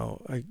don't know.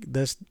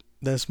 That's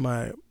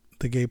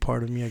the gay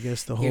part of me. I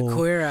guess the whole. You're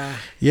queer.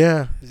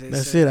 Yeah,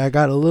 that's it. I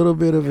got a little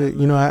bit of it.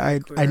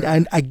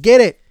 I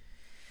get it.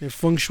 The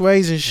feng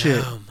shui's and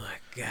shit. Oh my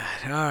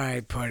god! All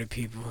right, party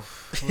people.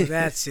 Well,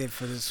 that's it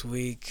for this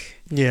week.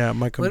 Yeah,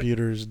 my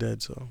computer is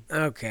dead. So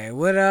okay.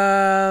 What?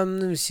 Let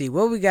me see.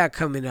 What we got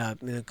coming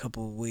up in a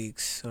couple of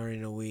weeks or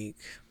in a week?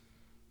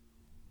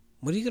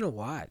 What are you gonna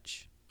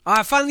watch? Oh,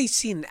 I finally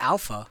seen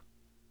Alpha.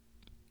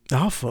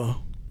 Alpha.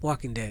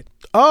 Walking Dead.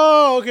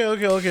 Oh,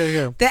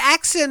 okay. The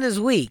accent is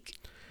weak.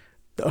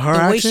 Her the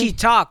accent? way she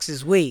talks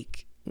is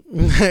weak.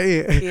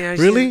 Yeah.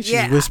 Really?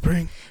 She's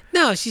whispering?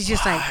 No, she's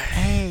just like,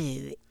 oh.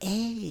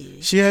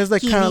 She has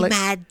like kind of like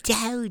my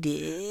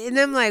daughter. And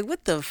I'm like,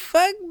 what the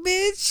fuck,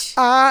 bitch?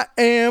 I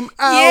am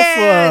Alpha.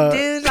 Yeah,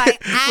 dude.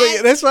 Like,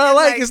 that's what I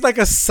like. It's like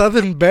a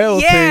Southern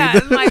Belle thing. Yeah,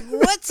 like,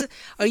 what?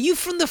 Are you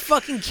from the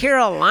fucking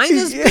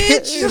Carolinas,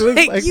 bitch? It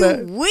looks like you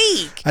that.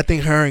 weak. I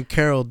think her and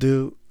Carol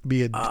do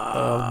be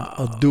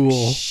a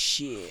duel.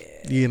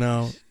 Shit. You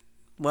know.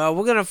 Well,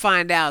 we're gonna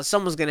find out.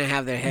 Someone's gonna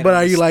have their head. But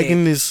on are you stick.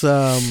 liking this?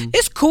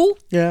 It's cool.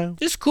 Yeah,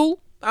 it's cool.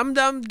 I'm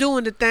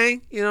doing the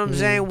thing. You know what I'm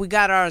saying? We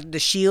got the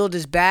Shield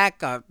is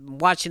back.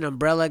 Watching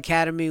Umbrella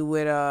Academy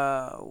with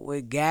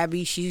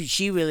Gabby.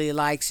 She really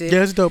likes it.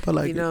 Yeah, it's dope. I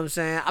like it. You know what I'm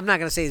saying? I'm not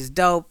gonna say it's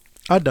dope.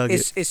 I dug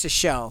it. It's a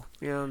show.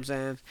 You know what I'm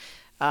saying?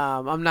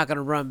 I'm not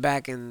gonna run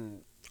back and.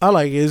 I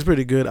like it. It's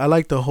pretty good. I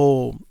like the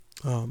whole.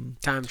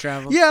 Time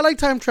travel. Yeah, I like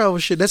time travel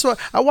shit. That's why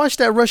I watched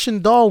that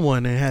Russian Doll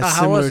one and it has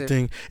similar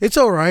thing. It's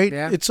all right.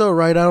 Yeah. It's all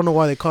right. I don't know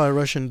why they call it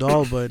Russian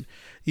Doll, but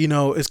you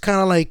know, it's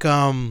kind of like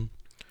I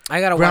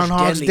gotta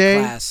watch Deadly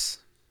Class.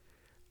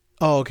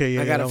 Oh, okay,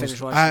 yeah. I gotta finish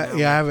watching that.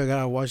 I haven't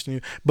gotta watch the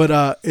new,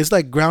 but it's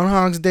like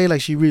Groundhog's Day.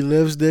 Like she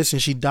relives this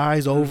and she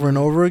dies over and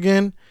over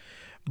again.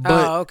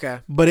 But, okay.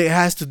 But it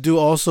has to do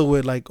also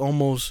with like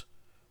almost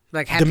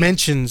like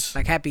dimensions,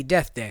 like Happy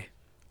Death Day.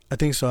 I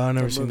think so. I've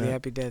never seen that.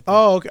 Happy Death Day.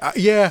 Oh, okay.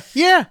 Yeah.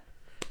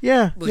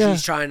 Well,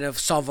 she's trying to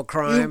solve a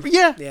crime.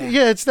 Yeah,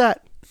 it's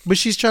that. But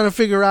she's trying to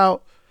figure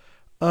out,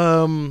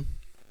 you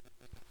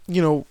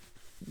know,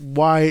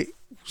 why.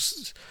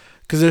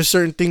 Because there's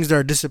certain things that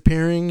are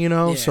disappearing, you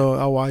know. Yeah. So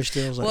I watched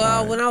it. I was like,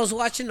 well, when I was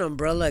watching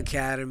Umbrella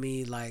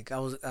Academy, like I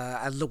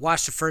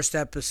watched the first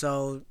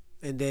episode,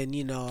 and then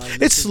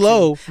it's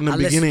slow in the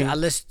beginning. I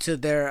listened to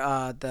their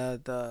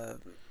the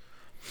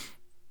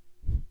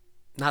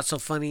Not So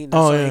Funny,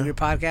 Angry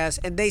podcast,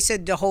 and they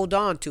said to hold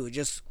on to it,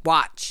 just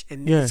watch,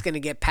 and it's gonna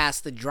get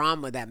past the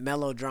drama, that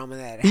melodrama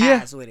that it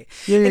has with it,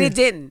 and it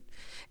didn't.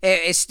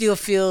 It still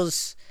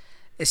feels,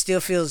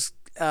 WB,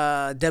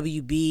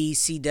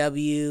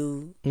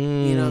 CW.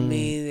 You know what I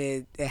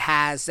mean? It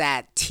has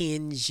that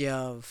tinge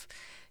of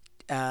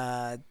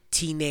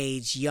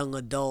teenage, young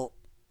adult.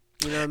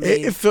 You know what I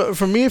mean?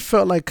 For me, it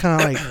felt like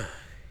kind of like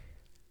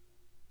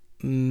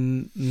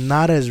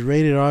not as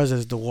rated R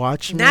as The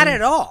Watchmen. Not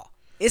at all.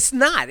 It's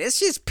not. It's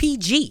just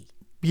PG.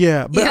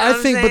 Yeah, but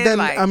I think, but then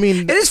like, I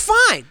mean, it is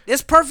fine.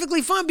 It's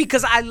perfectly fine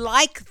because I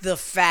like the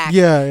fact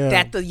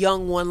that the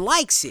young one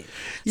likes it.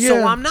 Yeah.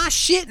 So I'm not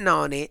shitting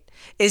on it.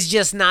 It's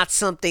just not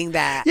something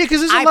that because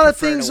there's a lot of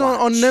things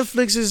on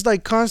Netflix is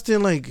like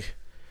constant like,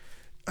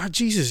 oh,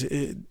 Jesus,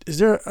 is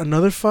there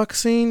another fuck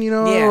scene? You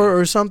know,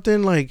 or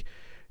something like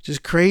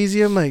just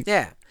crazy. I'm like,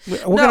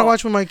 we're gonna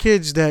watch with my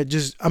kids that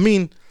just. I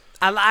mean.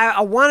 I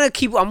want to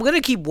keep. I'm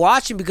gonna keep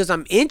watching because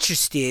I'm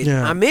interested.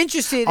 Yeah. I'm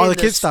interested in the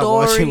kids story.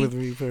 Stop watching with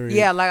me.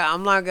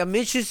 I'm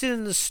interested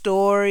in the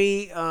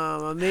story.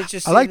 I'm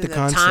interested. I like in the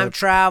concept. Time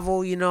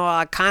travel. You know,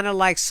 I kind of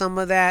like some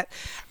of that.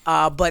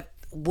 But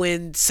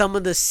when some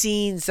of the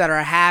scenes that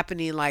are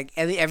happening, like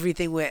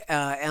everything with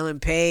Ellen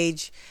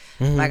Page.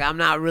 Like I'm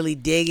not really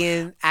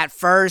digging at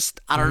first.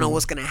 I don't know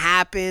what's gonna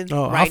happen.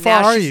 Oh, right how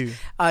far now, are you?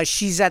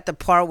 She's at the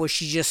part where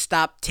she just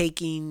stopped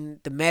taking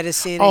the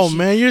medicine. Oh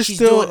man, she's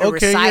still doing the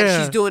okay. Yeah.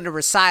 She's doing the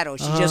recital.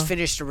 She just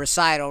finished the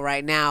recital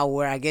right now,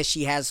 where I guess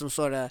she has some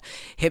sort of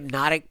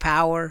hypnotic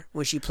power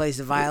when she plays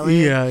the violin.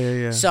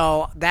 Yeah.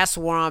 So that's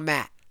where I'm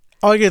at.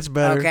 Oh, it gets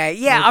better.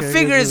 Okay, I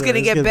figure it's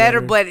gonna get better,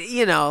 but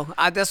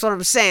that's what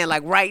I'm saying.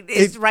 Like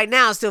right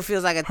now, it still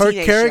feels like a teenage show.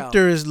 Her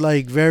character is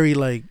like very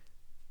like.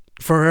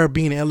 For her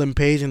being Ellen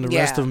Page and the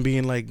rest of them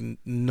being like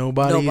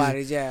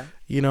nobody's,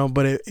 you know,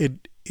 but it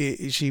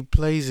she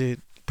plays it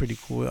pretty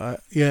cool.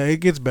 It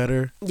gets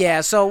better.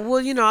 Yeah, so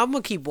I'm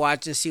gonna keep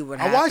watching, see what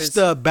happens. I watched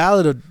the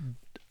Ballad of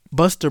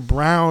Buster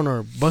Brown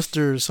or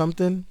Buster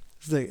something.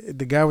 It's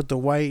the guy with the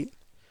white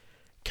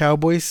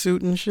cowboy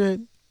suit and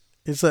shit.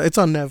 It's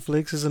on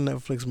Netflix. It's a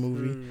Netflix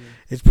movie.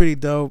 It's pretty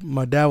dope.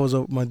 My dad was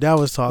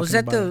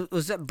talking.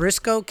 Was that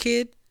Briscoe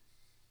Kid?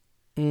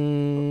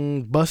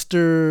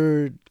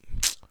 Buster.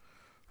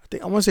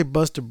 I want to say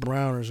Buster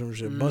Brown or some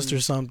shit. Buster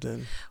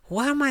something.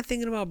 Why am I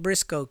thinking about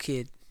Briscoe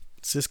Kid?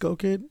 Cisco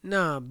Kid?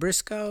 No,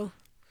 Briscoe.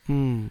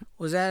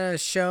 Was that a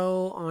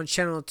show on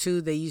Channel 2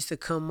 they used to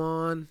come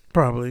on?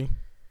 Probably.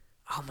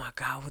 Oh my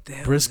God, what the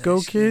hell? Briscoe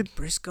was that Kid? Shit?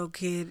 Briscoe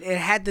Kid. It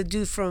had the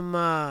dude from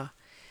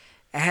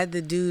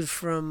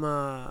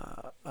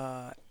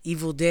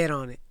Evil Dead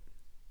on it.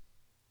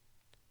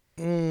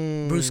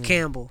 Bruce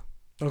Campbell.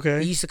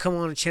 Okay. He used to come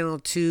on Channel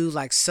 2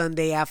 like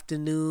Sunday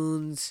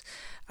afternoons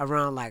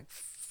around like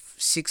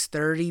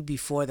 6:30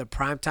 before the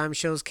primetime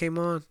shows came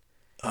on.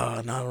 No,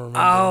 I don't remember.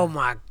 Oh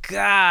my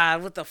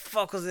God, what the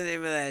fuck was the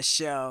name of that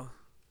show?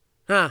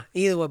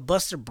 Either with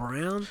Buster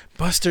Brown?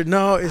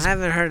 No, I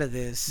haven't heard of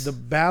this. The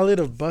Ballad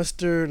of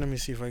Buster. Let me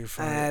see if I can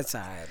find it. That's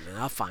alright, man.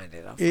 I'll find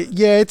it.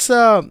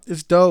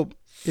 It's dope.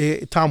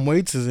 Tom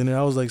Waits is in it.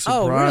 I was like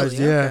Oh, surprised.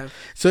 really? Yeah. Okay.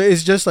 So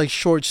it's just like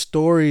short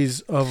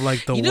stories of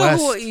like the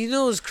West. You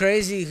know who's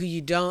crazy? Who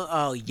you don't?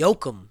 Oh,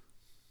 Yoakum.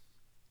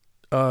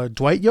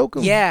 Dwight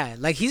Yoakam. Yeah,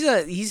 like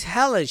he's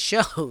hella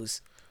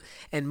shows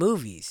and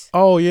movies.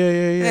 Oh yeah.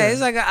 Yeah,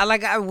 it's like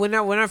when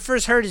I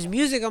first heard his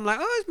music, I'm like,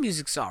 oh, his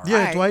music's alright.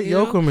 Yeah, Dwight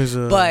Yoakam is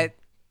a. But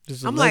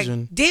I'm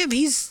legend. Like, damn,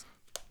 he's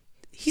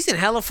in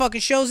hella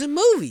fucking shows and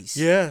movies.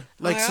 Yeah,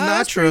 like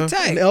Sinatra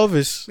and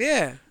Elvis.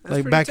 Yeah,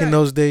 like back in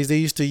those days, they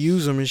used to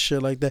use them and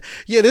shit like that.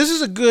 Yeah, this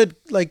is a good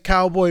like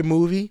cowboy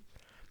movie.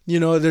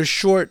 You know, they're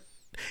short.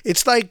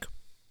 It's like.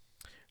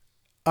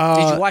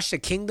 Did you watch The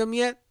Kingdom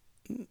yet?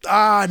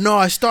 No,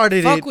 I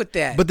started Fuck with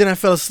that. but then I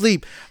fell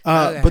asleep.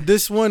 Okay. But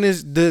this one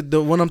is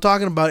the one I'm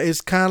talking about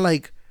is kind of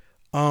like,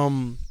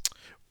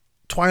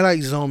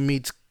 Twilight Zone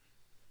meets.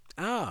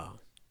 Oh.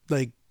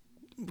 Like,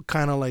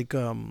 kind of like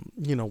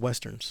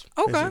westerns.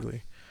 Okay.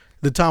 Basically.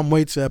 The Tom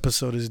Waits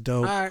episode is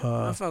dope. All right,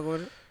 I'll fuck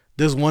with it.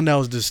 There's one that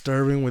was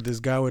disturbing with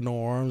this guy with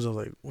no arms. I was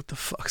like, what the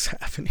fuck's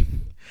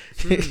happening?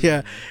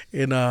 Yeah.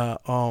 And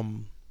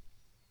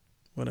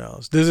what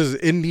else? This is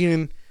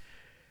Indian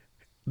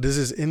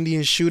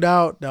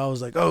shootout. That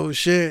was like, oh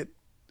shit,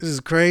 this is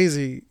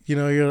crazy. You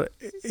know,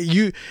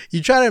 you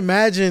try to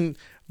imagine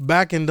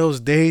back in those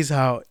days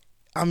how,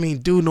 I mean,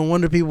 dude, no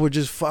wonder people were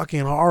just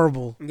fucking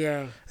horrible.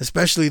 Yeah.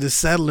 Especially the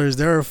settlers,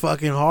 they were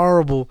fucking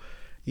horrible.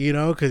 You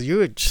know, because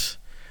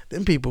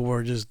them people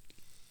were just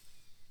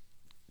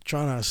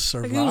trying to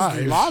survive. Like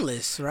it was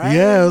lawless, right?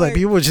 Yeah, like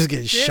people would just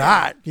get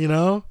shot. You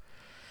know,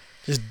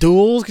 just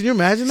duels. Can you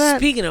imagine that?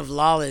 Speaking of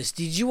lawless,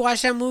 did you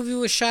watch that movie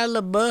with Shia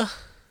LaBeouf?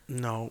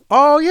 No.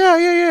 Oh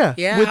yeah.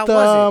 Yeah. With, how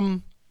was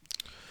it?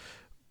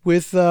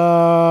 Was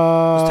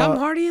Tom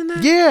Hardy in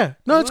that? Yeah.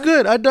 No, it's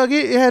good. I dug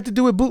it. It had to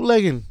do with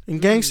bootlegging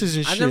and gangsters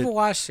and shit. I never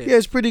watched it. Yeah,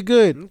 it's pretty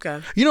good.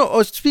 Okay. You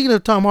know, speaking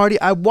of Tom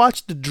Hardy, I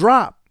watched The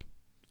Drop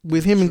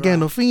with him and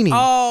Gandolfini.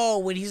 Oh,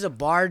 when he's a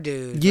bar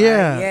dude.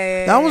 Yeah. Right?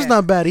 Yeah. That was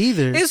not bad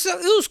either. It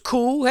was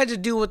cool. It had to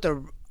do with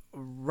the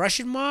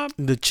Russian mob?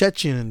 The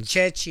Chechens.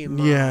 Chechen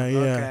mob.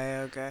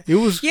 Yeah. Okay. It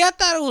was. Yeah, I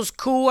thought it was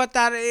cool. I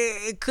thought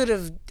it could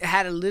have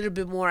had a little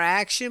bit more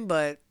action,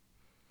 but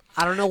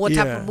I don't know what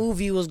type of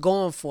movie he was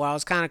going for. I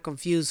was kind of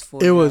confused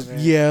for it. It was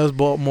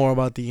more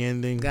about the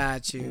ending.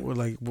 Got you.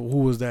 Like, who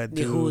was that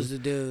dude? Yeah, who was the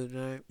dude,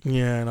 right?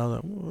 Yeah, and I was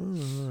like, well,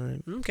 all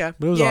right. Okay.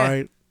 But it was all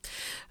right.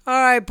 All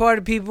right,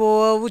 party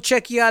people. We'll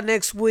check you out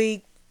next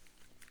week.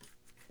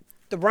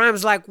 The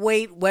Rhymes Like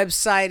Weight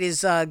website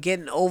is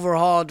getting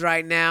overhauled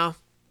right now.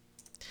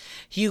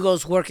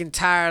 Hugo's working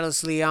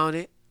tirelessly on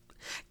it.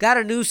 Got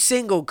a new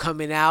single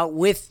coming out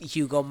with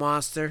Hugo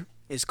Monster.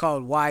 It's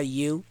called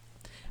YU.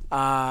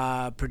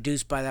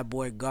 Produced by that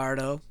boy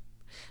Gardo.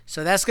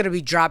 So that's going to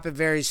be dropping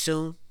very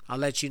soon. I'll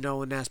let you know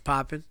when that's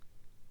popping.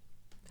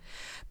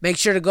 Make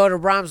sure to go to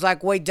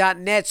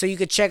rhymeslikeWeight.net so you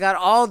can check out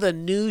all the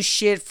new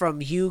shit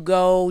from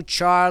Hugo,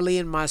 Charlie,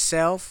 and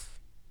myself.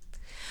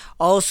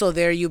 Also,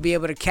 there you'll be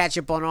able to catch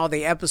up on all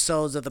the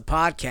episodes of the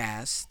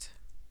podcast.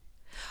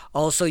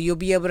 Also, you'll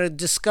be able to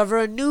discover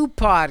a new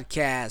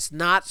podcast,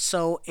 Not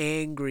So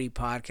Angry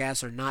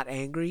Podcast, or Not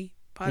Angry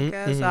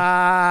Podcast.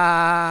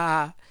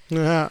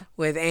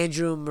 With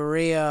Andrew and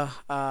Maria.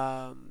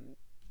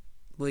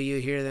 Will you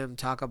hear them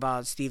talk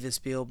about Steven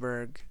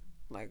Spielberg,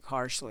 like,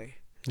 harshly?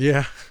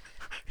 Yeah.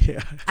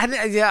 Yeah.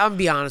 I'm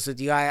be honest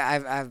with you.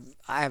 I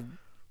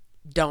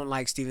don't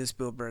like Steven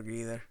Spielberg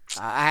either.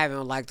 I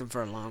haven't liked him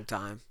for a long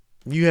time.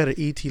 You had an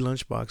E.T.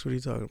 lunchbox. What are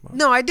you talking about?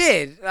 No, I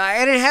did.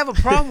 I didn't have a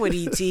problem with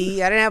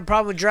E.T. I didn't have a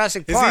problem with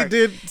Jurassic Park.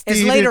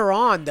 It's later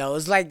on, though.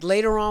 It's like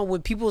later on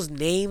when people's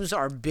names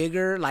are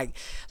bigger. Like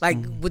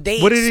would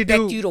they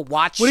expect you to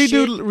watch What did he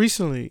shit? do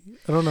recently?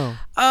 I don't know.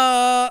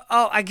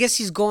 I guess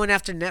he's going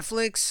after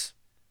Netflix.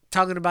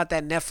 Talking about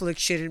that Netflix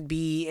shouldn't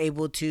be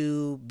able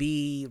to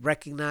be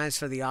recognized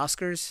for the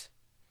Oscars.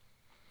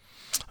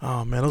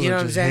 Oh, man. Those You know are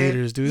what I'm just saying?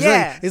 haters, dude. It's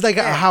Yeah, like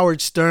a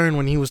Howard Stern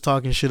when he was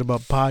talking shit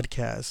about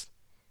podcasts.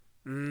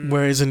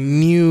 Where it's a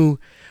new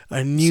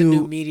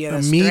media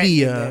that's threatening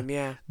them,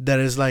 yeah. that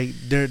is like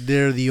they're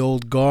the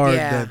old guard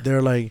that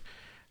they're like,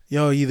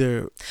 yo,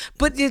 either.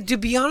 But to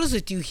be honest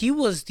with you, he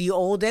was the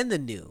old and the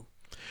new.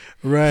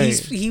 Right.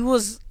 He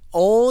was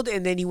old,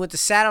 and then he went to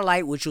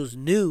satellite, which was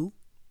new.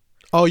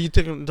 Oh, you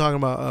talking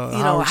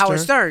about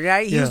Howard Stern,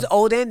 right? He Yeah. was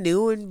old and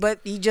new, but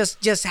he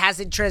just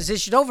hasn't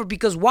transitioned over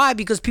because why?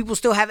 Because people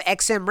still have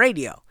XM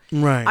radio.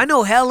 Right. I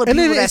know hella And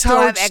people then that it's still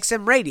have Howard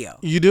XM radio.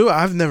 You do?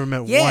 I've never met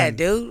one. Yeah,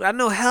 dude. I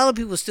know hella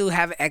people still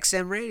have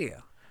XM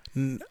radio.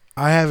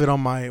 I have it on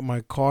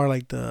my car,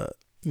 like the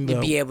To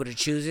be able to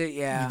choose it,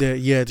 yeah.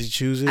 to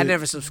choose it. I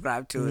never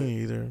subscribed to it.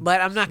 Me either.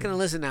 But I'm not gonna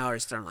listen to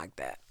Howard Stern like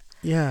that.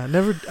 Yeah, I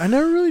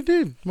never really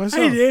did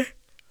myself. I did.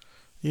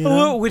 You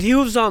know? When he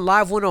was on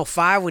Live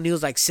 105, when he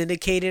was like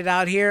syndicated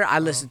out here, I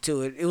listened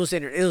to it. It was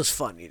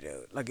funny,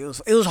 dude. Like it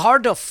was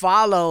hard to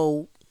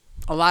follow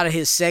a lot of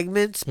his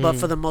segments, but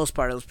for the most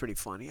part, it was pretty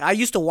funny. I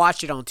used to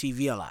watch it on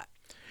TV a lot.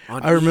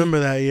 I remember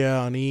that,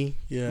 on E.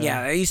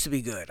 Yeah, it used to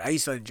be good. I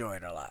used to enjoy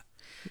it a lot.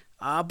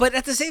 But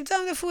at the same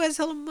time, that fool has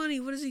hella money.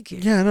 What does he care?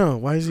 Yeah, I know.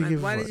 Why does he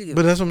give a fuck?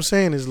 But that's what I'm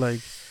saying is like,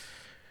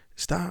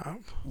 stop.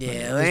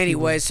 Yeah. Like,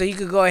 anyway, so you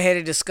could go ahead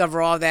and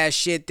discover all that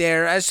shit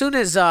there. As soon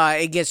as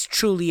it gets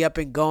truly up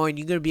and going,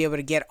 you're gonna be able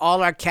to get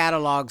all our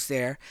catalogs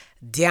there,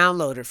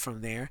 download it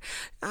from there.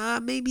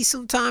 Maybe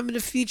sometime in the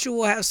future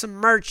we'll have some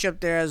merch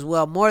up there as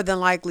well. More than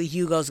likely,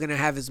 Hugo's gonna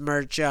have his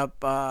merch up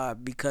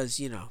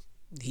because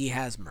he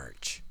has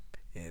merch,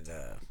 and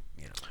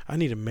I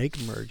need to make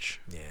merch.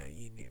 Yeah,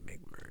 you need to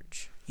make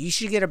merch. You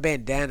should get a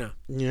bandana.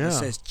 Yeah, that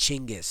says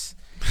Chinggis.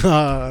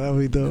 That would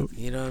be dope.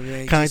 You know what I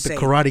mean? Kind of like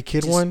the Karate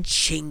Kid one.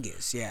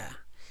 Chinggis, yeah.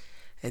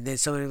 And then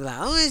somebody will be like,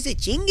 "Oh, is it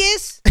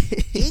Chinggis?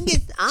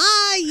 Chinggis?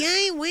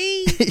 Yeah,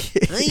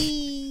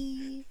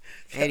 wait."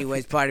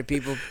 Anyways, party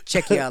people,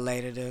 check you out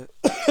later, dude.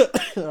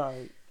 All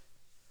right.